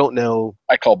 So I don't know.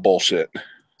 I call bullshit.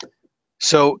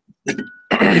 So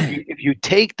if you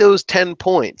take those 10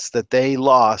 points that they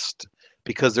lost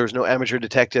because there was no amateur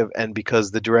detective and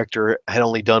because the director had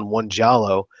only done one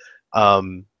Giallo,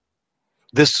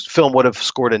 this film would have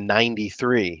scored a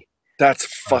 93. That's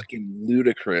fucking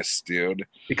ludicrous, dude.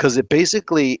 Because it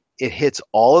hits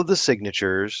all of the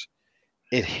signatures.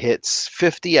 It hits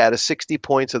 50 out of 60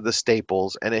 points of the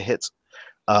staples, and it hits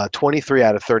 23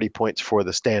 out of 30 points for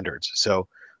the standards. So,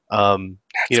 wild.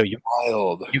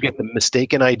 You get the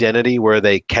mistaken identity where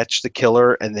they catch the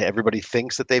killer and everybody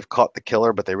thinks that they've caught the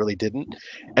killer, but they really didn't.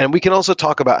 And we can also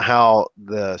talk about how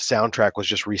the soundtrack was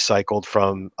just recycled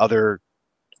from other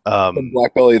from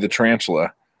Black Belly the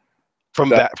Tarantula,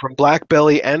 from Black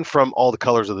Belly, and from All the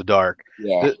Colors of the Dark.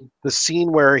 Yeah. The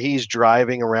scene where he's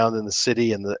driving around in the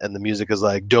city and the music is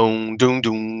like dong dong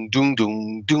dong dong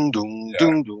dong dong dong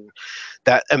dong dong.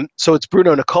 That, and so it's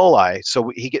Bruno Nicolai.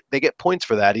 So they get points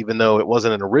for that, even though it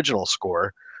wasn't an original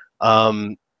score.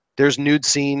 There's nude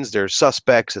scenes. There's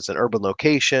suspects. It's an urban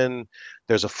location.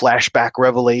 There's a flashback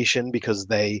revelation because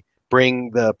they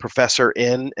bring the professor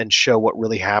in and show what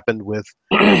really happened with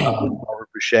Robert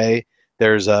Boucher.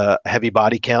 There's a heavy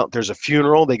body count. There's a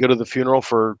funeral. They go to the funeral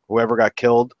for whoever got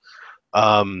killed.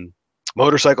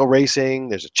 Motorcycle racing.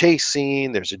 There's a chase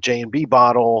scene. There's a J&B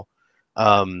bottle.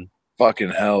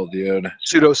 Fucking hell, dude.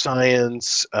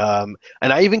 Pseudoscience. And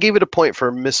I even gave it a point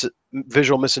for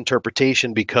visual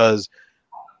misinterpretation because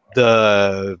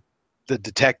the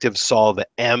detective saw the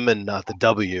M and not the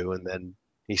W. And then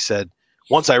he said,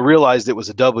 once I realized it was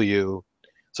a W.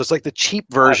 So it's like the cheap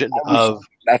version of...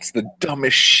 That's the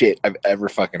dumbest shit I've ever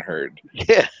fucking heard.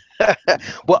 Yeah.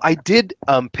 Well, I did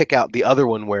pick out the other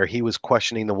one where he was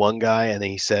questioning the one guy and then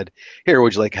he said, here,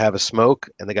 would you like to have a smoke?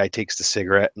 And the guy takes the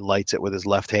cigarette and lights it with his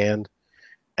left hand.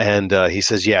 And he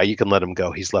says, yeah, you can let him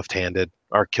go. He's left-handed.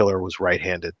 Our killer was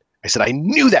right-handed. I said, I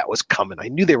knew that was coming. I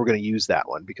knew they were going to use that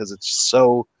one because it's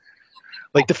so...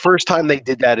 Like the first time they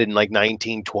did that in like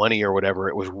 1920 or whatever,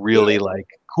 it was really like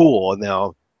cool. And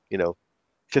now,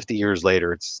 50 years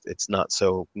later, it's not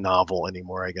so novel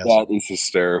anymore, I guess. That is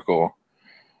hysterical.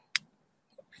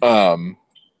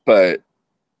 But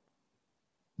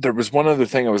there was one other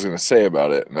thing I was going to say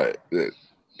about it. And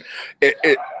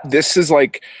this is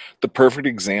like the perfect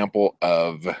example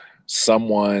of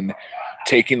someone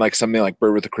taking like something like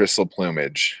Bird with the Crystal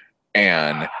Plumage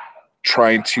and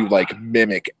trying to like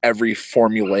mimic every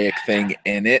formulaic thing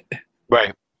in it.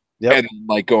 Right. Yep. And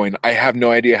like going, I have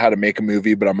no idea how to make a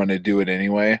movie, but I'm going to do it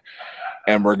anyway.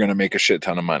 And we're going to make a shit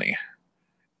ton of money.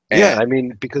 Yeah, I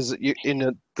mean, because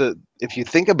if you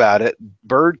think about it,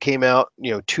 Bird came out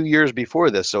 2 years before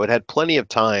this, so it had plenty of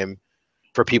time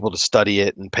for people to study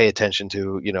it and pay attention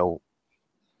to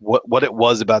what it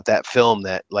was about that film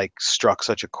that like struck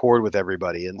such a chord with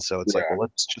everybody, and so it's like,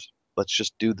 well, let's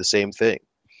just do the same thing.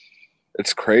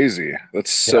 It's crazy.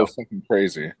 That's so fucking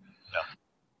crazy.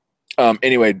 Yeah.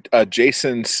 Anyway,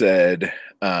 Jason said,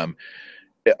 talking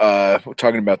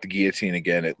about the guillotine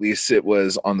again, at least it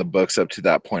was on the books up to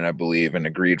that point, I believe, and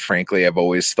agreed. Frankly, I've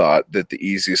always thought that the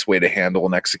easiest way to handle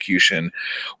an execution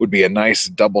would be a nice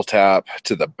double tap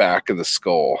to the back of the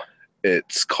skull.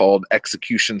 It's called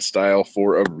execution style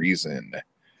for a reason.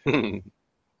 Well,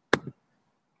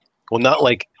 not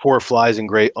like Four Flies on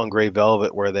Gray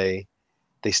Velvet, where they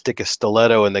stick a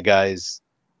stiletto in the guy's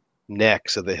neck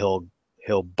so that he'll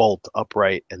bolt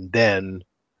upright and then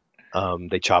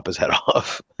they chop his head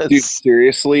off. Dude,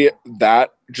 seriously,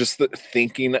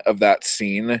 thinking of that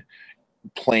scene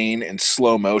playing in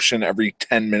slow motion every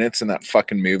 10 minutes in that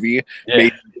fucking movie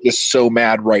made me just so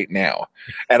mad right now.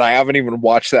 And I haven't even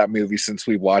watched that movie since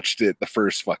we watched it the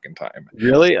first fucking time.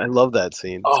 Really? I love that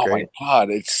scene. It's great. My God.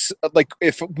 It's like,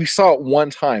 if we saw it one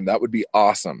time, that would be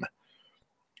awesome.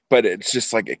 But it's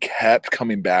just like it kept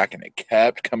coming back and it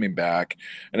kept coming back.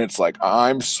 And it's like,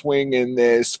 I'm swinging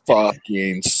this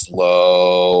fucking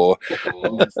slow.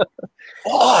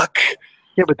 Fuck.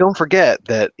 Yeah, but don't forget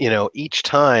that, each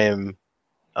time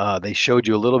they showed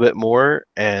you a little bit more,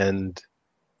 and,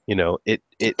 it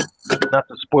not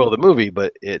to spoil the movie,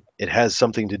 but it has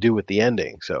something to do with the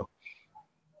ending. So,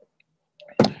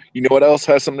 you know what else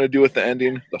has something to do with the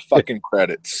ending? The fucking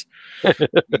credits.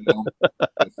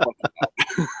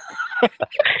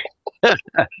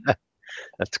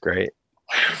 That's great.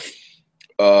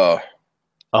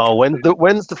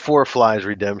 When's the Four Flies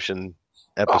redemption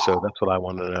episode? That's what I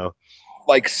want to know.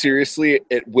 Like, seriously,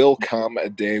 it will come a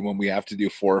day when we have to do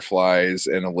Four Flies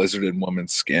and a lizard in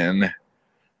woman's skin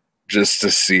just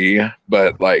to see.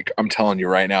 But like, I'm telling you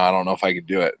right now, I don't know if I could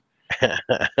do it. I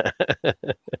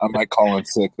might call in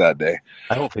sick that day.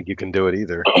 I don't think you can do it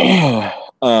either.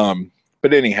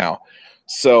 But anyhow,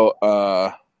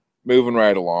 so moving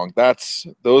right along,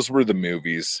 those were the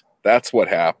movies. That's what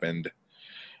happened.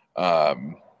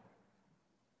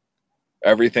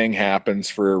 Everything happens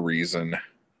for a reason,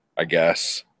 I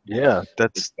guess. Yeah,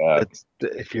 that's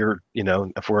if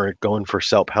we're going for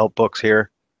self-help books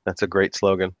here, that's a great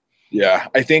slogan. Yeah,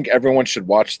 I think everyone should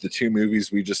watch the two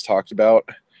movies we just talked about,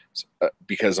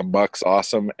 because a buck's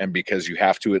awesome, and because you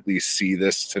have to at least see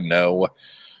this to know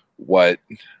what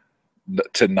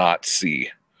to not see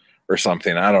or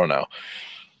something. I don't know.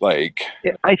 Like,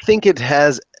 I think it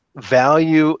has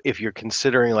value if you're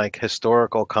considering like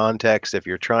historical context, if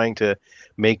you're trying to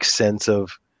make sense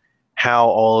of how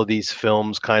all of these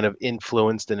films kind of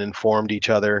influenced and informed each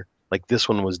other. Like, this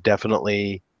one was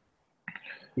definitely,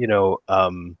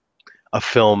 a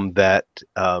film that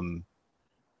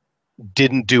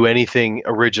didn't do anything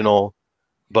original,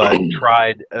 but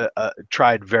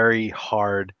tried very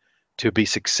hard to be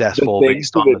successful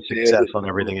based on the success on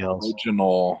everything else.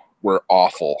 Original were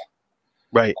awful.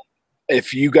 Right.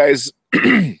 If you guys,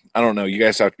 I don't know, you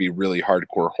guys have to be really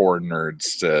hardcore horror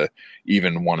nerds to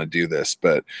even want to do this,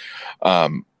 but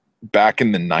back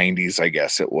in the 90s, I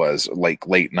guess it was, like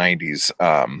late 90s,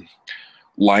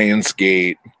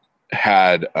 Lionsgate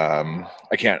had, I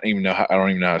don't even know how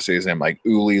to say his name, like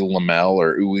Uli Lamel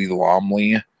or Uli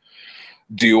Lomley,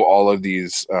 do all of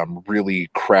these really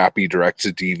crappy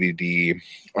direct-to-DVD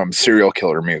serial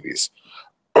killer movies.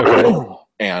 Okay.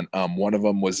 And one of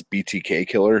them was BTK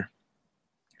Killer.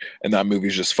 And that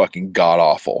movie's just fucking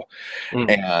god-awful.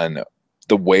 And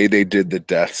the way they did the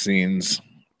death scenes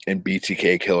in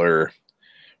BTK Killer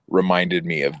reminded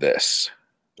me of this.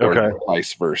 Or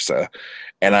vice versa.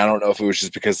 And I don't know if it was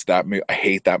just because that movie, I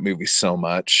hate that movie so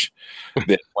much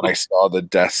that when I saw the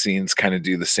death scenes kind of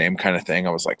do the same kind of thing,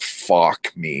 I was like,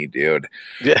 fuck me, dude.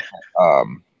 Yeah.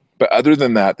 But other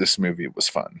than that, this movie was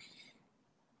fun.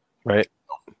 Right.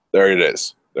 There it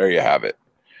is. There you have it.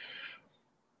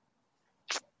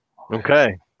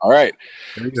 Okay. All right.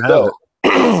 There you have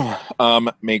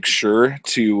Make sure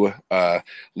to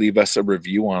leave us a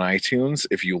review on iTunes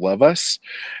if you love us,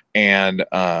 and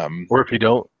Or if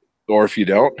you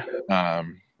don't.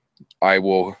 I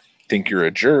will think you're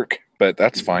a jerk, but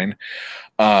that's fine.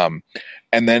 And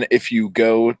then if you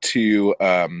go to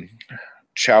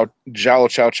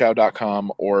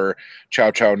JalloChowChow.com or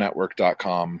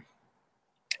ChowChowNetwork.com,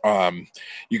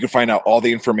 you can find out all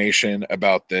the information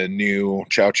about the new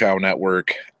Chow Chow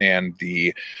Network and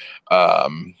the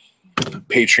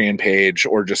Patreon page,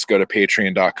 or just go to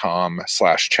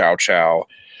patreon.com/ChowChow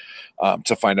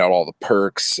to find out all the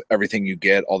perks, everything you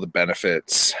get, all the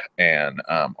benefits, and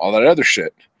all that other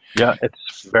shit. Yeah,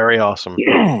 it's very awesome.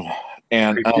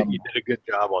 And you did a good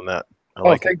job on that. I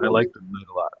like it. I like the night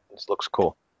a lot. This looks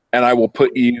cool. And I will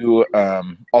put you.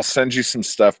 I'll send you some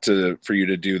stuff for you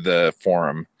to do the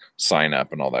forum sign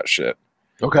up and all that shit.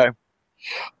 Okay.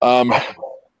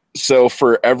 So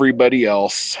for everybody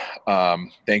else,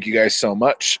 thank you guys so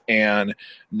much. And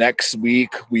next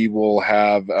week we will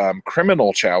have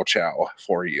Criminal Chow Chow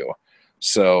for you.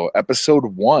 So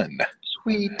episode 1.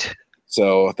 Sweet.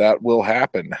 So that will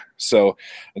happen. So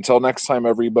until next time,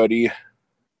 everybody,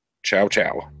 chow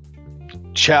chow.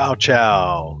 Chow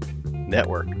Chow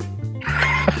Network.